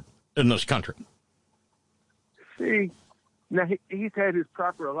lowered in this country. See, now he's had his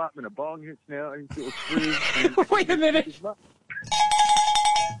proper allotment of bong hits now. He feels free. Wait a minute.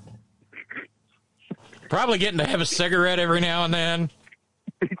 Probably getting to have a cigarette every now and then.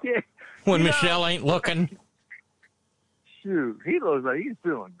 Yeah. When Michelle ain't looking. Shoot, he looks like he's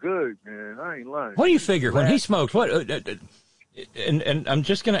feeling good, man. I ain't lying. What do you figure when he smokes? What? And I'm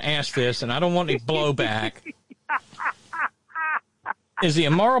just going to ask this, and I don't want any blowback. Is he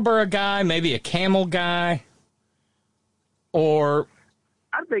a Marlboro guy? Maybe a Camel guy? Or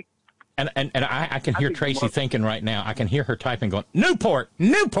I think, and I can hear Tracy thinking right now. I can hear her typing, going Newport.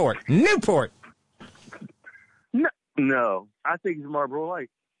 No, I think it's Marlboro Light.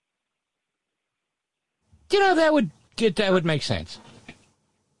 You know, that would make sense.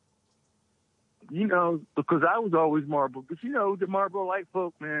 You know, because I was always Marlboro. But you know, the Marlboro Light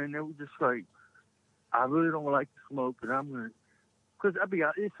folk, man, they were just like, I really don't like to smoke, and I'm gonna. Because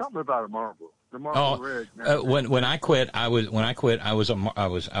it's something about a Marlboro. The Marlboro Red. When I quit, I was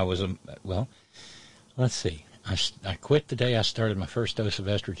well. Let's see. I quit the day I started my first dose of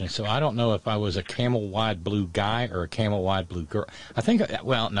estrogen, so I don't know if I was a Camel Wide Blue guy or a Camel Wide Blue girl. I think,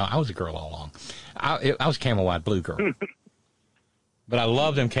 well, no, I was a girl all along. I was Camel Wide Blue girl, but I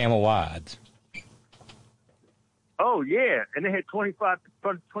loved them Camel Wides. Oh yeah, and they had 25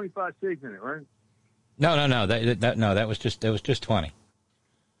 cigs in it, right? No. That was just 20.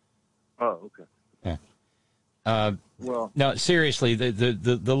 Oh, okay. Yeah. Well, no, seriously,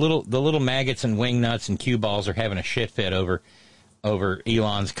 the little maggots and wing nuts and cue balls are having a shit fit over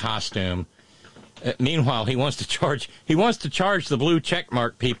Elon's costume. Meanwhile, he wants to charge the blue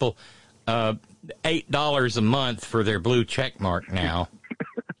checkmark people $8 a month for their blue checkmark now.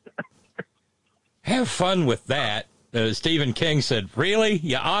 Have fun with that. Stephen King said, "Really?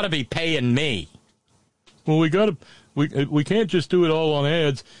 You ought to be paying me." Well, we can't just do it all on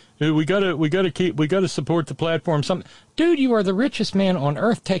ads. We gotta support the platform. Dude, you are the richest man on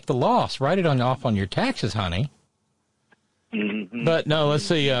earth. Take the loss. Write it off on your taxes, honey. Mm-hmm. But no, let's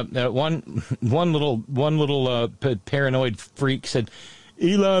see. One little paranoid freak said,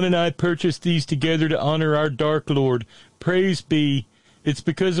 "Elon and I purchased these together to honor our Dark Lord. Praise be. It's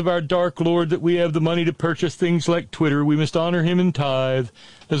because of our Dark Lord that we have the money to purchase things like Twitter. We must honor him in tithe.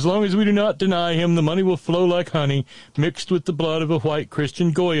 As long as we do not deny him, the money will flow like honey, mixed with the blood of a white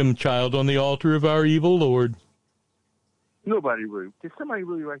Christian Goyim child on the altar of our evil Lord." Nobody really. Did somebody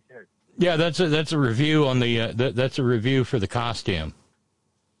really write that? Yeah, that's a review on the that's a review for the costume.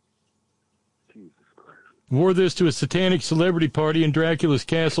 Jesus Christ. Wore this to a satanic celebrity party in Dracula's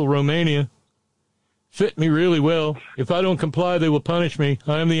castle, Romania. Fit me really well. If I don't comply, they will punish me.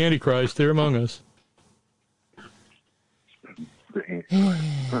 I am the Antichrist. They're among us.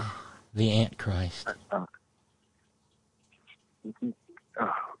 The Antichrist. Good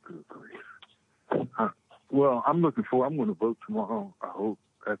grief. Well, I'm going to vote tomorrow, I hope,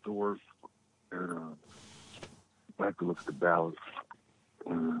 after work. And I have to look at the ballots.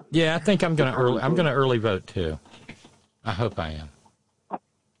 Yeah, I think I'm going to early vote, too. I hope I am.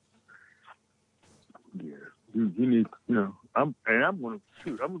 Yeah, you need, I'm going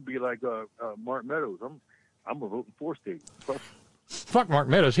to be like Mark Meadows. I'm going to vote in 4 states. Fuck Mark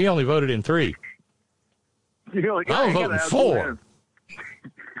Meadows. He only voted in 3. I'll vote in 4.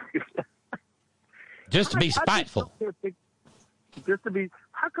 Just to be spiteful. Just to be.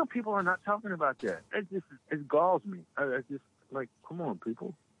 How come people are not talking about that? It galls me. I just like, come on,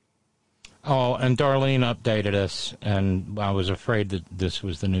 people. Oh, and Darlene updated us, and I was afraid that this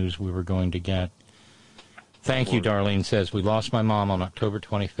was the news we were going to get. Thank you, Darlene says, we lost my mom on October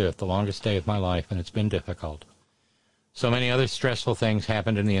 25th, the longest day of my life, and it's been difficult. So many other stressful things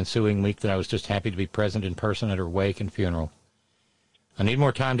happened in the ensuing week that I was just happy to be present in person at her wake and funeral. I need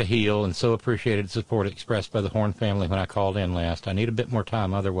more time to heal, and so appreciated the support expressed by the Horn family when I called in last. I need a bit more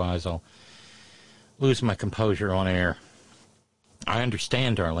time, otherwise I'll lose my composure on air. I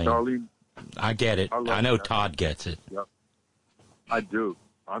understand, Darlene. I get it. I know Todd gets it. Yep. I do.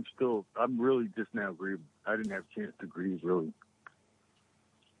 I'm really just now grieving. I didn't have a chance to grieve, really.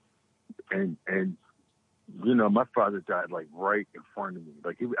 And you know, my father died, like, right in front of me.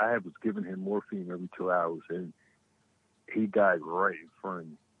 Like, I was giving him morphine every 2 hours, and he died right in front of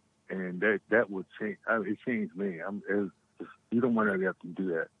me. And that would change. It changed me. You don't want to have to do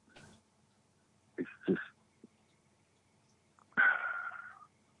that. It's just...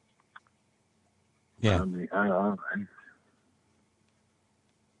 Yeah. I mean,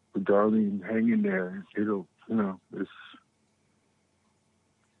 Darlene, hang in there. It'll, you know, it's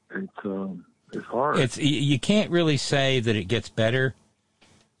hard. You can't really say that it gets better,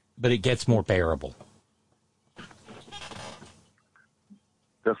 but it gets more bearable.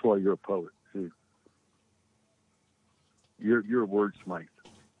 That's why you're a poet. See, you're a word Smythe.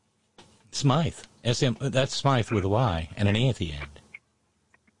 Smythe. That's Smythe with a Y and an E at the end.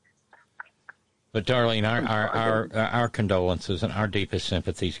 But Darlene, our condolences and our deepest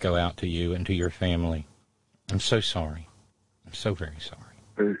sympathies go out to you and to your family. I'm so sorry. I'm so very sorry.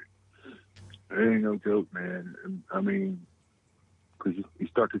 It ain't no joke, man. I mean, because you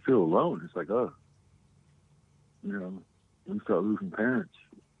start to feel alone. It's like, oh, you know, you start losing parents.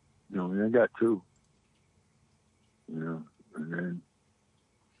 You know, I got 2. You know, and then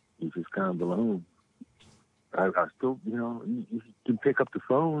you just kind of alone. I still, you know, you can pick up the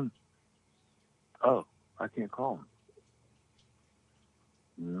phone. Oh, I can't call him.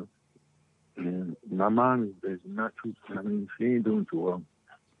 You know, and my mom is not too. I mean, she ain't doing too well.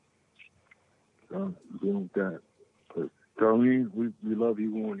 So I'm dealing with that. But Darlene, we love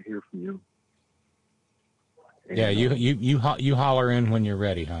you. We want to hear from you. And, yeah, you holler in when you're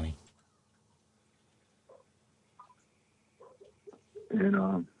ready, honey.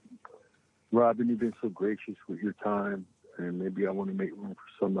 And Robin, you've been so gracious with your time, and maybe I want to make room for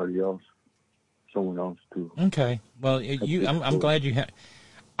somebody else. Someone else too. Okay. Well, I'm glad you had.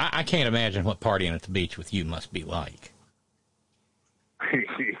 I can't imagine what partying at the beach with you must be like.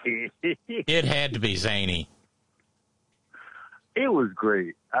 It had to be zany. It was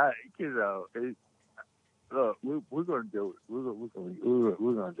great. We're gonna do it. We're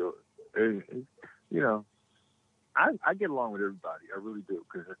gonna do it. You know, I get along with everybody. I really do.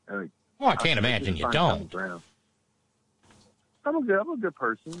 I can't imagine you don't. I'm a good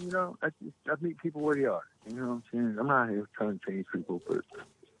person, you know. I meet people where they are. You know what I'm saying? I'm not here trying to change people, but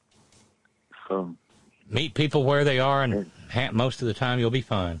meet people where they are, and most of the time you'll be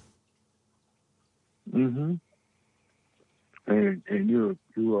fine. Mm-hmm. And you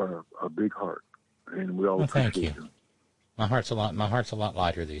are a big heart, and we all appreciate thank you. My heart's a lot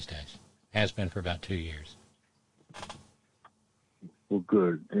lighter these days. Has been for about 2 years. Well,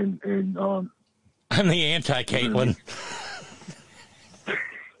 good. And I'm the anti-Caitlin.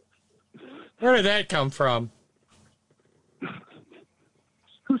 Where did that come from?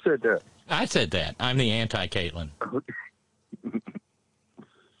 Who said that? I said that. I'm the anti-Caitlin.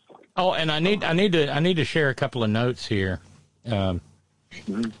 Oh, and I need to share a couple of notes here. Theo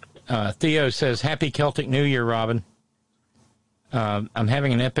says, "Happy Celtic New Year, Robin. I'm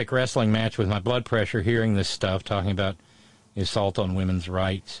having an epic wrestling match with my blood pressure hearing this stuff, talking about the assault on women's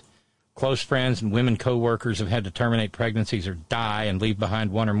rights. Close friends and women co-workers have had to terminate pregnancies or die and leave behind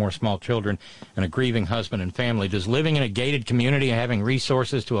one or more small children and a grieving husband and family. Does living in a gated community and having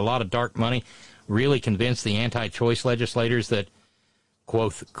resources to a lot of dark money really convince the anti-choice legislators that,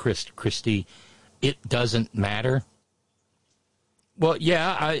 quoth Christie, it doesn't matter?" Well,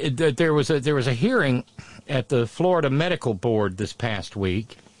 yeah, there was a hearing at the Florida Medical Board this past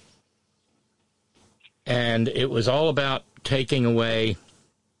week, and it was all about taking away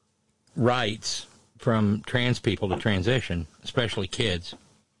rights from trans people to transition, especially kids.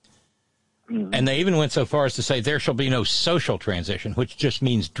 Mm-hmm. And they even went so far as to say there shall be no social transition, which just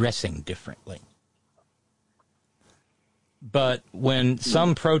means dressing differently. But when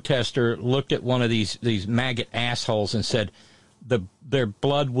some protester looked at one of these maggot assholes and said, their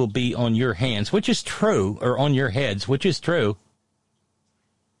blood will be on your hands, which is true, or on your heads, which is true.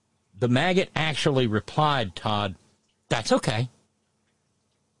 The maggot actually replied, Todd, that's okay.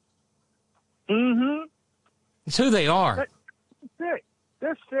 Mm-hmm. It's who they are. That's sick.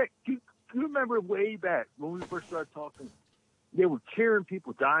 That's sick. You remember way back when we first started talking, they were cheering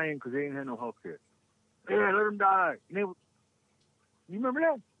people dying because they didn't have no health care. Yeah, let them die. And you remember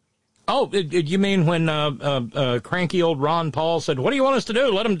that? Oh, you mean when cranky old Ron Paul said, what do you want us to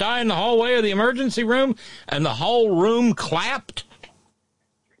do? Let them die in the hallway of the emergency room? And the whole room clapped?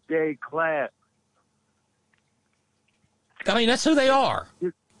 They clapped. I mean, that's who they are.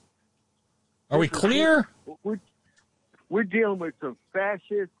 Are we clear? We're dealing with some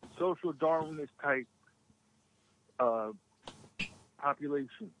fascist, social Darwinist type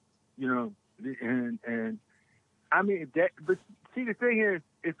population, and I mean that. But see, the thing is,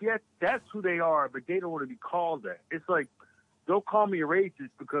 that's who they are, but they don't want to be called that. It's like, don't call me a racist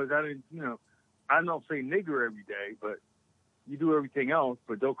because I don't say nigger every day, but you do everything else,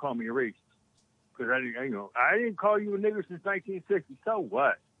 but don't call me a racist because I didn't call you a nigger since 1960. So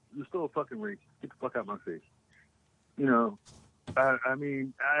what? You're still a fucking racist. Get the fuck out of my face. I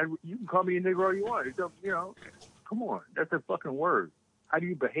mean, you can call me a nigger all you want. Come on, that's a fucking word. How do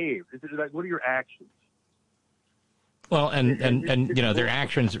you behave? Is it like, what are your actions? Well, and their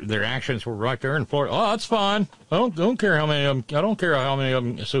actions were right there in Florida. Oh, that's fine. I don't care how many of them. I don't care how many of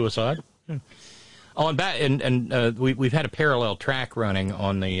them suicide. Oh, and we've had a parallel track running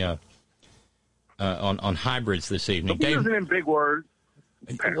on the on hybrids this evening. Dave, using in big words.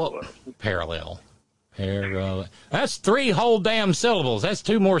 Parallel. That's 3 whole damn syllables. That's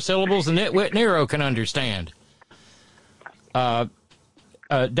 2 more syllables than Nitwit Nero can understand.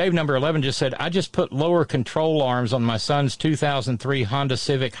 Dave number 11 just said, I just put lower control arms on my son's 2003 Honda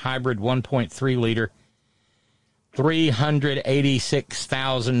Civic Hybrid 1.3 liter,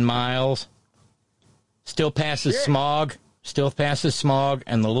 386,000 miles. Still passes smog,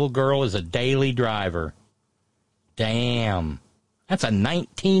 and the little girl is a daily driver. Damn. That's a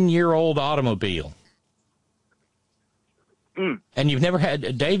 19-year-old automobile. And you've never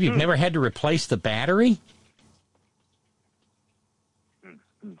had, Dave, never had to replace the battery?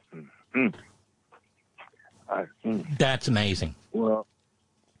 That's amazing. Well,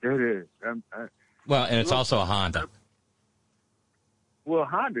 it is. Well, and it's also a Honda. Well,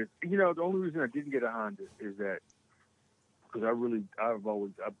 Honda, the only reason I didn't get a Honda is that because I've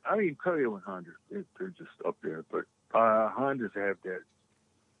always, I mean, Toyota and Honda, they're just up there, but Hondas have that,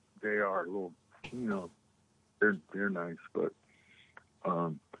 they are a little, they're nice, but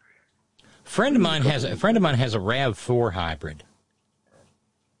friend of mine has a RAV4 hybrid.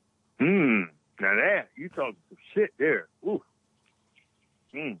 Now that you talking some shit there. Ooh.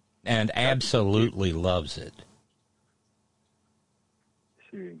 And absolutely loves it.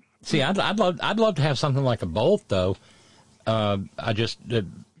 See, I'd love to have something like a Bolt though. I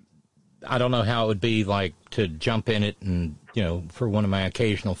don't know how it would be like to jump in it and, for one of my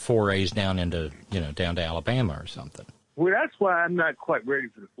occasional forays down to Alabama or something. Well, that's why I'm not quite ready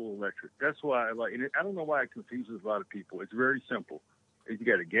for the full electric. That's why I don't know why it confuses a lot of people. It's very simple. You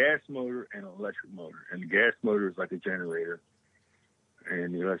got a gas motor and an electric motor, and the gas motor is like a generator,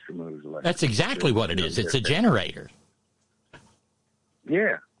 and the electric motor is electric. That's exactly what it is. It's a generator.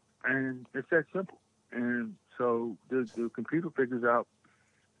 Yeah, and it's that simple. And so the computer figures out,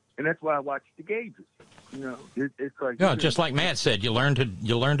 and that's why I watch the gauges. It's like just like Matt said, you learn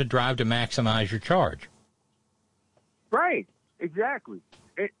to drive to maximize your charge. Right. Exactly.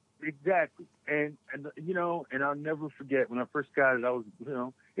 Exactly. And I'll never forget when I first got it. I was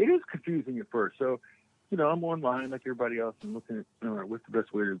it is confusing at first. So I'm online like everybody else and looking at what's the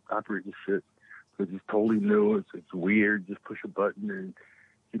best way to operate this shit because it's totally new. It's weird. Just push a button and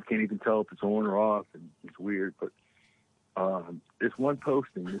you can't even tell if it's on or off, and it's weird. But this one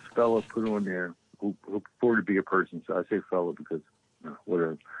posting, this fella put on there who purported to be a person. So I say fella because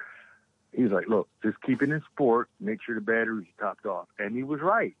whatever. He's like, look, just keep it in sport. Make sure the battery's topped off. And he was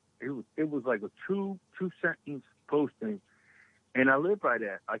right. It was like a two sentence posting, and I live by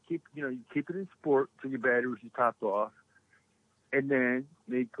that. I keep you keep it in sport till your battery's topped off, and then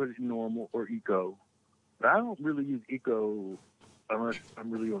they put it in normal or eco. But I don't really use eco unless I'm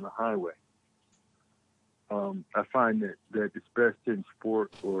really on the highway. I find that it's best in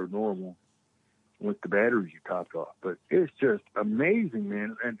sport or normal with the batteries you topped off. But it's just amazing,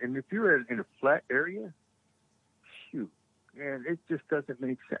 man. And if you're in a flat area, shoot, man, it just doesn't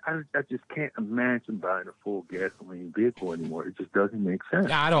make sense. I just can't imagine buying a full gasoline vehicle anymore. It just doesn't make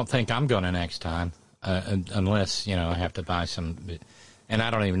sense. I don't think I'm going to next time, unless, I have to buy some. And I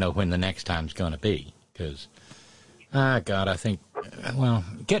don't even know when the next time's going to be, because God, I think, well,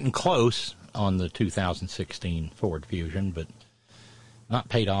 getting close on the 2016 Ford Fusion, but not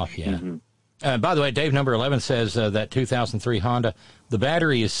paid off yet. Mm-hmm. By the way, Dave number 11 says that 2003 Honda, the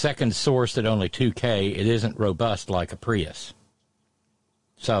battery is second sourced at only 2K. It isn't robust like a Prius.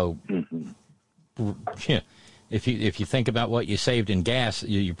 So, yeah, if you think about what you saved in gas,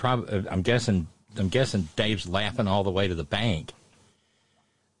 you probably I'm guessing Dave's laughing all the way to the bank.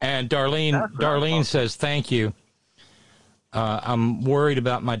 And Darlene says, thank you. I'm worried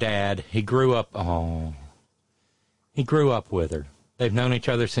about my dad. He grew up with her. They've known each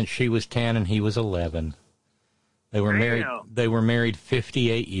other since she was 10 and he was 11. They were married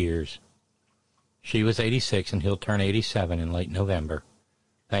 58 years. She was 86 and he'll turn 87 in late November.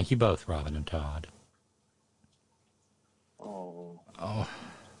 Thank you both, Robin and Todd. Oh.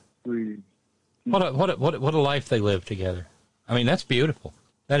 What a life they live together. I mean, that's beautiful.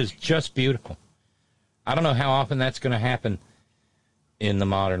 That is just beautiful. I don't know how often that's going to happen in the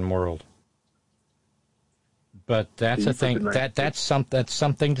modern world. But that's a thing. That's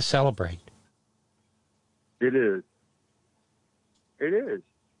something to celebrate. It is. It is.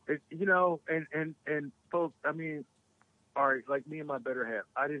 And folks, I mean, all right, like me and my better half,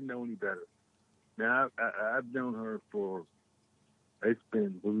 I didn't know any better. Now, I've known her for, it's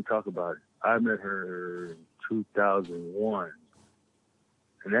been, when we talk about it, I met her in 2001.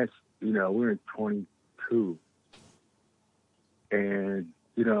 And that's, we're in 22. And,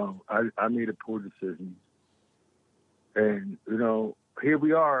 I made a poor decision. And, here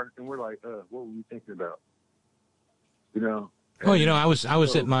we are, and we're like, what were we thinking about? Well, I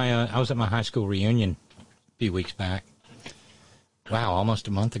was at my high school reunion a few weeks back. Wow, almost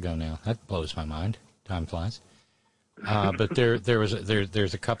a month ago now. That blows my mind. Time flies. But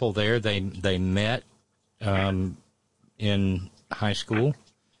there's a couple there. They met in high school.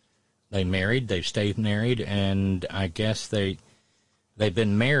 They married. They've stayed married, and I guess they've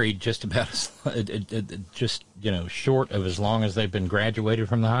been married just about short of as long as they've been graduated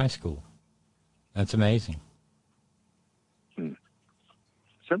from the high school. That's amazing.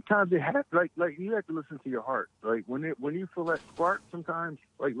 Sometimes it has, like you have to listen to your heart. Like when you feel that spark, sometimes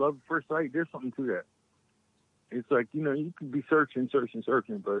like love at first sight, there's something to that. It's like you can be searching,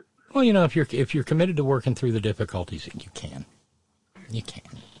 but if you're committed to working through the difficulties, you can.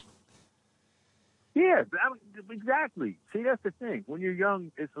 Yeah, exactly. See, that's the thing. When you're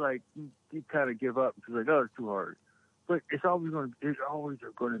young, it's like you kind of give up. It's like, oh, it's too hard. But it's always going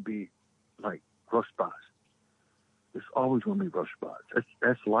to be like rough spots. There's always going to be rough spots.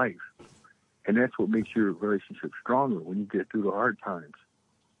 That's life, and that's what makes your relationship stronger when you get through the hard times.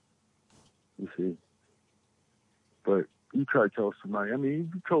 You see. But you try to tell somebody. I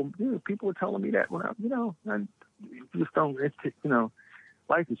mean, people were telling me that when I just don't.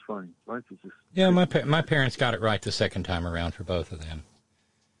 Life is funny. Life is just... Yeah, my parents got it right the second time around for both of them.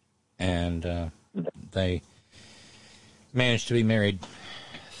 And they managed to be married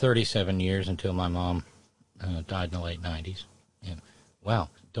 37 years until my mom died in the late 90s. And, wow,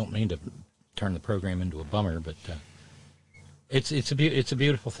 don't mean to turn the program into a bummer, but it's a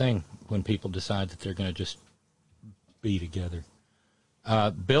beautiful thing when people decide that they're going to just be together.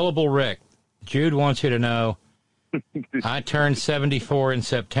 Billable Rick, Jude wants you to know, I turned 74 in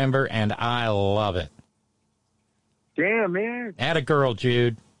September, and I love it. Damn, man! Atta girl,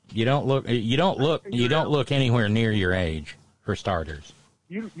 Jude. You don't look anywhere near your age, for starters.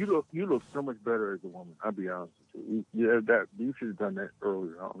 You look so much better as a woman. I'll be honest with you. You should have done that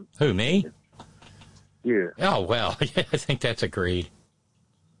earlier on. Who, me? Yeah. Oh well, I think that's agreed.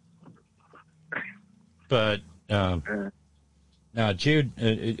 But now, Jude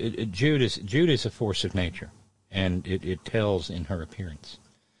is a force of nature. And it tells in her appearance.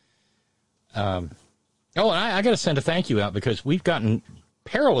 And I got to send a thank you out because we've gotten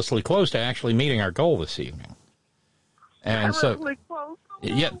perilously close to actually meeting our goal this evening. And perilously close?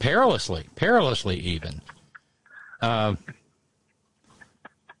 Yeah, perilously even. Now,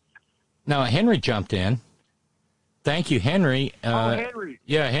 Henry jumped in. Thank you, Henry. Henry.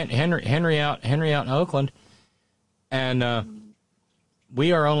 Yeah, Henry out in Oakland. And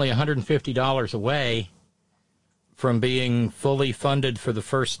we are only $150 away from being fully funded for the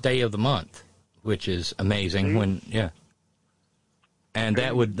first day of the month, which is amazing. And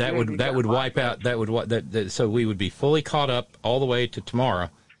that would wipe out so we would be fully caught up all the way to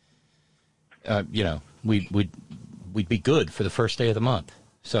tomorrow. We'd be good for the first day of the month.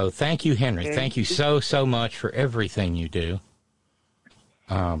 So thank you, Henry. Thank you so much for everything you do.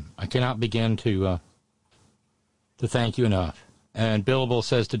 I cannot begin to thank you enough. And Billable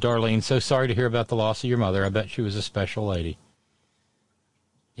says to Darlene, so sorry to hear about the loss of your mother. I bet she was a special lady.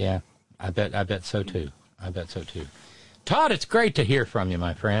 Yeah, I bet so too. I bet so too. Todd, it's great to hear from you,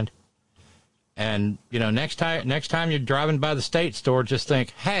 my friend. And, you know, next time you're driving by the State store, just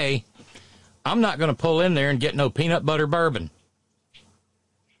think, hey, I'm not going to pull in there and get no peanut butter bourbon.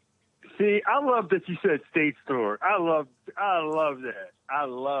 See, I love that you said State store. I love that. I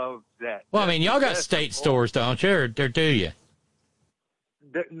love that. Well, I mean, y'all got State stores, don't you? Or do you?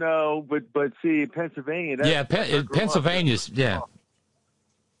 No, but see, Pennsylvania. Pennsylvania's, yeah.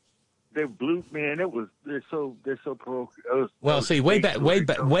 They blew, man. They're so pro. Well, see, way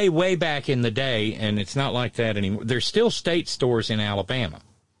back in the day, and it's not like that anymore. There's still State stores in Alabama,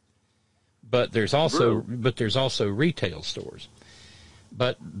 but there's also retail stores.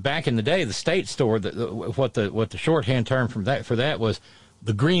 But back in the day, the State store, what the shorthand term for that was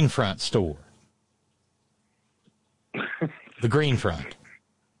the Green Front store. The Green Front.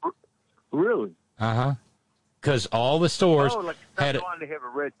 Really? Uh-huh. Because all the stores had to have a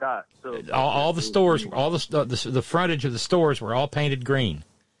red dot. So all the stores, the frontage of the stores were all painted green.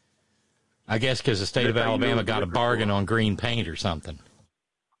 I guess because the state of Alabama got a bargain on green paint or something.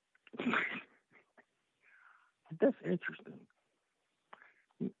 That's interesting.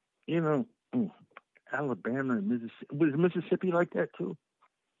 You know, Alabama and Mississippi. Was Mississippi like that too?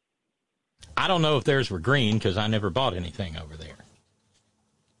 I don't know if theirs were green because I never bought anything over there.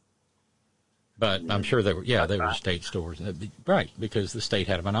 But I'm sure they were State stores. Right, because the state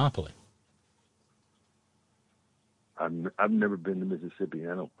had a monopoly. I've never been to Mississippi.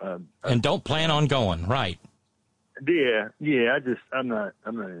 And don't plan on going, right? Yeah. I'm not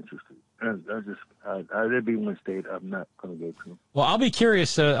interested. There'd be one state I'm not going to go to. Well, I'll be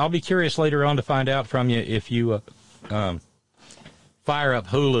curious later on to find out from you if you fire up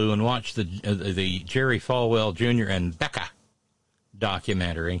Hulu and watch the Jerry Falwell Jr. and Becca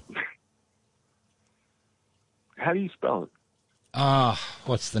documentary. How do you spell it?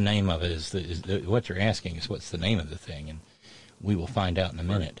 What's the name of it? What you're asking is what's the name of the thing, and we will find out in a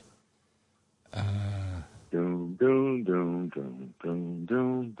minute.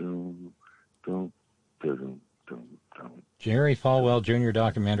 Jerry Falwell Jr.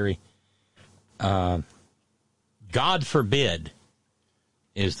 documentary. God Forbid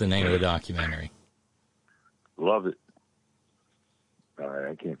is the name of the documentary. Love it. All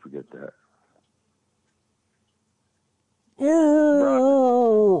right, I can't forget that. You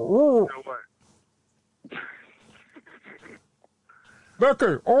know what?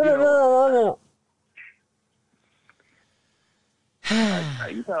 Becker.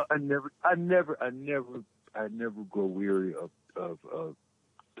 I never grow weary of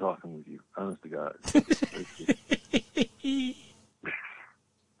talking with you. Honest to God.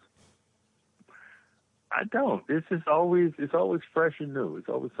 I don't. It's always fresh and new. It's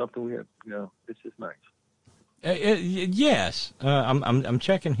always something we have. You know, it's just nice. Yes, I'm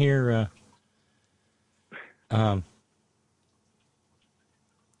checking here.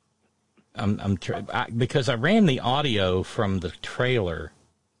 Because I ran the audio from the trailer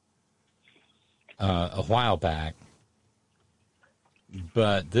a while back,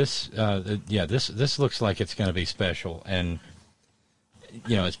 but this looks like it's going to be special, and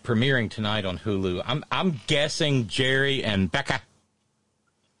you know it's premiering tonight on Hulu. I'm guessing Jerry and Becca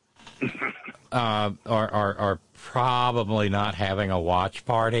are probably not having a watch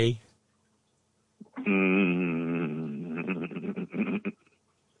party.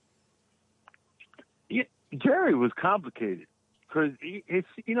 Yeah, Jerry was complicated because he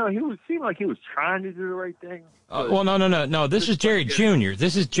seemed like he was trying to do the right thing. Well, no. This is Jerry Jr.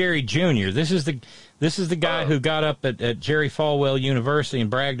 This is Jerry Jr. This is the guy who got up at Jerry Falwell University and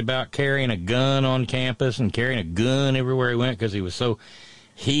bragged about carrying a gun on campus and carrying a gun everywhere he went because he was so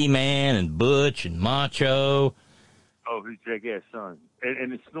He-Man and Butch and macho. Oh, his jackass son,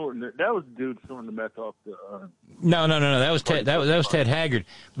 and it's snorting. That was the dude snorting the meth off the. No. That was Ted. That was Ted Haggard.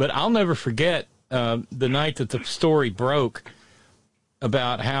 But I'll never forget the night that the story broke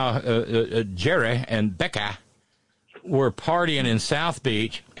about how Jerry and Becca were partying in South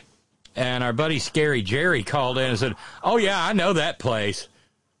Beach, and our buddy Scary Jerry called in and said, "Oh yeah, I know that place.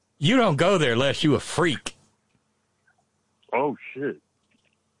 You don't go there unless you a freak." Oh shit!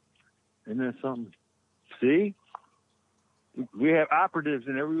 Isn't that something? See. We have operatives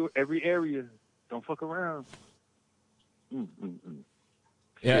in every area. Don't fuck around.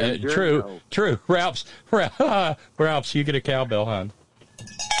 Yeah, true. Ralphs, you get a cowbell, hon.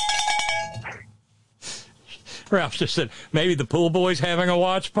 Ralph just said, maybe the pool boy's having a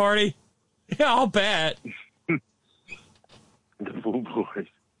watch party? Yeah, I'll bet. The pool boys.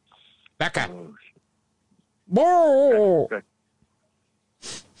 Becca. Whoa!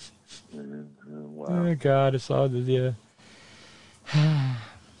 Wow. Oh, God, it's all the, yeah.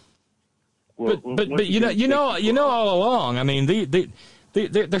 But you know all along. I mean,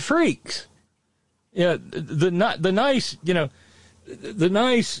 the freaks. Yeah, the nice, the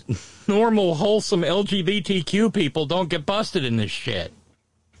nice, normal, wholesome LGBTQ people don't get busted in this shit.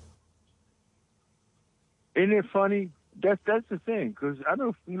 Isn't it funny? That's the thing, because I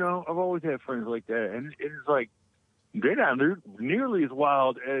know, I've always had friends like that, and it's like they're not nearly as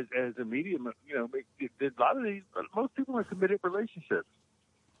wild as the media. A lot of most people are committed relationships.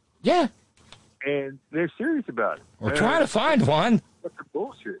 Yeah, and they're serious about it. We're trying to find one. That's the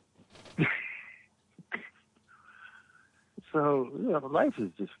bullshit. So life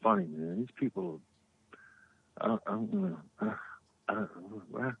is just funny, man. These people.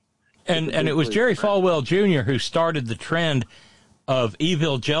 And it was Jerry Falwell Jr. who started the trend of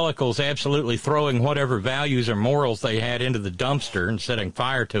evangelicals absolutely throwing whatever values or morals they had into the dumpster and setting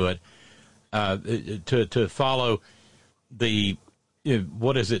fire to it, to follow the,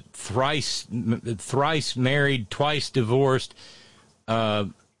 what is it, thrice married, twice divorced,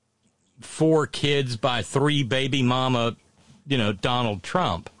 4 kids by 3 baby mama, Donald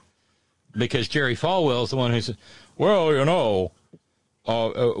Trump. Because Jerry Falwell is the one who said, well, we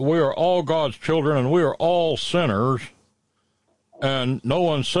are all God's children and we are all sinners. And no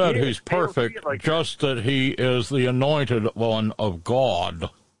one said he's perfect, just that he is the anointed one of God.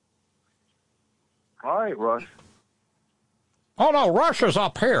 All right, Rush. Oh, no, Rush is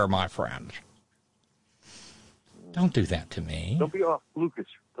up here, my friends. Don't do that to me. Don't be off Lucas.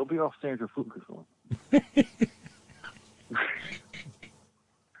 Don't be off Sandra Lucas one.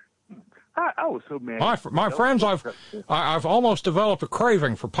 I was so mad. My friends, I've almost developed a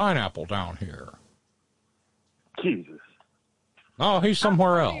craving for pineapple down here. Jesus. Oh, he's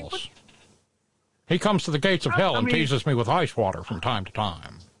somewhere else. He comes to the gates of hell and teases me with ice water from time to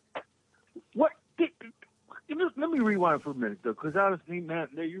time. What? Let me rewind for a minute, though, because honestly, man,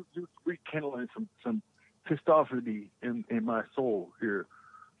 you're rekindling some pissed-offity in my soul here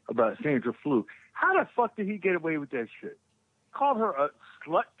about Sandra Fluke. How the fuck did he get away with that shit? Called her a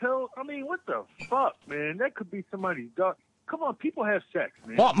slut pill? I mean, what the fuck, man? That could be somebody's dog. Come on, people have sex,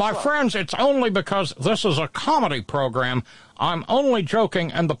 man. Well, my friends, it's only because this is a comedy program. I'm only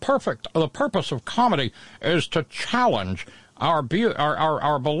joking, and the purpose of comedy is to challenge our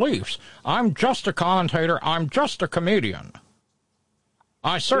beliefs. I'm just a commentator. I'm just a comedian.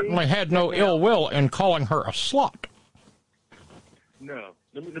 I certainly had no ill will in calling her a slut. No.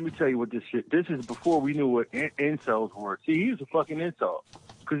 Let me tell you what this is before we knew what incels were. See, he was a fucking incel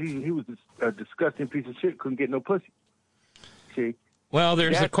because he was a disgusting piece of shit, couldn't get no pussy. See? Well,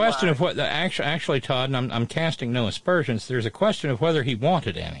 there's a question of what actually, Todd, and I'm casting no aspersions. There's a question of whether he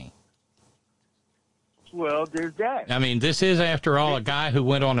wanted any. Well, there's that. I mean, this is, after all, a guy who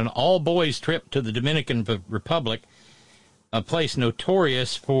went on an all-boys trip to the Dominican Republic, a place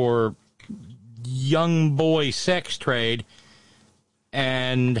notorious for young boy sex trade,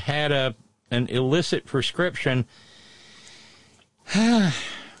 and had an illicit prescription.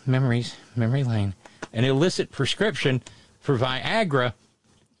 Memory lane. An illicit prescription for Viagra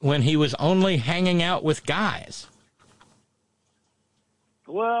when he was only hanging out with guys.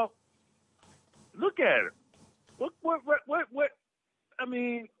 Well, look at it. Look what I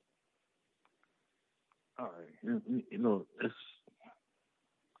mean. All right, it's.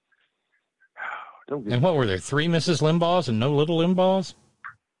 And what were there, 3 Mrs. Limbaughs and no little Limbaughs?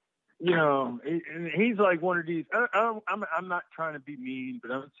 And he's like one of these. I'm not trying to be mean, but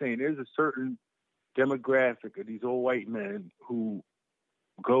I'm saying there's a certain demographic of these old white men who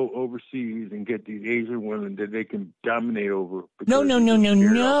go overseas and get these Asian women that they can dominate over. No.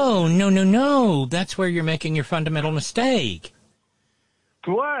 That's where you're making your fundamental mistake.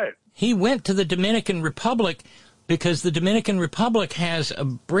 What? He went to the Dominican Republic because the Dominican Republic has a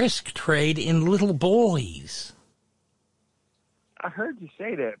brisk trade in little boys. I heard you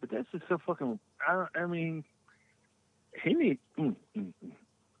say that, but that's just so fucking. I mean, he needs.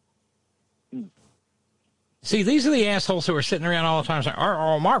 See, these are the assholes who are sitting around all the time saying,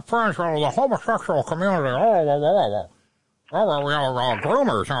 "Oh, my friends are the homosexual community. Groomers,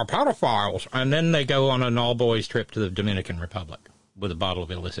 pedophiles," and then they go on an all-boys trip to the Dominican Republic with a bottle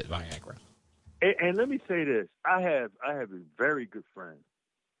of illicit Viagra. And let me say this: I have a very good friend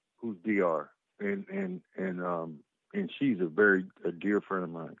who's DR, and she's a dear friend of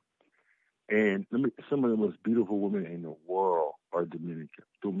mine. And some of the most beautiful women in the world are Dominicas,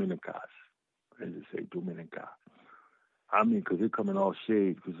 as they say, Dominica. I mean, because they're coming all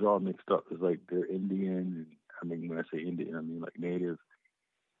shades, because it's all mixed up. It's like they're Indian, and I mean, when I say Indian, I mean like native,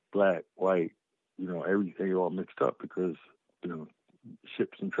 black, white, everything all mixed up because,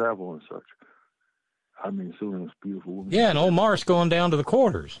 ships and travel and such. I mean, some of those beautiful women. Yeah, and old Mark's going down to the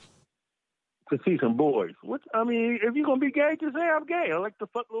quarters. to see some boys. I mean, if you're gonna be gay, just say I'm gay. I like to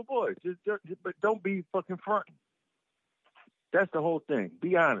fuck little boys. But don't be fucking fronting. That's the whole thing.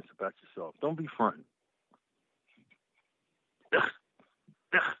 Be honest about yourself. Don't be fronting.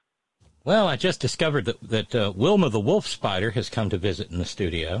 Well, I just discovered that Wilma the wolf spider has come to visit in the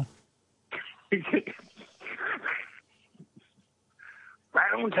studio.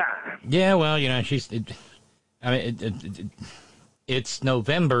 Right on time. Yeah, well, it's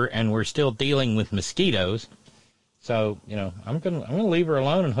November and we're still dealing with mosquitoes, so I'm gonna leave her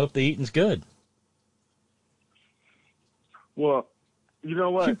alone and hope the eating's good. Well, you know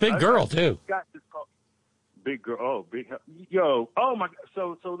what? She's a big girl too. Big girl. Oh, big. Yo. Oh my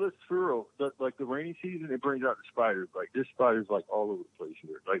God. So this for real. Like the rainy season, it brings out the spiders. Like this spiders like all over the place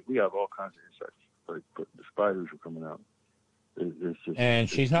here. Like we have all kinds of insects. Like but the spiders are coming out. It's just. And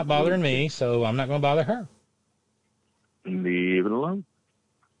she's not bothering me, so I'm not going to bother her. Leave it alone.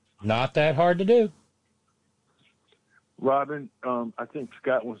 Not that hard to do. Robin, I think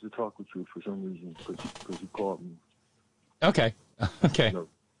Scott wants to talk with you for some reason because he called me. Okay. Okay. No.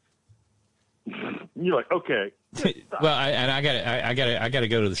 You're like, okay. Well, I got to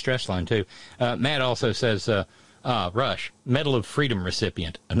go to the stress line too. Matt also says, Rush, Medal of Freedom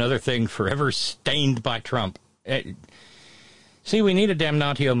recipient, another thing forever stained by Trump. See, we need a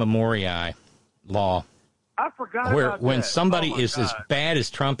damnatio memoriae law. I forgot where about when that. somebody is as bad as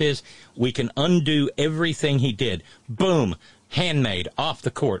Trump is, we can undo everything he did. Boom, Handmaid off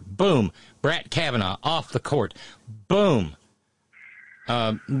the court. Boom, Brett Kavanaugh off the court. Boom.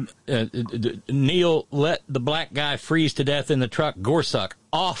 Neil let the black guy freeze to death in the truck. Gorsuch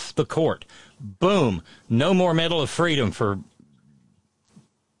off the court. Boom. No more Medal of Freedom for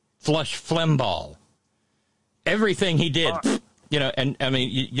Flush Flemball. Everything he did, and I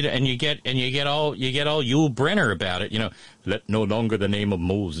mean, and you get all Yul Brynner about it. Let no longer the name of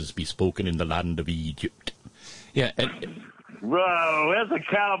Moses be spoken in the land of Egypt. Yeah. Bro, that's a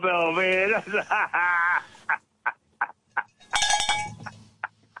cowbell, man.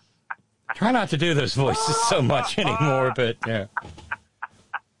 Try not to do those voices so much anymore, but yeah.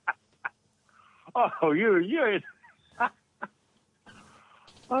 Oh, you.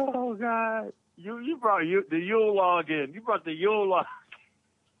 Oh God, you brought the Yule log in. You brought the Yule log.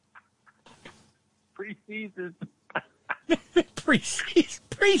 Preseason.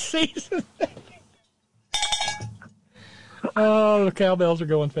 Preseason. Oh, the cowbells are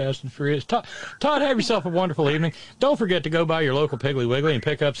going fast and furious. Todd, have yourself a wonderful evening. Don't forget to go by your local Piggly Wiggly and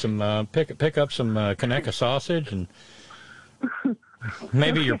pick up some Conecuh sausage and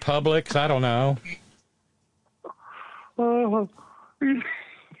maybe your Publix. I don't know. Oh,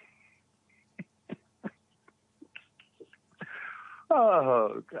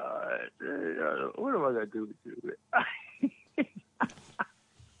 oh God! What am I gonna do with you?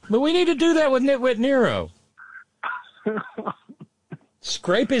 But we need to do that with Nitwit Nero.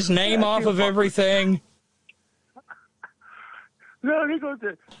 Scrape his name off of everything. No, he goes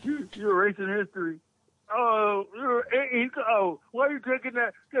to you're erasing history. Oh, why are you taking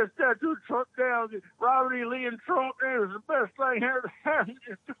that statue of Trump down? Robert E. Lee and Trump is the best thing ever happened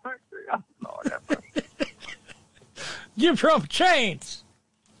in this country. Oh, Lord, give Trump chains.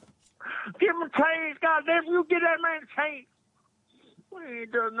 Give him chains, goddamn! You get that man chains. Well, he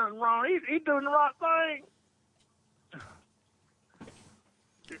ain't doing nothing wrong. He's doing the right thing.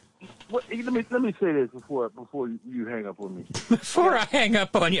 Let me say this before you hang up on me. Before I hang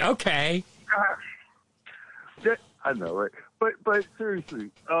up on you, okay. I know, right? But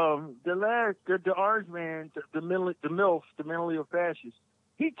seriously, the orange man, the MILF, the mentally ill fascist,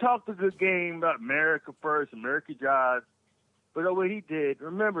 he talked a good game about America first, America jobs. But what he did,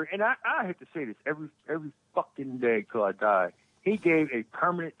 remember, and I have to say this every fucking day till I die. He gave a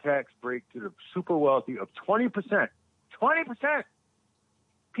permanent tax break to the super wealthy of 20%. 20%.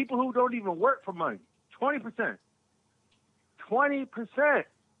 People who don't even work for money. 20%. 20%.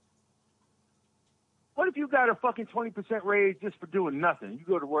 What if you got a fucking 20% raise just for doing nothing? You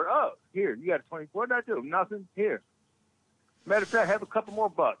go to work, oh, here, you got a 20. What did I do? Nothing. Here. Matter of fact, have a couple more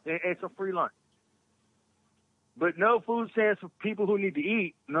bucks and some free lunch. But no food stamps for people who need to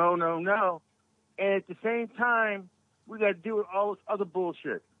eat. No, no, no. And at the same time, we got to deal with all this other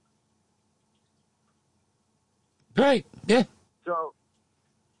bullshit. Right. Yeah. So,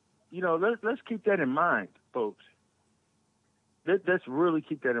 let's keep that in mind, folks. Let's really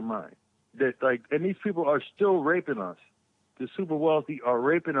keep that in mind. That and these people are still raping us. The super wealthy are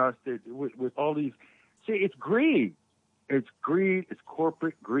raping us with all these. See, it's greed. It's greed. It's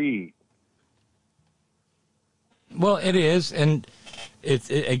corporate greed. Well, it is, and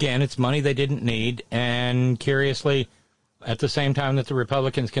it's money they didn't need. And curiously, at the same time that the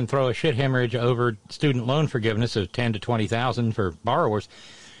Republicans can throw a shit hemorrhage over student loan forgiveness of $10,000 to $20,000 for borrowers.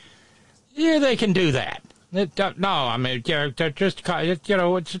 Yeah, they can do that. No, I mean, just,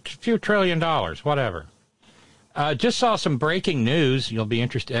 it's a few $1 trillion, whatever. Just saw some breaking news. You'll be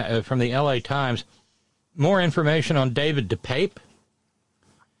interested from the L.A. Times. More information on David DePape.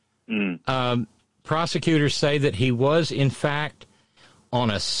 Prosecutors say that he was, in fact, on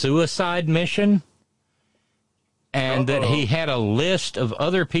a suicide mission, and that he had a list of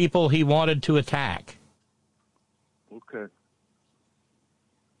other people he wanted to attack. Okay.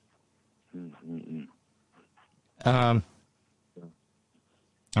 I'm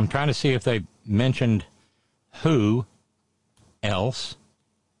trying to see if they mentioned who else.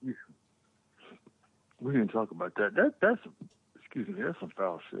 We didn't talk about that. That's excuse me. That's some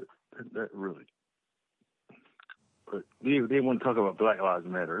foul shit. That really. But they want to talk about Black Lives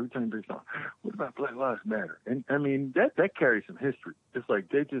Matter every time they talk. What about Black Lives Matter? And I mean that carries some history. It's like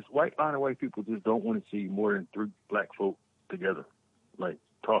they just a lot of white people just don't want to see more than 3 black folk together, like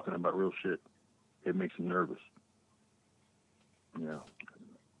talking about real shit. It makes them nervous. You know,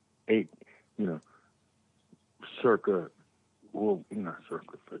 8. You know, circa. Well, not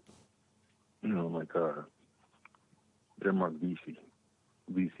circa, but you know, like Denmark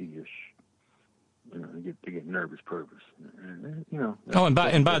VC-ish. You know, they get nervous purpose. And, you know. Oh, and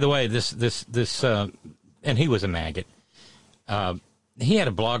by the way, this and he was a maggot. He had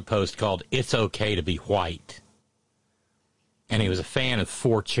a blog post called "It's Okay to Be White," and he was a fan of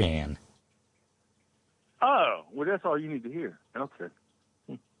 4chan. Oh, well, that's all you need to hear. Okay.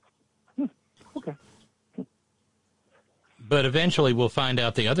 Okay. But eventually, we'll find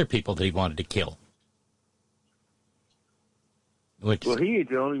out the other people that he wanted to kill. Well, he ain't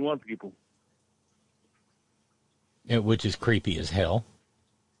the only one, people. Which is creepy as hell.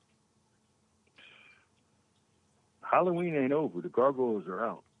 Halloween ain't over. The gargoyles are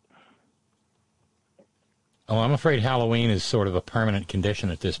out. Oh, I'm afraid Halloween is sort of a permanent condition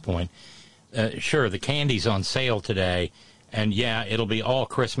at this point. Sure, the candy's on sale today, and yeah, it'll be all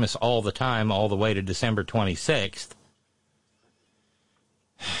Christmas all the time, all the way to December 26th.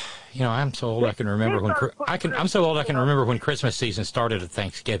 You know, I'm so old I can remember I'm so old I can remember when Christmas season started at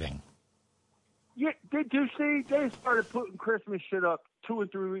Thanksgiving. Yeah, did you see? They started putting Christmas shit up 2 or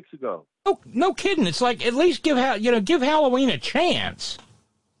 3 weeks ago. Oh, no kidding! It's like at least give Halloween a chance.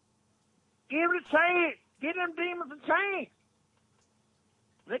 Give it a chance. Give them demons a chance.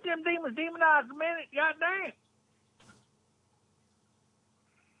 Let them demons demonize a minute. Goddamn.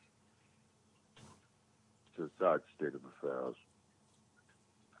 It's a sad state of affairs.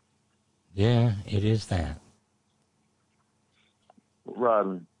 Yeah, it is that.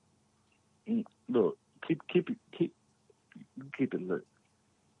 Robin, look, keep it lit.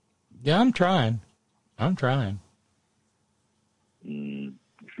 Yeah, I'm trying. If you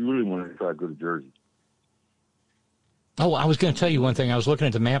really want to try, go to Jersey. Oh, I was going to tell you one thing. I was looking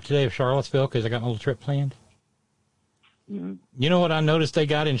at the map today of Charlottesville because I got my little trip planned. Mm-hmm. You know what I noticed they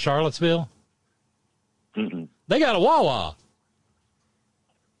got in Charlottesville? Mm-mm. They got a Wawa.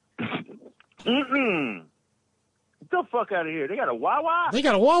 Mm-mm. Get the fuck out of here. They got a Wawa? They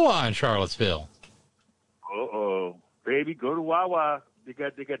got a Wawa in Charlottesville. Uh-oh. Baby, go to Wawa. They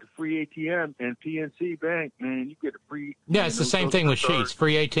got the free ATM and PNC Bank, man. You get a free... Yeah, it's the same thing with Sheetz.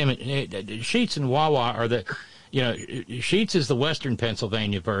 Free ATM. Sheetz and Wawa are the... You know, Sheetz is the Western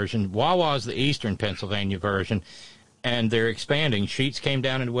Pennsylvania version. Wawa is the Eastern Pennsylvania version. And they're expanding. Sheetz came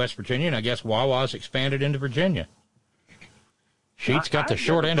down into West Virginia, and I guess Wawa's expanded into Virginia. Sheetz got the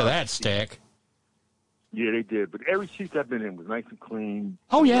short end of that stick. Yeah, they did. But every Sheetz I've been in was nice and clean.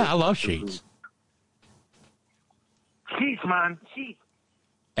 Oh, yeah, I love Sheetz. Sheetz, man. Sheetz.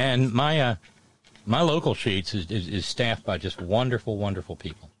 And my local Sheetz is staffed by just wonderful, wonderful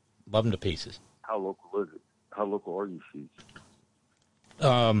people. Love them to pieces. How local is it? How local are you,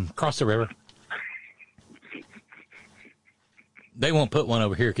 Sheetz? Across the river. They won't put one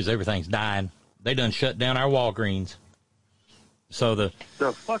over here because everything's dying. They done shut down our Walgreens. So the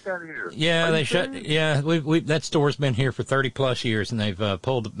fuck out of here. Yeah, they shut. Yeah, we that store's been here for 30+ years, and they've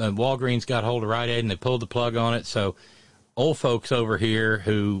pulled. Walgreens got hold of Rite Aid, and they pulled the plug on it. So old folks over here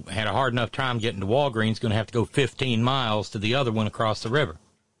who had a hard enough time getting to Walgreens going to have to go 15 miles to the other one across the river.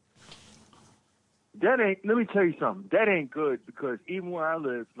 That ain't. Let me tell you something. That ain't good because even where I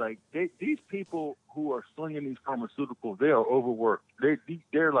live, like these people who are slinging these pharmaceuticals, they are overworked.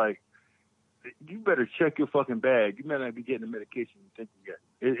 They're like, you better check your fucking bag. You might not be getting the medication you think you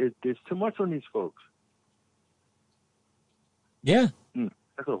get. There's too much on these folks. Yeah.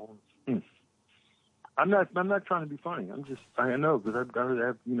 That's a. I'm not trying to be funny. I know because I've got to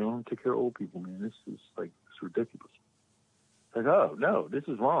have take care of old people, man. It's ridiculous. Like, oh, no, this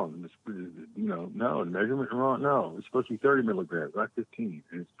is wrong. No, the measurement's wrong. No, it's supposed to be 30 milligrams, not 15.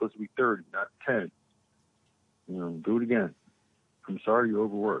 And it's supposed to be 30, not 10. Do it again. I'm sorry you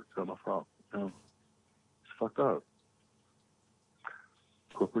overworked. It's not my fault. It's fucked up.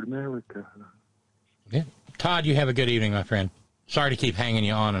 Corporate America. Yeah. Todd, you have a good evening, my friend. Sorry to keep hanging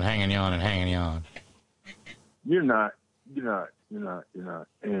you on and hanging you on and hanging you on. You're not.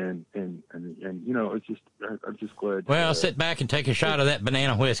 And it's just, I'm just glad. Well, sit back and take a shot of that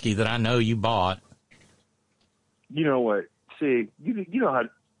banana whiskey that I know you bought. You know what? See, you know how.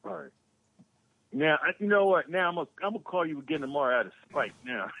 All right. Now, you know what? Now I'm gonna call you again tomorrow out of spite.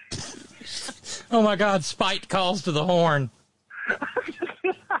 Now. Oh my God! Spite calls to the horn.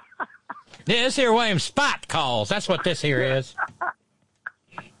 Yeah, this here William Spite calls. That's what this here is.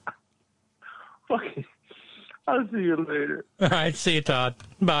 Okay. I'll see you later. All right, see you, Todd.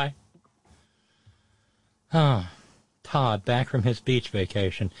 Bye. Oh, Todd, back from his beach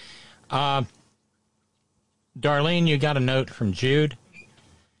vacation. Darlene, you got a note from Jude.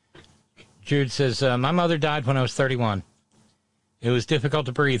 Jude says, my mother died when I was 31. It was difficult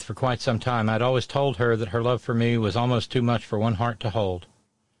to breathe for quite some time. I'd always told her that her love for me was almost too much for one heart to hold.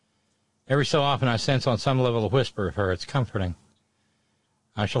 Every so often I sense on some level a whisper of her. It's comforting.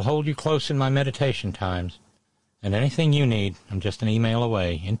 I shall hold you close in my meditation times. And anything you need, I'm just an email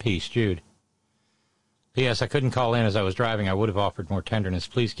away. In peace, Jude. P.S. I couldn't call in as I was driving. I would have offered more tenderness.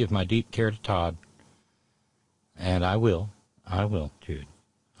 Please give my deep care to Todd. And I will. I will, Jude.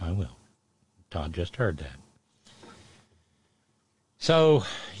 I will. Todd just heard that. So,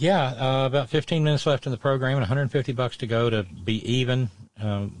 yeah, about 15 minutes left in the program and $150 to go to be even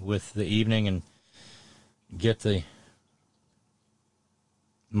with the evening and get the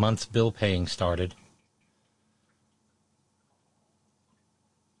month's bill paying started.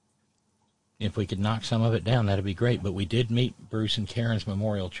 If we could knock some of it down, that'd be great. But we did meet Bruce and Karen's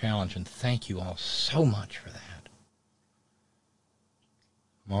Memorial Challenge, and thank you all so much for that.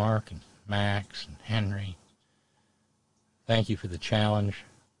 Mark and Max and Henry, thank you for the challenge.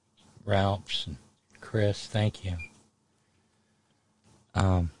 Ralphs and Chris, thank you.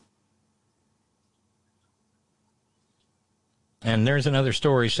 And there's another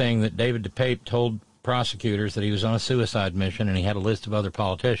story saying that David DePape told prosecutors that he was on a suicide mission and he had a list of other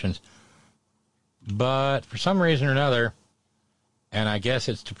politicians. But for some reason or another, and I guess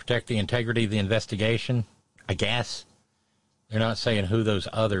it's to protect the integrity of the investigation, I guess, they're not saying who those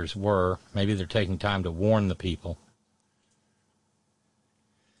others were. Maybe they're taking time to warn the people.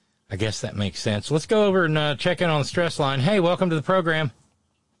 I guess that makes sense. Let's go over and check in on the stress line. Hey, welcome to the program.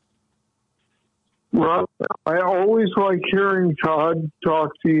 Well, I always like hearing Todd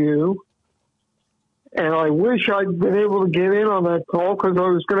talk to you. And I wish I'd been able to get in on that call because I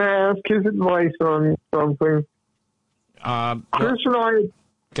was going to ask his advice on something. Chris and I...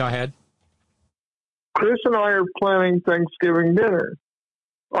 Go ahead. Chris and I are planning Thanksgiving dinner.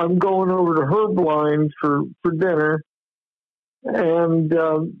 I'm going over to Herbline for dinner. And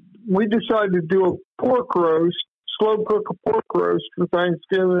we decided to do a pork roast, slow cook a pork roast for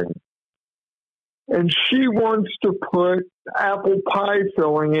Thanksgiving. And she wants to put apple pie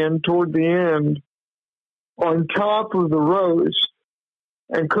filling in toward the end on top of the roast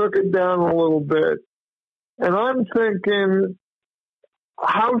and cook it down a little bit. And I'm thinking,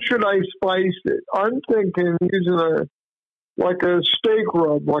 how should I spice it? I'm thinking using a steak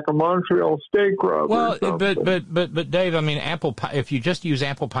rub, like a Montreal steak rub. Well, but Dave, I mean, apple pie. If you just use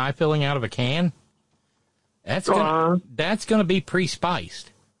apple pie filling out of a can, that's gonna be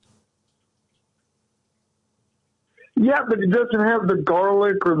pre-spiced. Yeah, but it doesn't have the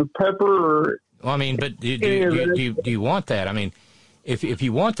garlic or the pepper or. Well, I mean, but do you want that? I mean, if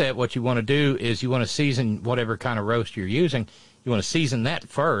you want that, what you want to do is you want to season whatever kind of roast you're using. You want to season that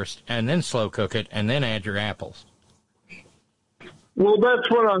first, and then slow cook it, and then add your apples. Well, that's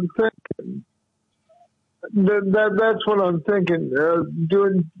what I'm thinking. That's what I'm thinking.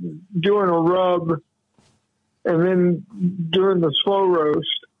 Doing a rub, and then doing the slow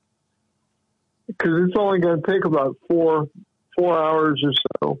roast, because it's only going to take about four hours or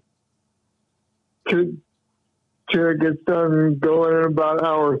so. To it gets done, go in about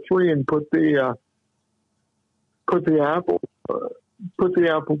hour 3 and put the apple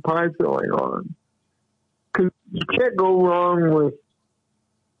pie filling on. Because you can't go wrong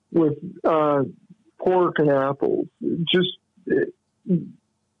with pork and apples.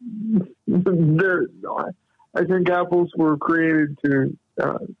 I think apples were created to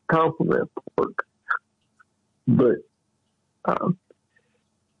complement pork, but.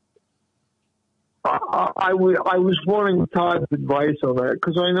 I was wanting Todd's advice on that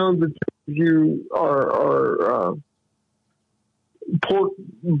because I know that you are pork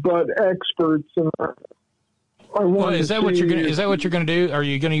butt experts, and is that what you're gonna? Is that what you're gonna do? Are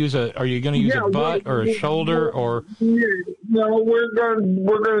you gonna use a butt or a shoulder or? No, we're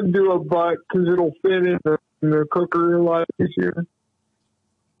gonna do a butt because it'll fit in the cooker a lot easier.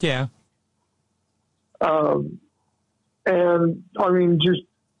 Yeah. And I mean,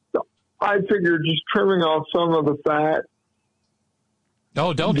 I figured just trimming off some of the fat.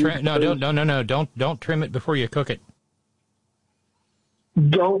 Oh, don't trim! No, don't trim it before you cook it.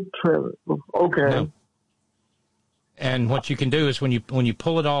 Don't trim it. Okay. No. And what you can do is when you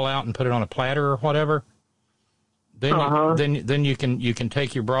pull it all out and put it on a platter or whatever, then then you can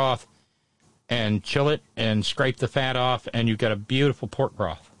take your broth and chill it and scrape the fat off, and you've got a beautiful pork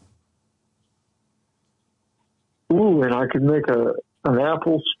broth. Ooh, and I could make an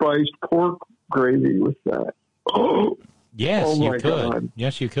apple spiced pork gravy with that. Oh, yes, you could. God.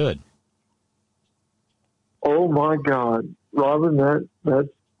 Yes, you could. Oh my God, Robin, that's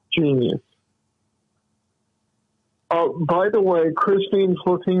genius. By the way, Christine's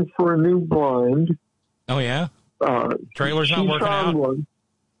looking for a new blind. Oh yeah, trailer's not working out. One.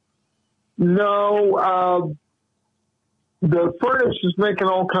 No, the furnace is making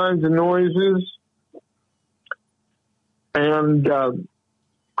all kinds of noises. And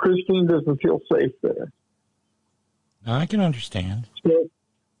Christine doesn't feel safe there. I can understand.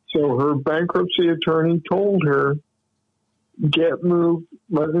 So her bankruptcy attorney told her, get moved,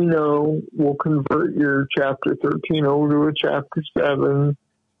 let me know, we'll convert your Chapter 13 over to a Chapter 7.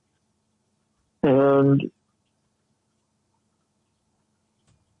 And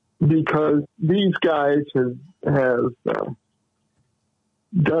because these guys have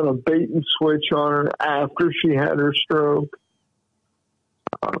done a bait and switch on her after she had her stroke.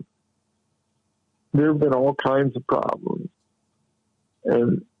 There have been all kinds of problems.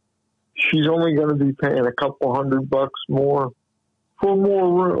 And she's only going to be paying a couple $100 more for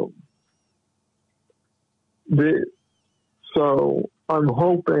more room. So I'm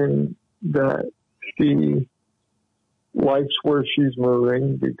hoping that she likes where she's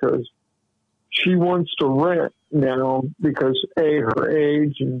moving because she wants to rent now because A, her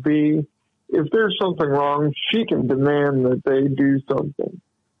age, and B, if there's something wrong, she can demand that they do something.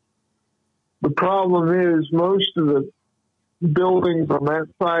 The problem is most of the buildings on that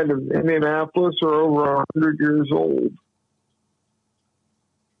side of Indianapolis are over 100 years old.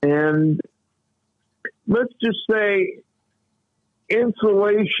 And let's just say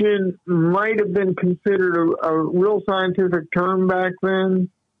insulation might have been considered a real scientific term back then,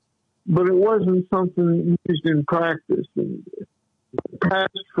 but it wasn't something used in practice. And the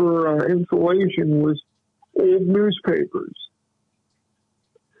past for insulation was old newspapers.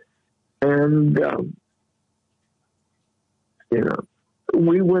 And,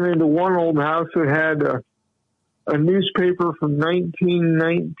 we went into one old house that had a newspaper from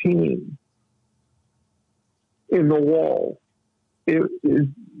 1919 in the wall.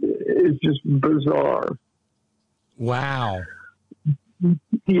 It's just bizarre. Wow.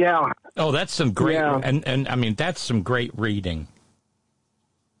 Yeah. Oh, that's some great, and I mean, that's some great reading.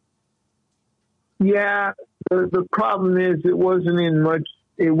 Yeah. The problem is it wasn't in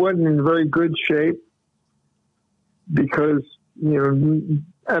very good shape because,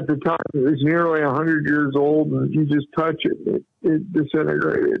 at the time it was nearly 100 years old and you just touch it, it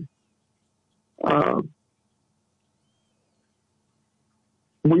disintegrated.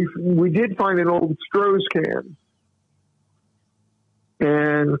 We did find an old Stroh's can.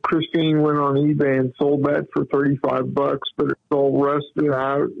 And Christine went on eBay and sold that for $35, but it's all rusted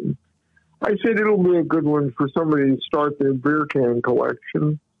out. And I said it'll be a good one for somebody to start their beer can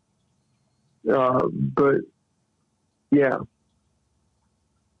collection. But yeah.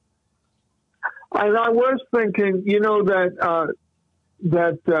 And I was thinking,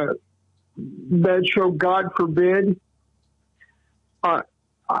 that show, God Forbid, I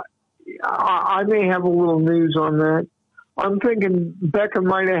may have a little news on that. I'm thinking Becca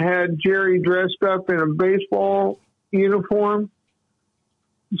might have had Jerry dressed up in a baseball uniform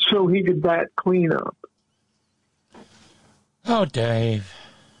so he could bat cleanup. Oh, Dave.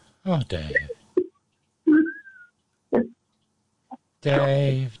 Oh, Dave.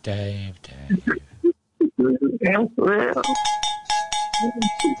 Dave. Dave.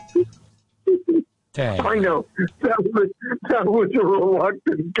 I know. That was a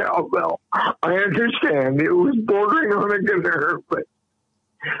reluctant cowbell. I understand. It was bordering on a good nerve,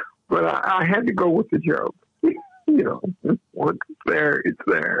 but I had to go with the joke. Once it's there, it's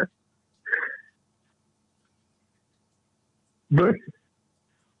there. But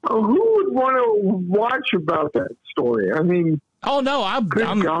who would want to watch about that story? I mean, oh no,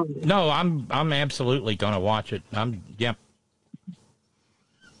 I'm absolutely going to watch it. Yep.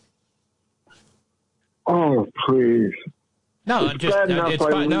 Oh, please. No,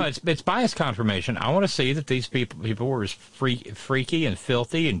 it's bias confirmation. I want to see that these people were as freaky and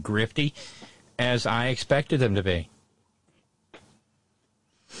filthy and grifty as I expected them to be.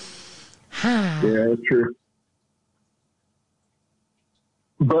 Yeah, that's true.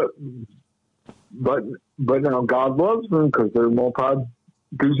 But now God loves them because they're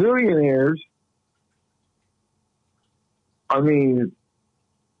multi-gazillionaires. I mean,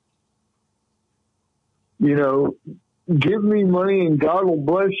 you know, give me money and God will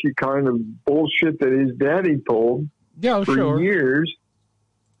bless you kind of bullshit that his daddy pulled for years.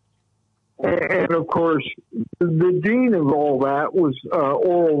 And, of course, the dean of all that was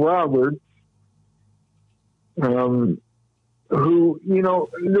Oral Roberts, who, you know,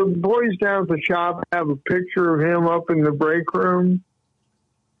 the boys down at the shop have a picture of him up in the break room.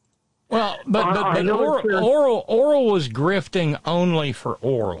 Well, but Oral was grifting only for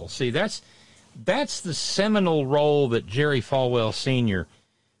Oral. See, that's the seminal role that Jerry Falwell Sr.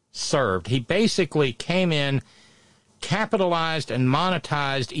 served. He basically came in, capitalized and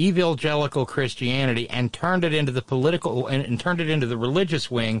monetized evangelical Christianity and turned it into the political and turned it into the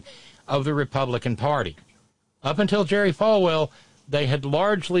religious wing of the Republican Party. Up until Jerry Falwell, they had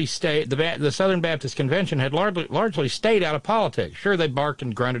largely stayed, the Southern Baptist Convention had largely stayed out of politics. Sure, they barked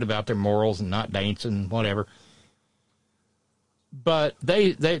and grunted about their morals and not dancing and whatever. But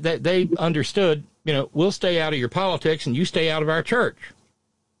they understood, you know, we'll stay out of your politics and you stay out of our church.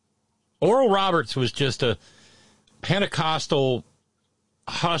 Oral Roberts was just a Pentecostal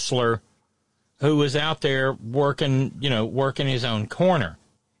hustler who was out there working his own corner.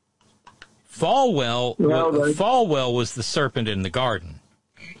 Falwell was the serpent in the garden.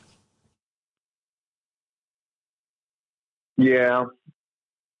 Yeah.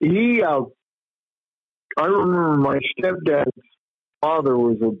 I remember my stepdad's father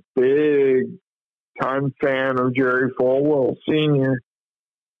was a big-time fan of Jerry Falwell Sr.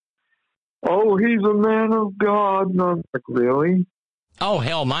 Oh, he's a man of God. And I'm like, really? Oh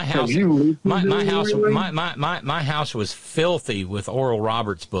hell, my house was filthy with Oral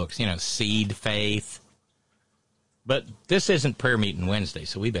Roberts books, you know, Seed, Faith. But this isn't prayer meeting Wednesday,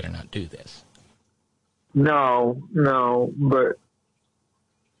 so we better not do this. No, but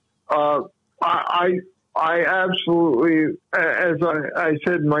I absolutely, as I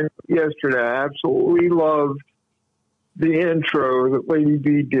said yesterday, I absolutely loved the intro that Lady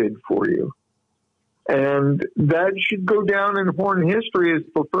B did for you. And that should go down in Horn history as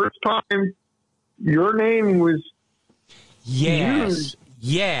the first time your name was used.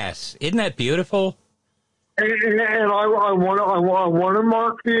 Yes. Isn't that beautiful? And I want to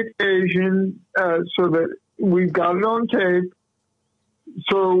mark the occasion so that we've got it on tape.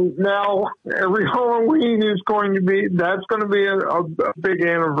 So now every Halloween is going to be a big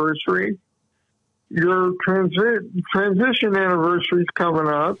anniversary. Your transition anniversary is coming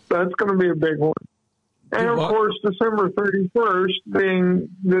up. That's going to be a big one. And of course, December 31st being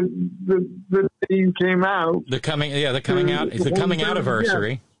the day you came out. The coming out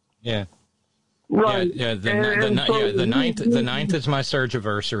anniversary. Yeah. Right. Yeah. The 9th is my surge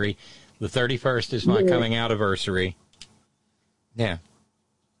anniversary. The 31st is my coming out anniversary. Yeah.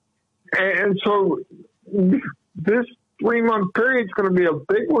 And so this 3-month period is going to be a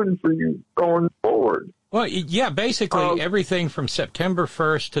big one for you going forward. Well, yeah, basically everything from September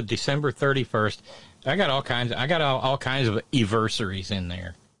 1st to December 31st. I got all kinds of anniversaries in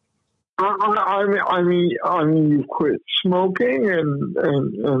there. I mean, you quit smoking,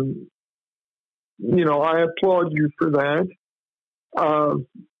 and you know, I applaud you for that.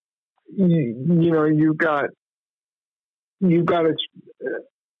 You know, you got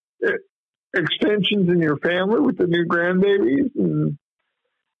extensions in your family with the new grandbabies,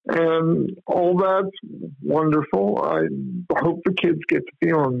 and all that's wonderful. I hope the kids get to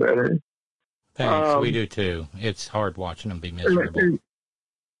feeling better. Thanks, we do too. It's hard watching them be miserable.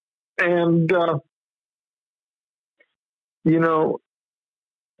 And you know,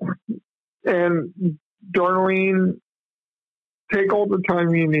 and Darlene, take all the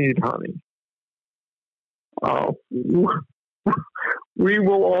time you need, honey. We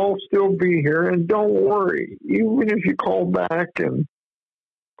will all still be here, and don't worry. Even if you call back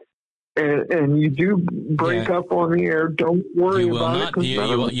and you do break up on the air, don't worry about it.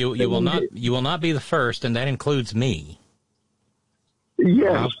 You will not be the first, and that includes me.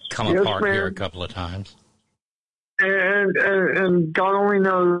 Yes, I'll come apart here a couple of times. And God only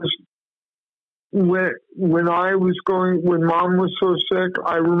knows when Mom was so sick,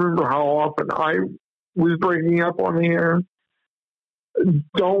 I remember how often I was breaking up on the air.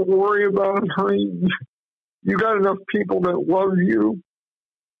 Don't worry about it, honey. You got enough people that love you.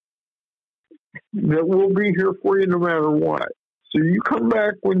 that we'll be here for you no matter what. So you come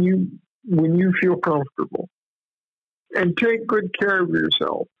back when you feel comfortable, and take good care of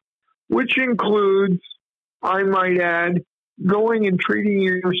yourself, which includes, I might add, going and treating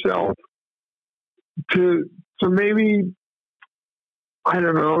yourself to maybe, I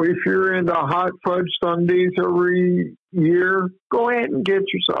don't know, if you're into hot fudge sundaes every year, go ahead and get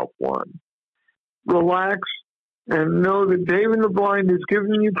yourself one. Relax and know that Dave and the Blind has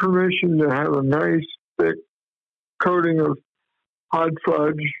given you permission to have a nice thick coating of hot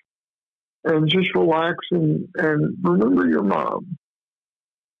fudge, and just relax and remember your mom.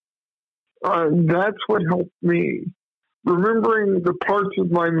 That's what helped me. Remembering the parts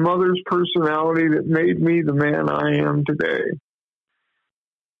of my mother's personality that made me the man I am today.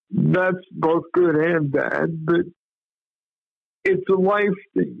 That's both good and bad, but it's a life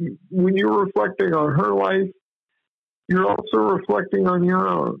that when you're reflecting on her life, you're also reflecting on your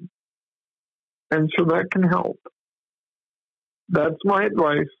own. And so that can help. That's my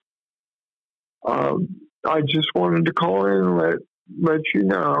advice. I just wanted to call in and let you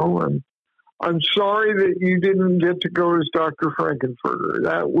know. And I'm sorry that you didn't get to go as Dr. Frankenfurter.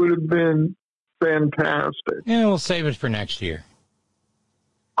 That would have been fantastic. Yeah, we'll save it for next year.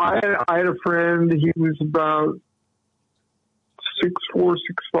 I had a friend, he was about 6'4",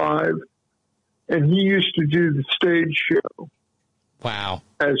 6'5", and he used to do the stage show. Wow.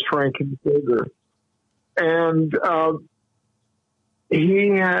 As Frankenfurter. And he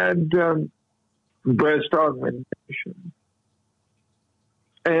had breast augmentation.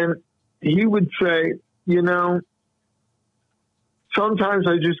 And he would say, you know, sometimes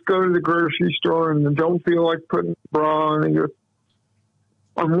I just go to the grocery store and don't feel like putting a bra on. And he goes,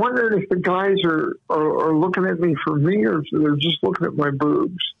 I'm wondering if the guys are looking at me for me or if they're just looking at my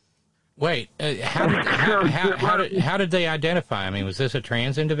boobs. Wait, how did they identify? I mean, was this a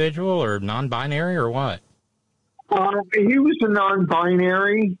trans individual or non-binary or what? He was a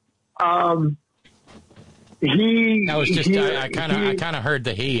non-binary. I kind of heard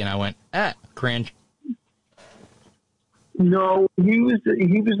the he, and I went, cringe. No, he was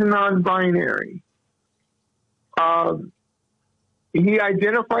a non-binary. He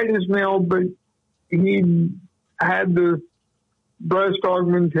identified as male, but he had the breast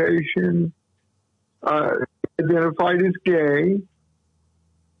augmentation, identified as gay,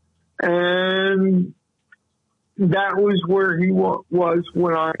 and that was where he was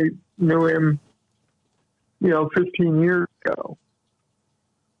when I knew him, 15 years ago.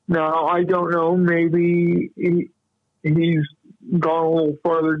 Now, I don't know, maybe he's gone a little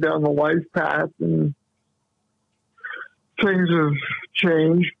farther down the life path and things have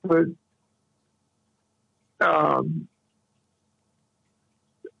changed, but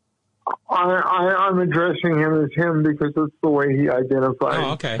I'm addressing him as him because that's the way he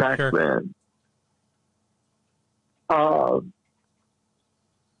identified back then.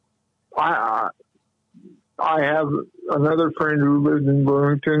 I have another friend who lives in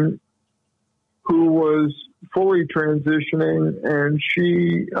Bloomington who was fully transitioning, and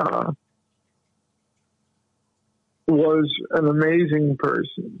she was an amazing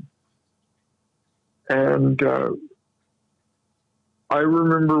person. And I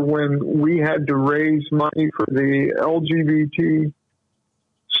remember when we had to raise money for the LGBT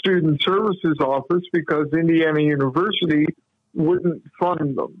Student Services Office because Indiana University wouldn't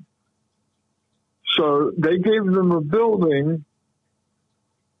fund them. So they gave them a building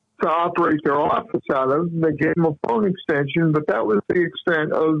to operate their office out of. They gave them a phone extension, but that was the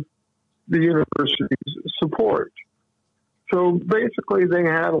extent of the university's support. So basically they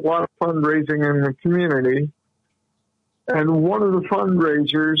had a lot of fundraising in the community. And one of the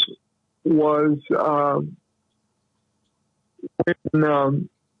fundraisers was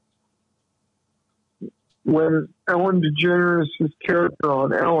when Ellen DeGeneres' character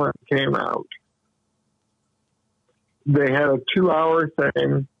on Ellen came out. They had a 2-hour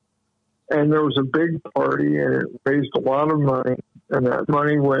thing, and there was a big party, and it raised a lot of money, and that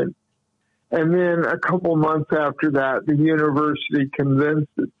money went. And then a couple months after that, the university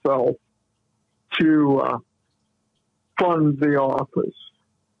convinced itself to fund the office,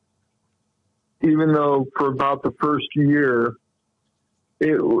 even though for about the first year,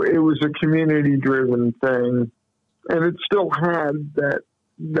 it was a community-driven thing, and it still had that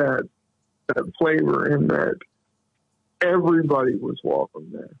flavor in that everybody was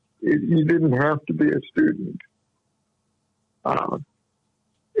welcome there. You didn't have to be a student.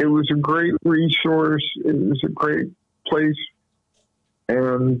 It was a great resource. It was a great place.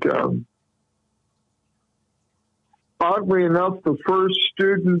 And oddly enough, the first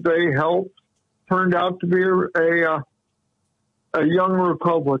student they helped turned out to be a young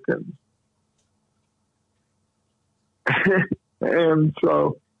Republican. And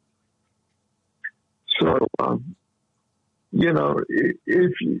so, you know,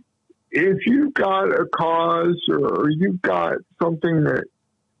 if you've got a cause or you've got something that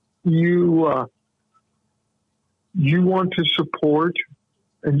you want to support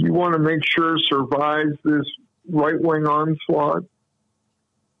and you want to make sure survives this right-wing onslaught,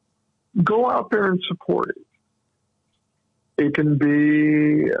 go out there and support it. It can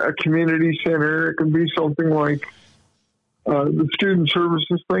be a community center. It can be something like the student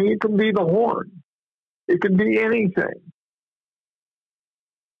services thing. It can be the Horn. It can be anything.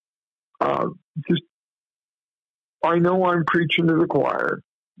 Just, I know I'm preaching to the choir,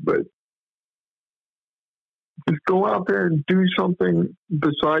 but just go out there and do something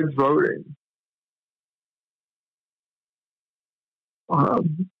besides voting.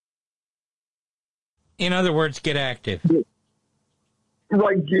 In other words, get active.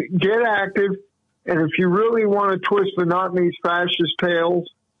 Like, get active, and if you really want to twist the knot in these fascist tails,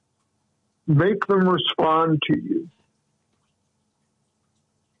 make them respond to you.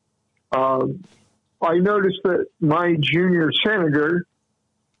 I noticed that my junior senator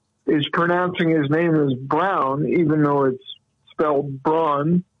is pronouncing his name as Brown, even though it's spelled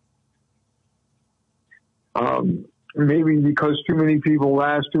Braun. Maybe because too many people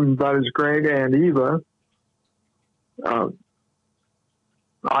asked him about his great Aunt Eva. I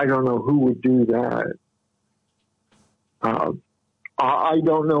don't know who would do that. I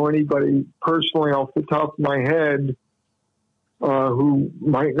don't know anybody personally off the top of my head who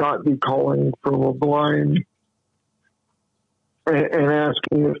might not be calling from a blind and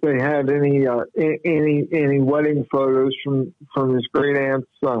asking if they had any wedding photos from his great aunt's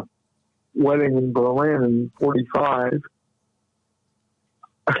wedding in Berlin in '45.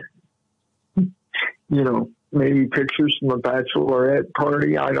 You know, maybe pictures from a bachelorette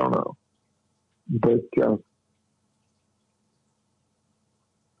party. I don't know, but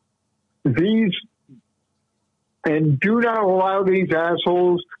these. And do not allow these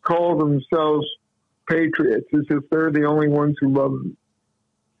assholes to call themselves patriots as if they're the only ones who love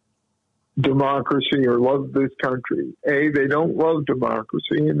democracy or love this country. They don't love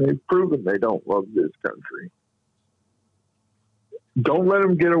democracy, and they've proven they don't love this country. Don't let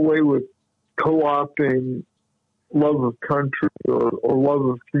them get away with co-opting love of country or love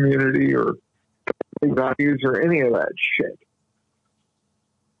of community or values or any of that shit.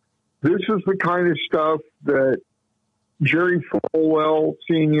 This is the kind of stuff that Jerry Falwell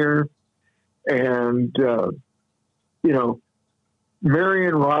Sr. and, you know,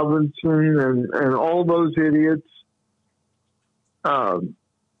 Marion Robinson and all those idiots have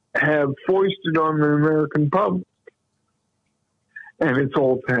foisted on the American public. And it's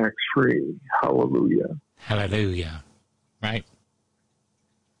all tax-free. Hallelujah. Hallelujah. Right.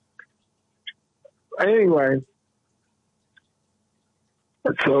 Anyway,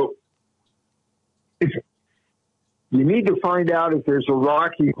 so you need to find out if there's a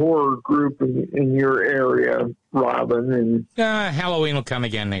Rocky Horror group in your area, Robin. And Halloween will come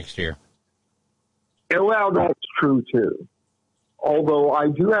again next year. Well, that's true, too. Although I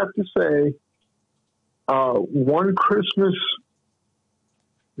do have to say, one Christmas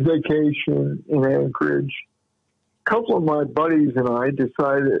vacation in Anchorage, a couple of my buddies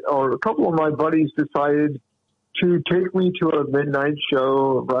decided to take me to a midnight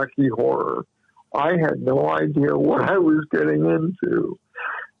show of Rocky Horror. I had no idea what I was getting into.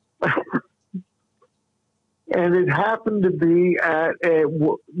 And it happened to be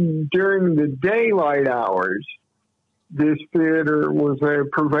during the daylight hours. This theater was a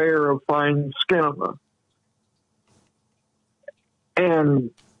purveyor of fine cinema.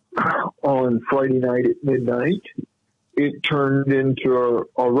 And on Friday night at midnight, it turned into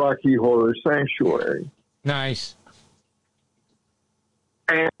a Rocky Horror sanctuary. Nice.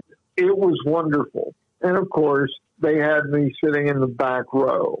 And it was wonderful. And, of course, they had me sitting in the back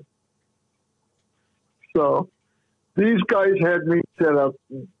row. So these guys had me set up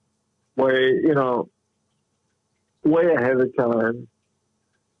way ahead of time.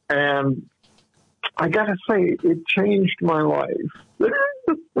 And I got to say, it changed my life.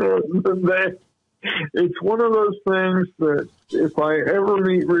 It's one of those things that if I ever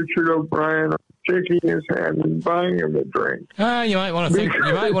meet Richard O'Brien, I'm shaking his hand and buying him a drink. You might want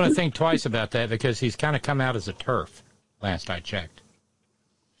to think twice about that because he's kind of come out as a TERF. Last I checked.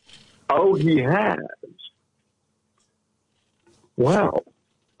 Oh, he has. Wow.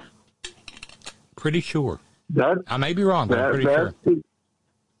 Pretty sure. I may be wrong, but I'm pretty sure.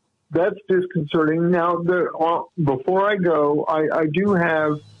 That's disconcerting. Now, before I go, I do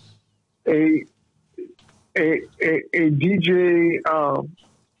have a DJ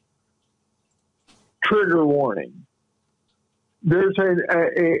trigger warning. there's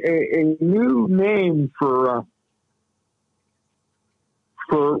a new name for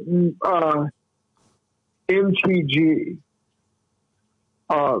MTG,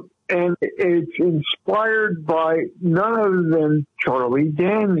 and it's inspired by none other than Charlie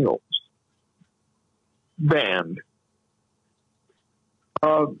Daniels' band.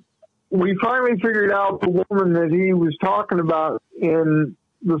 We finally figured out the woman that he was talking about in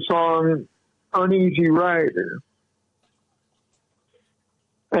the song Uneasy Rider.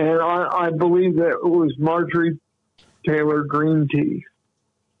 And I believe that it was Marjorie Taylor Greene.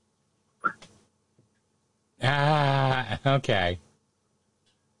 Ah, okay.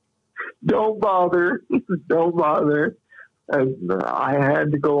 Don't bother. Don't bother. I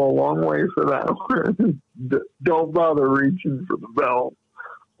had to go a long way for that one. Don't bother reaching for the bell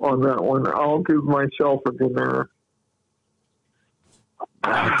on that one. I'll give myself a dinner.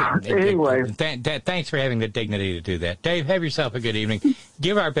 Anyway. Thanks for having the dignity to do that. Dave, have yourself a good evening.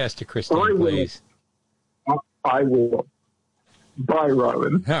 Give our best to Christine, please. I will. Bye,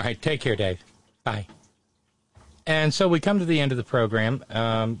 Robin. All right. Take care, Dave. Bye. And so we come to the end of the program.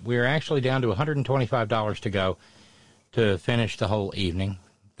 We're actually down to $125 to go to finish the whole evening.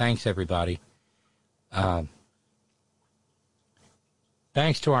 Thanks, everybody.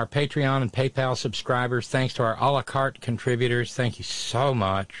 Thanks to our Patreon and PayPal subscribers. Thanks to our a la carte contributors. Thank you so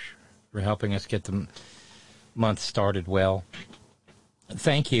much for helping us get the month started well.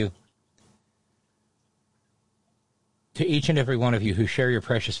 Thank you to each and every one of you who share your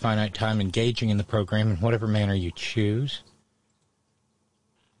precious finite time engaging in the program in whatever manner you choose.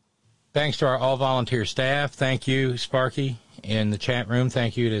 Thanks to our all-volunteer staff. Thank you, Sparky, in the chat room.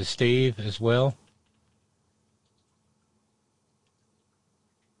 Thank you to Steve as well.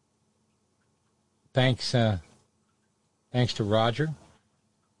 Thanks to Roger,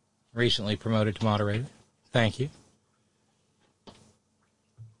 recently promoted to moderator. Thank you.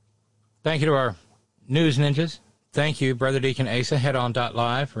 Thank you to our news ninjas. Thank you, Brother Deacon Asa,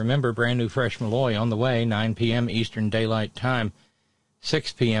 headon.live. Remember, brand new Fresh Malloy on the way, 9 p.m. Eastern Daylight Time,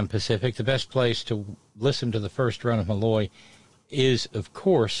 6 p.m. Pacific. The best place to listen to the first run of Malloy is, of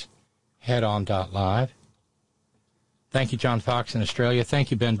course, headon.live. Thank you, John Fox in Australia.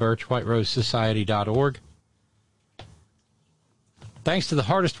 Thank you, Ben Birch, whiterosesociety.org. Thanks to the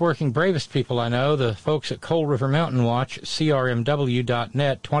hardest working, bravest people I know, the folks at Coal River Mountain Watch,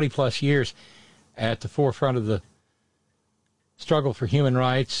 crmw.net, 20-plus years at the forefront of the struggle for human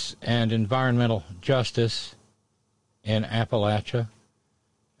rights and environmental justice in Appalachia,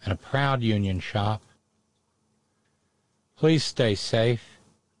 and a proud union shop. Please stay safe.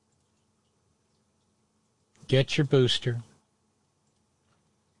 Get your booster.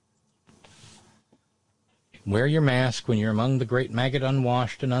 Wear your mask when you're among the great maggot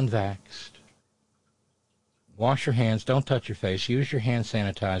unwashed and unvaxxed. Wash your hands. Don't touch your face. Use your hand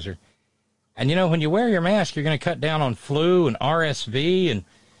sanitizer. And, you know, when you wear your mask, you're going to cut down on flu and RSV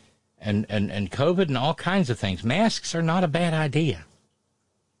and COVID and all kinds of things. Masks are not a bad idea.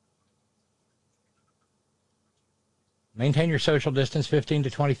 Maintain your social distance, 15 to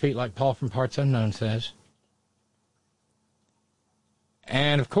 20 feet, like Paul from Parts Unknown says.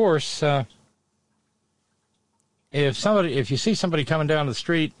 And, of course, if you see somebody coming down the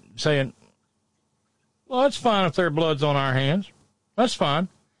street saying, well, that's fine if their blood's on our hands. That's fine.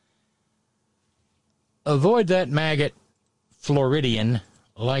 Avoid that maggot Floridian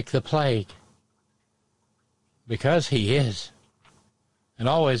like the plague. Because he is. And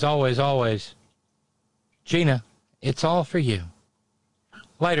always, always, always, Gina, it's all for you.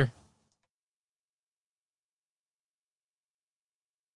 Later.